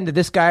back then that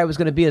this guy was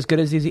going to be as good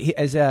as he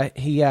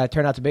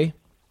turned out to be?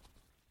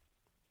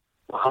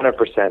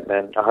 100%,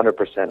 man.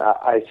 100%.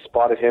 I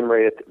spotted him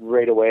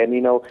right away,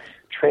 and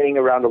training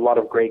around a lot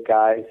of great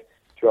guys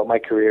throughout my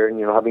career,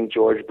 and having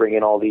George bring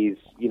in all these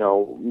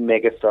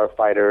megastar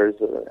fighters.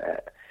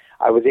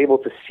 I was able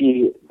to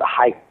see the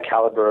high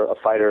caliber of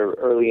fighter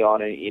early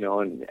on,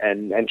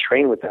 and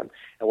train with them.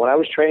 And when I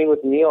was training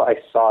with Neil, I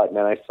saw it,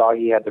 man. I saw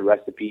he had the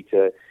recipe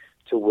to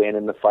win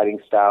in the fighting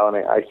style, and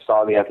I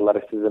saw the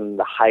athleticism,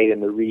 the height,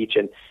 and the reach,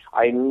 and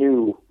I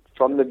knew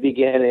from the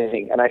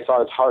beginning, and I saw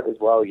his heart as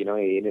well.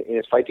 In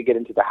his fight to get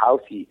into the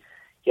house, he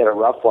had a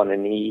rough one,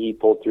 and he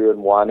pulled through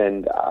and won.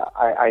 And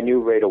I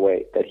knew right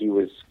away that he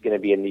was going to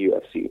be in the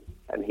UFC,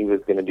 and he was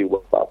going to do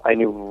well. I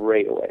knew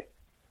right away.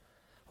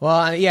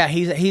 Well, yeah,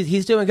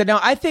 he's doing good now.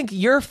 I think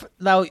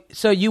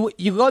so you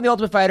go in the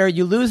Ultimate Fighter,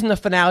 you lose in the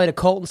finale to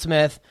Colton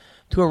Smith,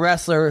 to a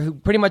wrestler who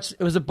pretty much,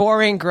 it was a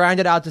boring,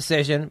 grinded out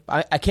decision.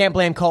 I can't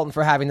blame Colton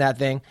for having that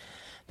thing.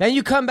 Then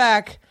you come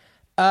back,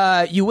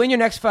 you win your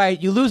next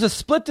fight, you lose a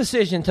split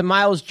decision to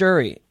Miles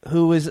Jury,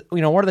 who is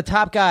one of the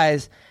top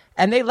guys,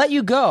 and they let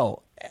you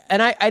go.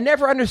 And I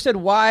never understood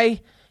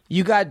why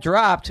you got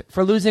dropped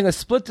for losing a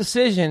split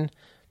decision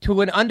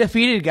to an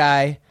undefeated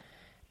guy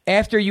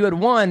after you had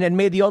won and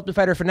made the Ultimate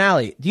Fighter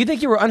finale. Do you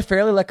think you were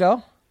unfairly let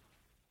go?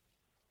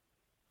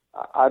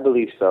 I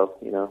believe so,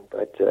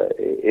 but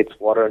it's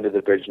water under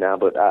the bridge now.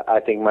 But I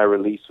think my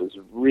release was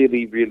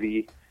really,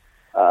 really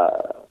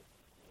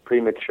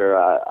premature.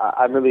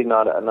 I'm really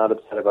not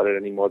upset about it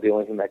anymore. The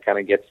only thing that kind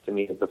of gets to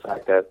me is the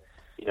fact that,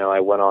 I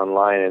went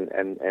online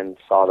and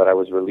saw that I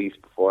was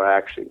released before I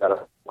actually got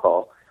a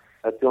call.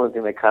 That's the only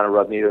thing that kind of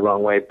rubbed me the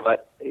wrong way.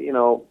 But, in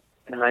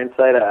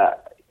hindsight,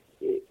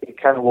 it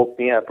kind of woke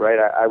me up, right?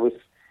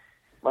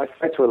 My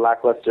fights were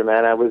lackluster,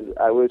 man. I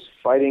was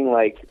fighting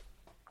like,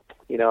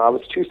 I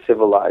was too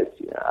civilized.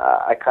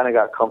 I kind of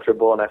got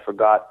comfortable and I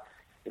forgot,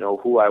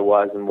 who I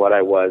was and what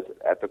I was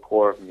at the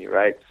core of me,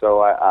 right?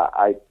 So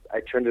I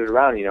turned it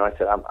around. I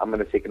said, I'm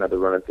going to take another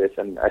run at this,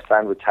 and I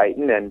signed with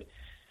Titan, and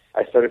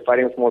I started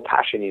fighting with more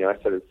passion. I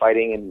started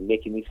fighting and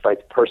making these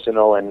fights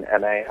personal, and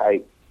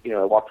I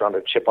walked around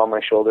with a chip on my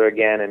shoulder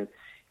again, and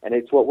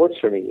it's what works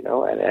for me,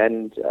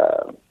 and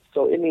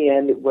so in the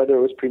end, whether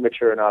it was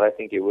premature or not, I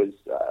think it was,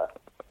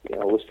 it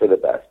was for the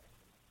best.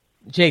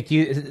 Jake,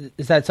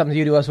 is that something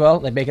you do as well?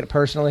 Like making it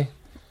personally?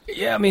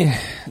 Yeah, I mean,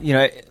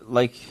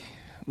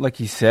 like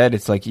you said,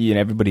 it's like,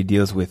 everybody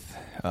deals with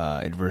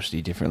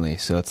adversity differently.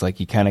 So it's like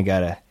you kind of got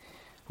to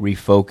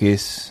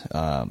refocus,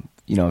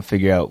 and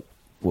figure out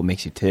what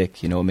makes you tick,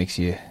 what makes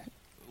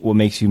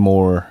you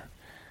more,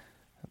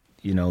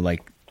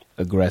 like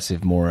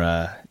aggressive,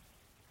 more,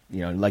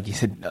 like you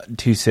said,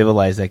 too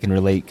civilized. I can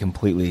relate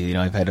completely.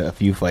 I've had a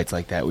few fights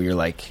like that where you're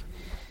like,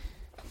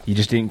 you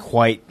just didn't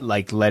quite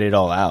like let it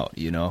all out,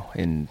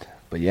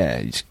 but yeah,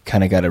 you just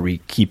kind of got to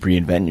keep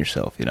reinventing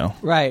yourself,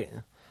 Right.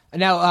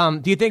 Now,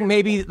 do you think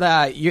maybe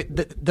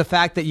the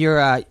fact that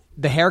your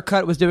the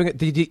haircut was doing it?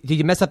 Did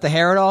you mess up the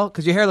hair at all?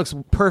 Because your hair looks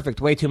perfect,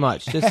 way too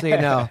much. Just so you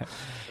know.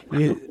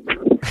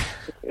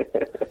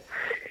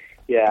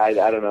 Yeah, I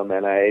don't know,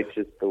 man. It's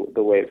just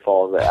the way it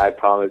falls. I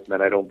promise,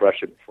 man, I don't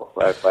brush it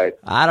before I fight.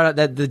 I don't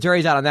know. The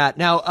jury's out on that.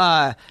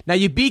 Now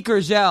you beat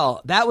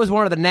Gurgel. That was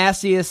one of the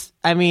nastiest.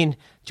 I mean,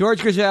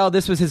 George Gurgel,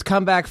 this was his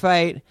comeback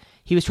fight.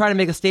 He was trying to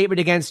make a statement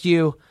against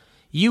you.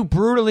 You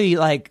brutally,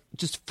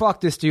 just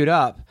fucked this dude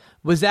up.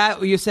 Was that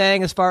what you're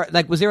saying as far,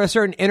 was there a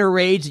certain inner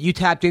rage that you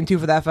tapped into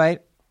for that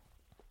fight?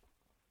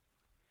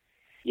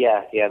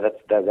 Yeah, that's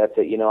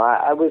it.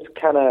 I was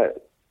kind of,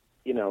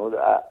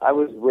 I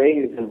was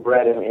raised and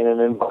bred in an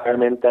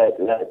environment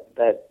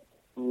that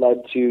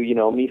led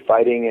to, me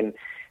fighting. And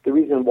the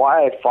reason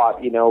why I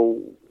fought, it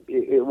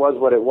was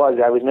what it was.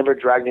 I was never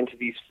dragged into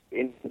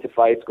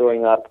fights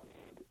growing up,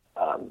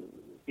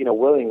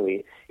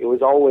 willingly. It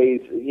was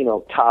always,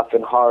 tough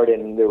and hard,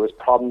 and there was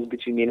problems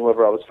between me and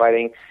whoever I was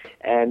fighting.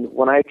 And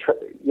when I,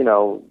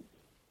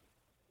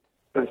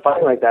 was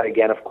fighting like that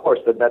again, of course,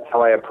 that's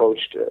how I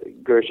approached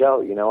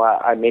Gurgel.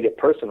 I made it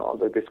personal.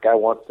 Like, this guy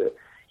wants to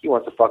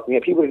fuck me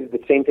up. He did the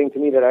same thing to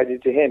me that I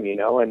did to him,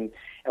 And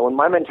when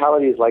my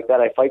mentality is like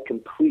that, I fight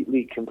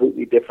completely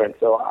different.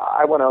 So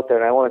I went out there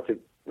and I wanted to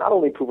not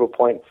only prove a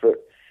point for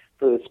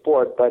the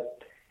sport, but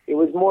it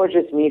was more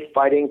just me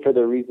fighting for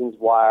the reasons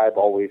why I've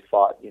always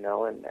fought, and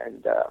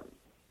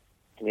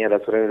yeah,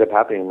 that's what ended up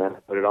happening, man.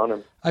 Put it on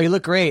him. Oh, you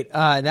look great in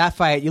that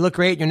fight. You look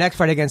great in your next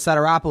fight against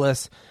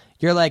Sidiropoulos.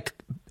 You're like,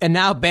 and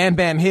now Bam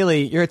Bam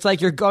Healy. It's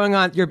like you're going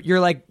on. You're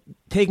like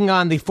taking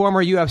on the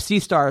former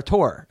UFC star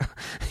tour.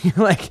 You're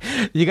like,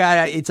 you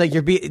got. It's like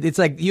it's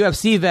like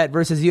UFC vet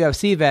versus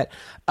UFC vet.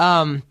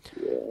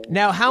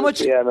 Now, how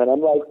much? Yeah, man.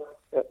 I'm like,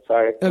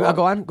 sorry.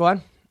 Go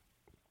on.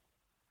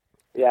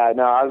 Yeah,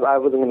 no, I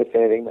wasn't going to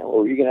say anything, man. What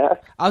were you going to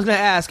ask? I was going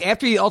to ask,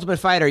 after the Ultimate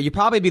Fighter, you'd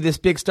probably be this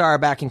big star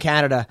back in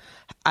Canada.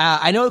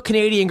 I know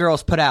Canadian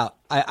girls put out.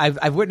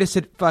 I've witnessed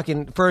it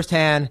fucking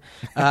firsthand.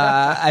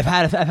 I've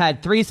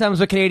had threesomes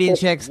with Canadian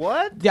chicks.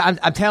 What? Yeah,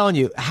 I'm telling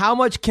you. How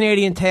much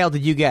Canadian tail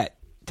did you get?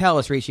 Tell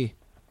us, Ricci.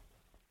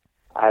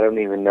 I don't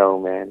even know,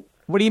 man.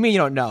 What do you mean you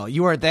don't know?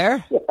 You weren't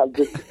there?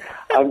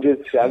 I'm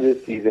just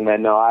teasing,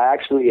 man. No, I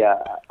actually,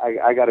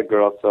 I got a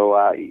girl, so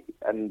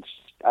and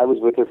I was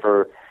with her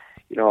for,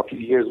 a few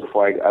years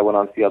before I went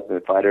on to the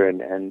Ultimate Fighter,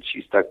 and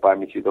she stuck by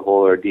me through the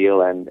whole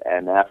ordeal and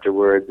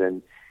afterwards,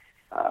 and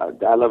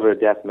I love her to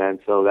death, man.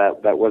 So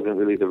that wasn't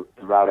really the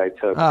route I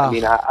took. Oh. I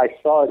mean, I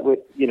saw it with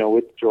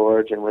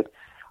George and with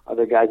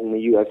other guys in the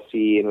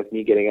UFC, and with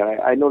me getting it.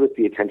 I noticed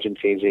the attention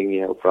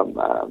changing, from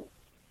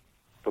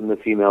the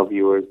female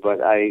viewers, but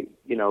it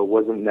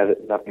wasn't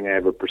nothing I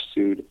ever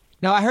pursued.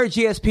 Now, I heard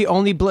GSP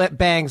only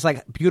bangs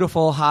like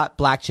beautiful, hot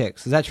black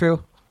chicks. Is that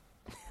true?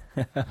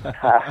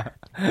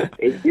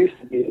 It used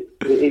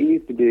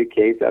to be the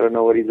case. I don't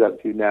know what he's up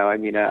to now. I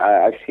mean,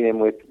 I've seen him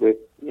with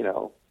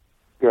girls.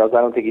 I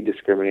don't think he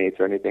discriminates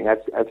or anything.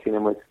 I've seen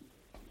him with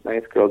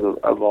nice girls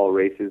of all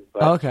races.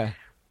 But, okay.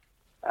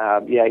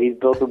 Yeah, he's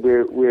built a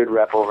weird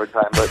rep over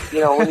time. But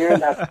when you're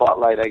in that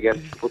spotlight, I guess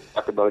people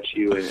talk about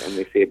you and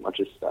they say a bunch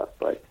of stuff.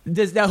 But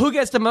now, who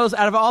gets the most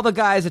out of all the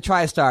guys at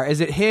TriStar? Is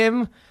it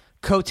him,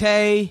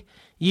 Cote,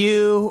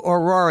 you,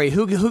 or Rory?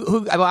 Who?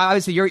 Well,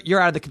 obviously,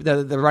 you're out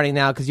of the running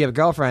now because you have a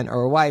girlfriend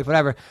or a wife,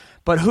 whatever.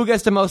 But who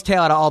gets the most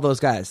tail out of all those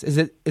guys? Is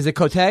it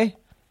Cote?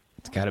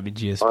 It's got to be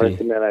GSP.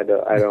 Honestly, man, I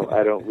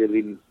don't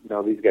really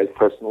know these guys'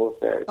 personal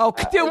affairs. Oh,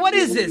 dude, what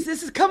is this?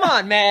 This is, come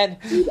on, man.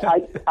 Dude,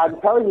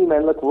 I'm telling you,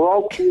 man. Look, we're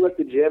all cool at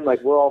the gym.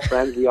 Like, we're all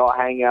friends. We all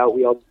hang out.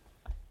 We all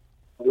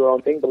do our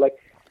own thing. But like,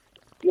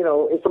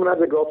 if someone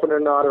has a girlfriend or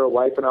not, or a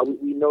wife or not,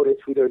 we notice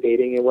who they're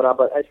dating and whatnot.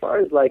 But as far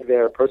as like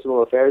their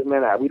personal affairs,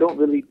 man, we don't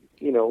really,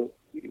 we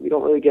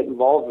don't really get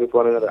involved with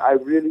one another. I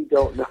really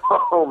don't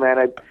know,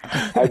 man.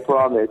 I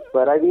promise.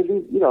 But I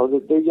mean,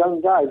 they're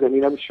young guys. I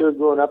mean, I'm sure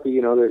growing up,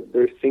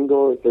 they're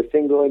single. If they're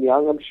single and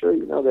young, I'm sure,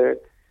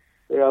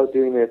 they're out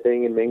doing their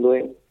thing and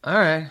mingling. All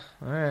right,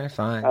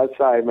 fine.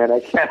 Outside, man. I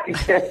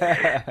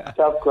can't.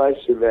 Tough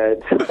question,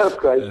 man. Tough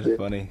question. That's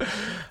funny.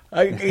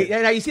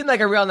 Now, you seem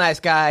like a real nice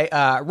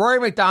guy. Rory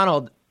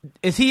McDonald,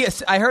 is he?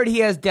 I heard he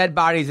has dead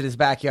bodies in his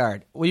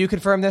backyard. Will you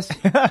confirm this?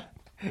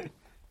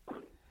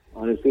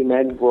 Honestly,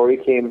 man, Rory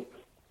came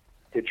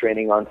to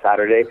training on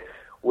Saturday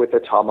with a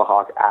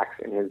tomahawk axe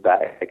in his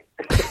bag.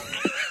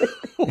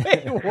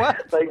 Wait,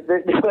 what?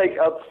 like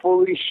a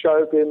fully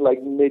sharpened,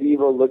 like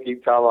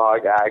medieval-looking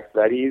tomahawk axe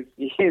that he's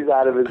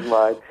out of his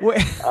mind.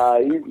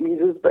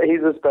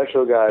 He's a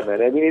special guy,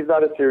 man. I mean, he's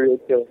not a serial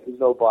killer. There's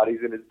no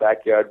bodies in his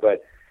backyard,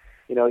 but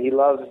he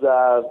loves.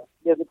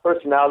 He has a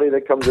personality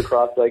that comes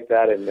across like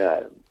that. And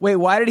wait,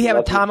 why did he have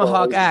a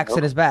tomahawk axe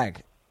in his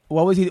bag?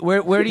 What was he?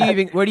 Where do you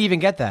even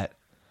get that?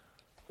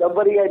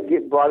 Somebody had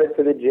brought it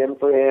to the gym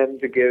for him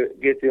to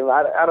get to him.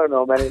 I don't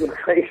know, man. It was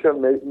like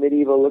some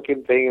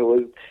medieval-looking thing. It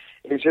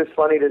was just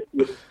funny to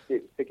see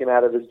it sticking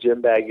out of his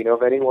gym bag.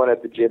 If anyone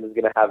at the gym is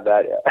going to have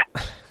that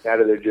out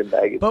of their gym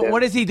bag, it's him.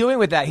 What is he doing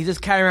with that? He's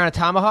just carrying around a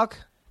tomahawk?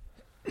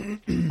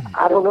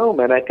 I don't know,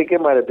 man. I think it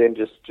might have been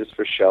just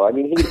for show. I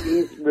mean,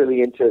 he's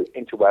really into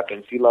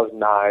weapons. He loves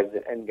knives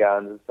and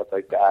guns and stuff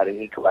like that, and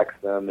he collects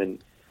them.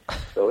 And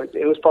so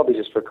it was probably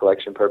just for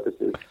collection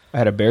purposes. I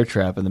had a bear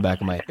trap in the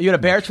back of my. You had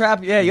a bear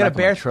trap? Yeah, you had a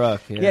bear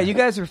truck. Yeah, you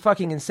guys are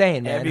fucking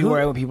insane, man.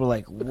 Everywhere when people are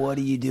like, "What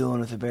are you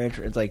doing with a bear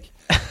trap?" It's like,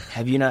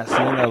 have you not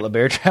seen a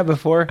bear trap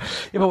before?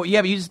 But you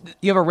have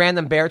a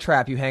random bear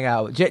trap you hang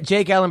out with.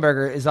 Jake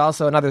Ellenberger is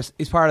also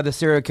he's part of the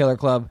serial killer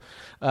club.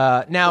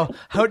 Now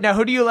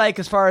who do you like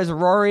as far as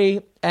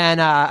Rory and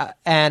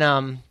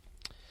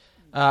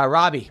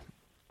Robbie?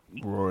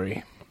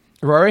 Rory?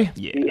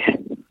 Yeah.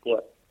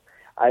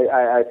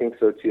 I think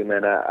so too,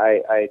 man.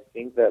 I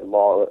think that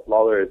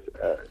Lawler is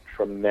a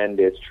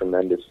tremendous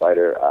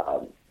fighter.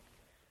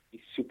 He's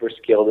super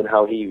skilled in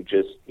how he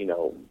just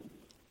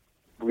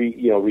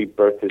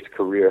rebirthed his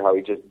career, how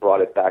he just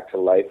brought it back to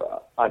life.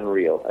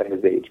 Unreal at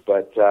his age,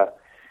 but I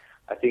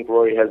think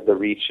Rory has the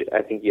reach.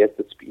 I think he has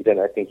the speed,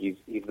 and I think he's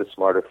the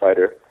smarter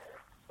fighter.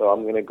 So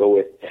I'm gonna go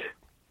with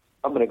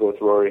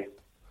Rory.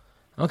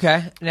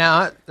 Okay,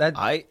 now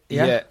I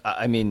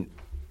mean,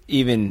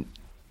 even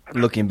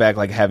looking back,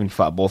 like having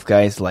fought both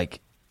guys, like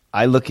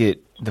I look at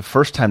the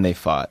first time they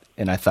fought,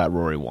 and I thought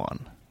Rory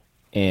won,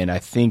 and I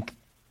think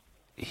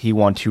he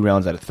won 2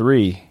 rounds out of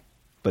 3,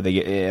 but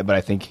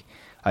I think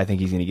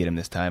he's going to get him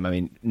this time. I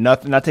mean,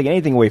 not taking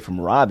anything away from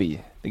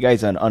Robbie. The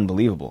guy's an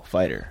unbelievable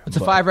fighter. It's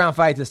a 5-round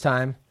fight this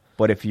time.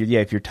 But if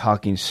you're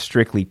talking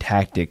strictly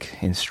tactic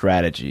and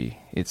strategy,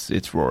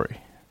 it's Rory.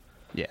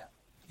 Yeah.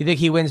 You think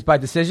he wins by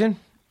decision?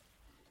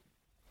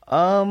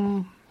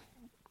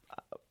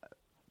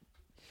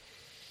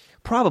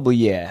 Probably,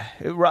 yeah.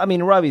 I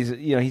mean, Robbie's,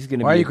 he's going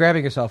to. Why are you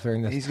grabbing yourself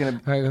during this? He's going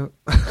to.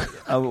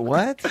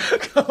 What?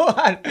 Go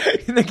on.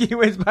 You think he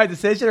wins by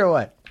decision or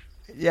what?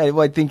 Yeah,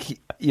 well, I think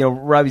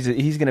Robbie's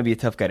he's going to be a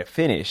tough guy to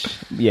finish.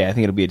 Yeah, I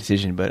think it'll be a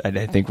decision, but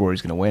I think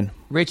Rory's going to win.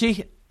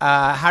 Ricci,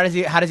 how does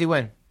he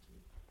win?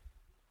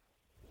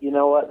 You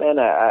know what, man?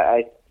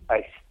 I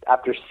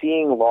after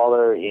seeing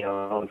Lawler,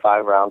 in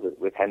 5 rounds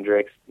with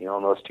Hendricks, in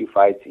those 2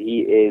 fights,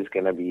 he is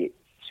going to be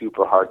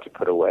super hard to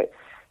put away.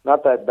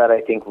 Not that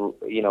I think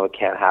it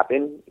can't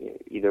happen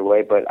either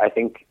way, but I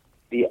think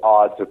the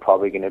odds are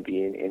probably going to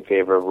be in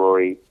favor of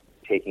Rory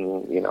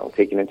taking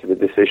into the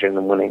decision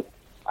and winning.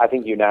 I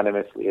think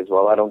unanimously as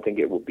well. I don't think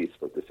it will be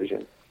split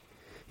decision.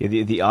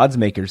 Yeah, the odds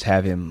makers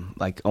have him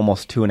like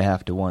almost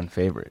 2.5 to 1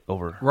 favorite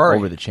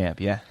over the champ.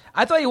 Yeah,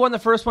 I thought he won the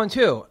first one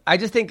too. I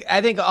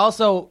think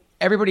also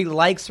everybody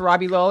likes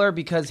Robbie Lawler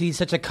because he's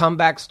such a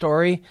comeback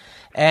story,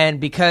 and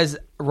because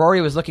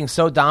Rory was looking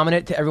so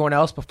dominant to everyone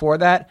else before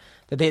that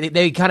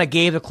they kind of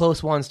gave the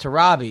close ones to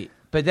Robbie.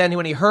 But then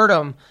when he hurt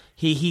him,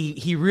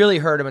 he really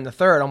hurt him in the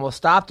third, almost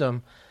stopped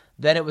him.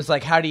 Then it was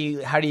like, how do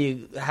you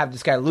have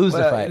this guy lose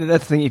the fight?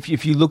 That's the thing.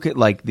 If you look at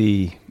like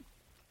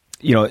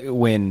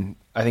when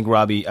I think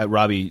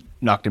Robbie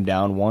knocked him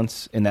down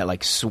once, and that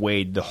like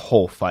swayed the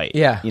whole fight.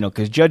 Yeah.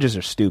 Because judges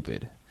are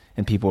stupid,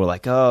 and people were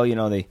like, oh,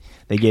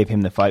 they gave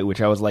him the fight,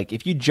 which I was like,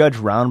 if you judge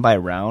round by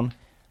round,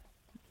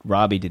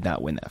 Robbie did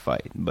not win that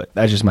fight. But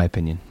that's just my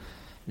opinion.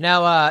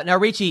 Now,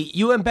 Ricci,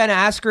 you and Ben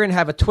Askren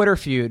have a Twitter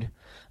feud.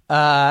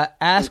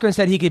 Askren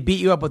said he could beat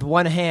you up with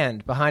one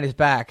hand behind his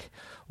back.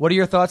 What are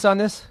your thoughts on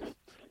this?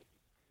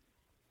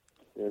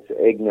 It's an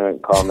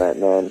ignorant comment,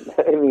 man.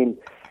 I mean,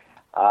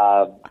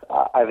 I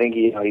think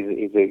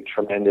he's a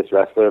tremendous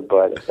wrestler,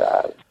 but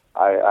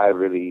I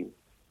really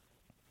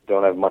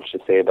don't have much to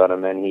say about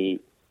him. And he,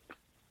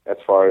 as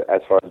far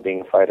as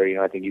being a fighter,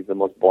 I think he's the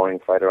most boring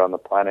fighter on the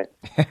planet.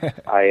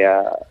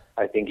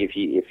 I think if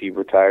he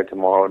retired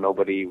tomorrow,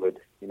 nobody would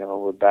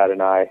bat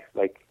an eye.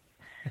 Like,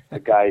 the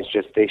guy's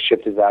they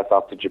shipped his ass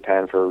off to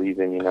Japan for a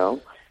reason,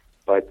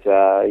 But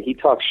he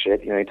talks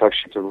shit. He talks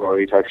shit to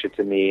Rory, he talks shit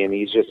to me, and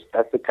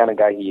that's the kind of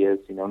guy he is.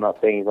 I'm not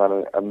saying he's not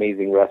an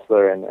amazing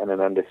wrestler and an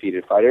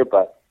undefeated fighter,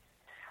 but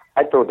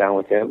I'd throw down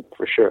with him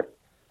for sure.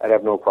 I'd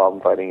have no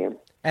problem fighting him.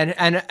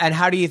 And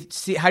how do you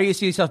see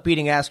yourself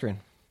beating Askren?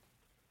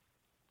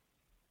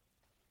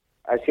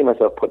 I see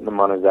myself putting him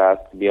on his ass,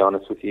 to be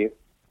honest with you.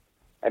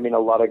 I mean, a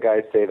lot of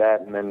guys say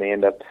that, and then they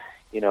end up,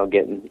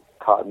 getting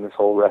caught in this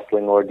whole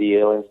wrestling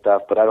ordeal and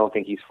stuff. But I don't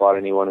think he's fought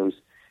anyone who's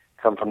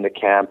come from the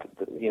camp,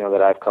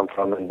 that I've come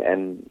from,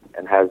 and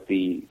has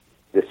the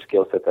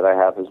skill set that I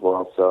have as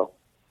well. So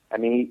I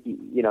mean,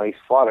 he's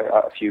fought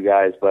a few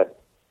guys, but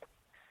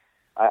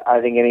I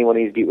think anyone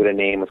he's beat with a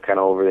name was kind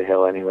of over the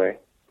hill anyway.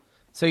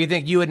 So you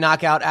think you would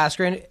knock out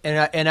Askren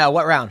in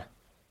what round?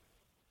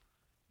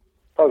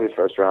 Probably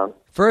first round.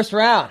 First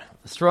round.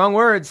 Strong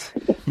words.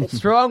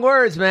 Strong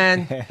words,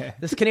 man.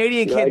 This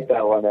Canadian You kid. like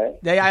that one, eh?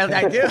 Yeah,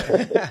 I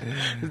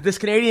do. This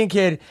Canadian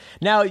kid.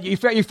 Now,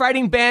 you're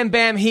fighting Bam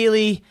Bam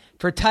Healy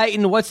for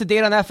Titan. What's the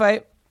date on that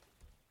fight?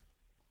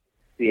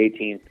 The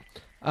 18th.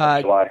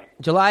 July.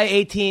 July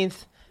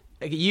 18th.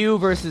 You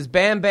versus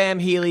Bam Bam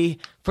Healy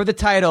for the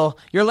title.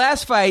 Your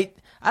last fight,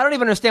 I don't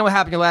even understand what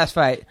happened in your last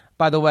fight,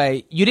 by the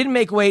way. You didn't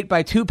make weight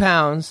by 2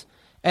 pounds,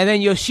 and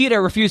then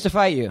Yoshida refused to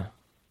fight you.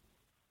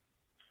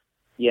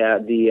 Yeah,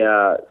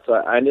 so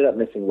I ended up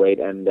missing weight,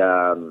 and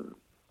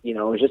it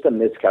was just a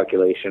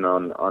miscalculation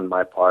on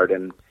my part,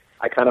 and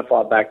I kind of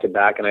fought back to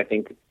back, and I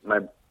think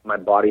my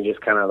body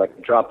just kind of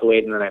like dropped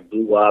weight, and then I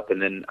blew up,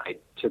 and then I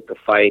took the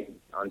fight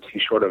on too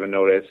short of a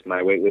notice.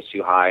 My weight was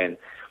too high, and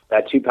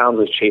that 2 pounds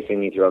was chasing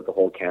me throughout the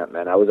whole camp,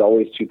 man. I was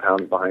always 2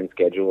 pounds behind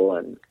schedule,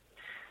 and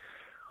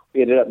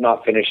we ended up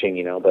not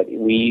finishing, but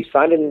we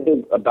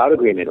signed a bout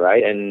agreement,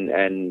 right?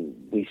 And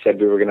we said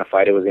we were going to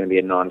fight. It was going to be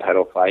a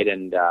non-title fight,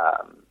 and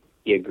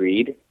he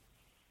agreed.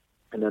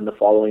 And then the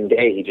following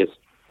day, he just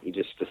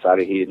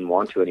decided he didn't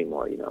want to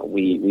anymore.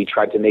 We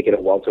tried to make it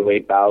a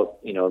welterweight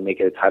bout, make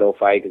it a title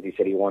fight because he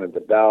said he wanted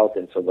the belt,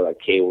 and so we're like,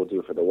 okay, we'll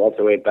do it for the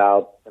welterweight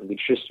bout. And we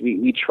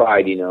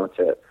tried,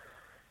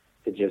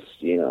 to just,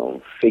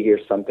 figure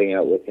something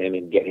out with him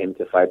and get him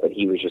to fight, but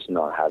he was just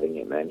not having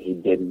it, man. He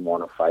didn't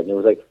want to fight. And it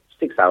was like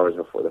 6 hours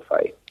before the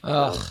fight.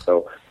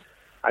 So,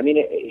 I mean,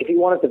 if he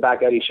wanted to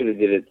back out, he should have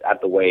did it at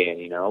the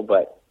weigh-in,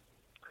 but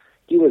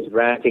he was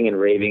ranting and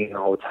raving in the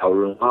hotel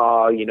room.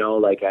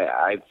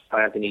 I saw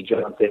Anthony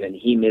Johnson, and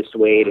he missed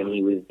weight, and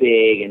he was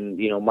big, and,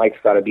 Mike's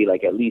got to be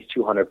like at least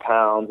 200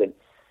 pounds. And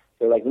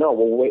they're like, no,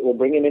 we'll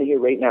bring him in here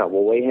right now.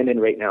 We'll weigh him in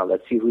right now.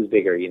 Let's see who's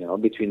bigger,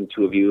 between the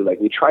two of you. Like,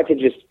 we tried to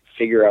just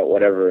figure out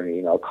whatever,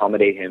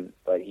 accommodate him,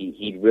 but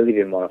he really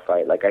didn't want to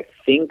fight. Like, I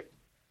think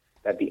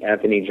that the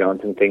Anthony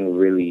Johnson thing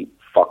really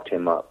fucked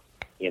him up,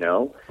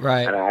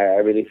 Right. And I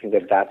really think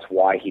that that's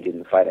why he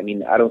didn't fight. I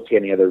mean, I don't see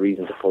any other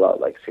reason to pull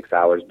out like 6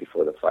 hours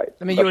before the fight.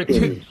 I mean,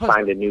 you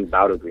signed a new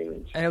bout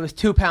agreement. And it was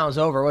 2 pounds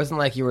over. It wasn't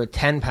like you were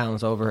 10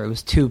 pounds over. It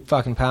was 2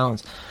 fucking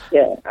pounds.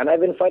 Yeah, and I've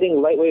been fighting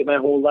lightweight my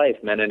whole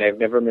life, man, and I've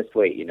never missed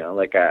weight,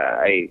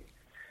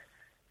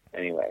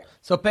 Anyway.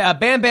 So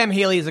Bam Bam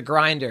Healy is a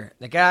grinder.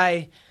 The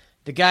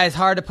guy's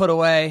hard to put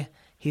away.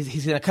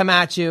 He's going to come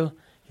at you.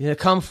 He's going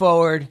to come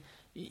forward.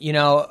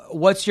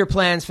 What's your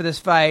plans for this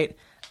fight?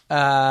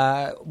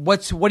 How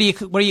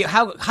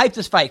hype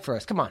this fight for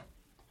us? Come on.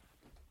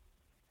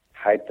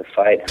 Hype the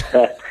fight.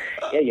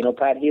 Yeah,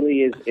 Pat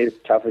Healy is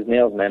tough as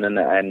nails, man,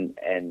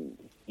 and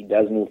he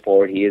does move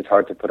forward. He is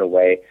hard to put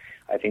away.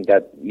 I think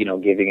that,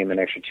 giving him an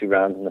extra 2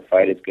 rounds in the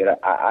fight is good.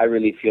 I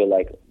really feel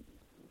like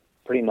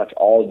pretty much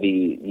all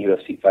the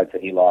UFC fights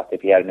that he lost,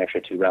 if he had an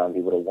extra 2 rounds,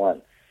 he would have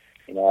won.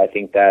 I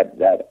think that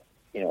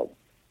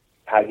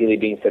Pat Healy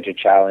being such a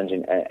challenge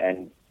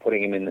and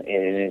putting him in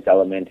his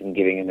element and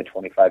giving him a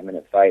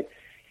 25-minute fight,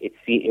 it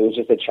was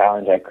just a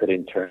challenge I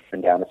couldn't turn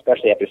down,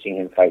 especially after seeing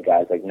him fight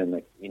guys like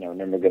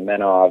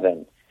Nurmagomedov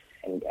and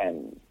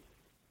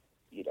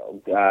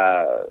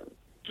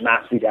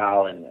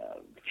Masvidal and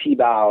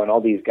Tebow and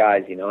all these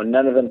guys, and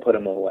none of them put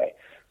him away.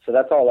 So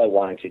that's all I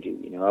wanted to do.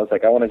 I was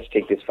like, I wanted to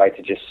take this fight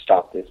to just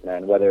stop this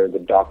man, whether the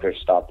doctor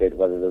stopped it,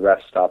 whether the ref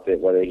stopped it,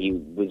 whether he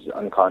was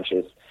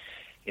unconscious.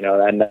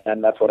 And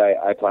that's what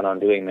I plan on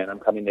doing, man. I'm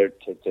coming there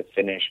to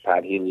finish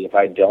Pat Healy. If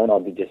I don't, I'll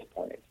be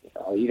disappointed.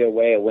 Either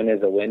way, a win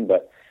is a win,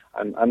 but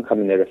I'm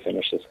coming there to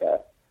finish this guy.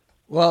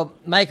 Well,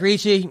 Mike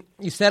Ricci,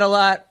 you said a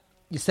lot.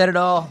 You said it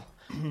all.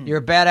 You're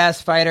a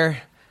badass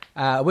fighter.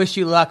 Wish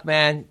you luck,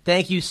 man.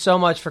 Thank you so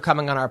much for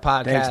coming on our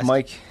podcast. Thanks,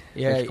 Mike.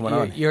 Yeah, Thanks for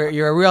coming on.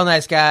 You're a real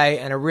nice guy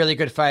and a really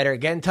good fighter.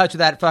 Get in touch with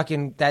that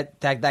fucking that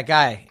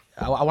guy.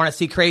 I want to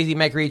see crazy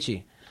Mike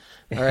Ricci.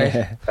 All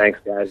right. Thanks,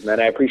 guys, man.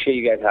 I appreciate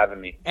you guys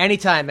having me.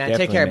 Anytime, man.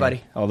 Definitely, Take care, man.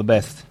 buddy. All the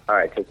best. All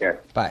right, take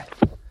care. Bye.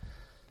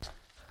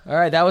 All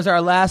right, that was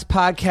our last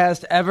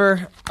podcast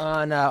ever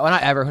on. Well,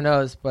 not ever. Who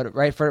knows? But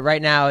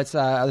right now, it's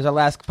our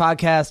last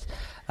podcast.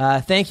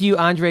 Thank you,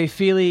 Andre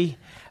Fili.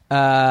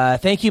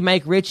 Thank you,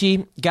 Mike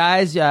Ricci.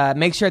 Guys,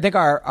 make sure I thank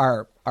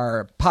our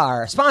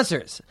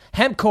sponsors.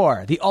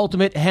 HempCore, the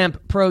ultimate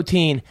hemp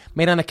protein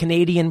made on the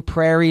Canadian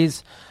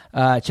prairies.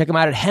 Check them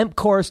out at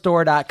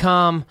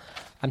hempcorestore.com.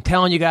 I'm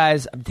telling you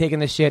guys, I'm taking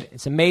this shit.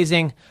 It's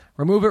amazing.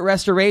 Remove It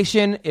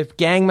Restoration. If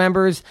gang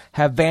members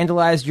have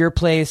vandalized your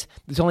place,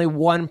 there's only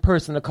one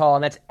person to call,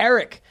 and that's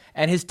Eric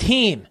and his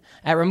team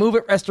at Remove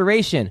It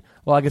Restoration.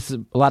 Well, I guess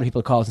a lot of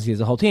people call since he has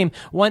a whole team.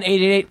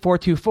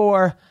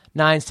 1-888-424-9697,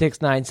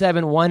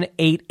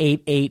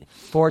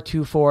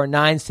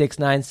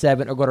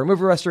 1-888-424-9697, or go to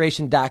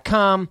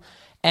removeitrestoration.com.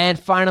 And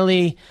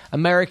finally,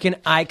 American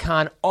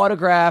Icon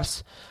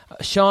Autographs.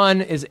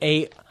 Sean is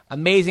a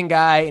amazing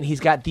guy, and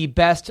he's got the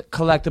best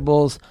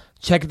collectibles.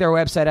 Check their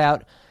website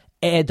out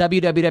at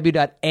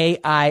www.aiase.com.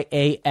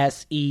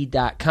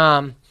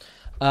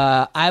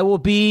 I will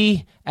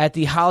be at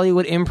the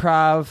Hollywood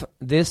Improv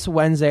this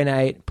Wednesday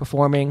night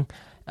performing.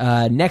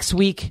 Next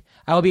week,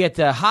 I will be at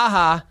the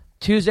Ha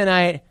Tuesday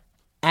night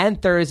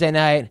and Thursday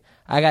night.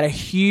 I got a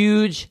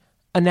huge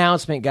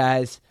announcement,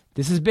 guys.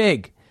 This is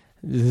big.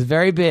 This is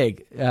very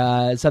big.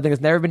 Something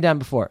that's never been done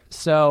before.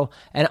 So,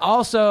 and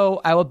also,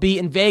 I will be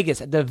in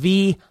Vegas at the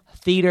V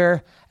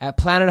Theater at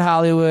Planet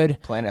Hollywood.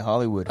 Planet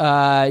Hollywood.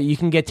 You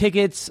can get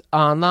tickets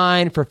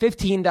online for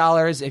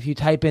 $15 if you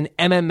type in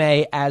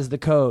MMA as the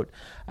code.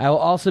 I will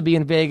also be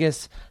in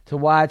Vegas to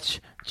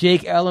watch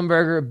Jake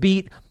Ellenberger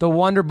beat the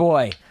Wonder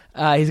Boy.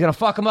 He's going to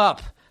fuck him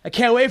up. I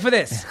can't wait for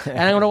this. And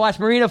I'm going to watch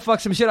Marina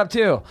fuck some shit up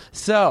too.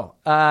 So,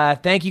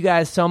 thank you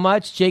guys so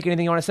much. Jake,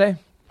 anything you want to say?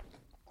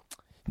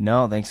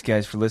 No, thanks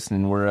guys for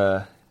listening.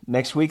 We're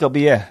next week I'll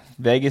be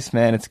Vegas,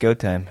 man. It's go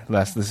time.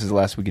 This is the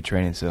last week of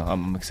training, so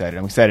I'm excited.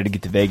 I'm excited to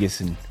get to Vegas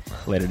and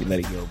let it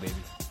go, baby.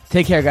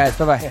 Take care, guys.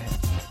 Bye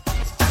bye.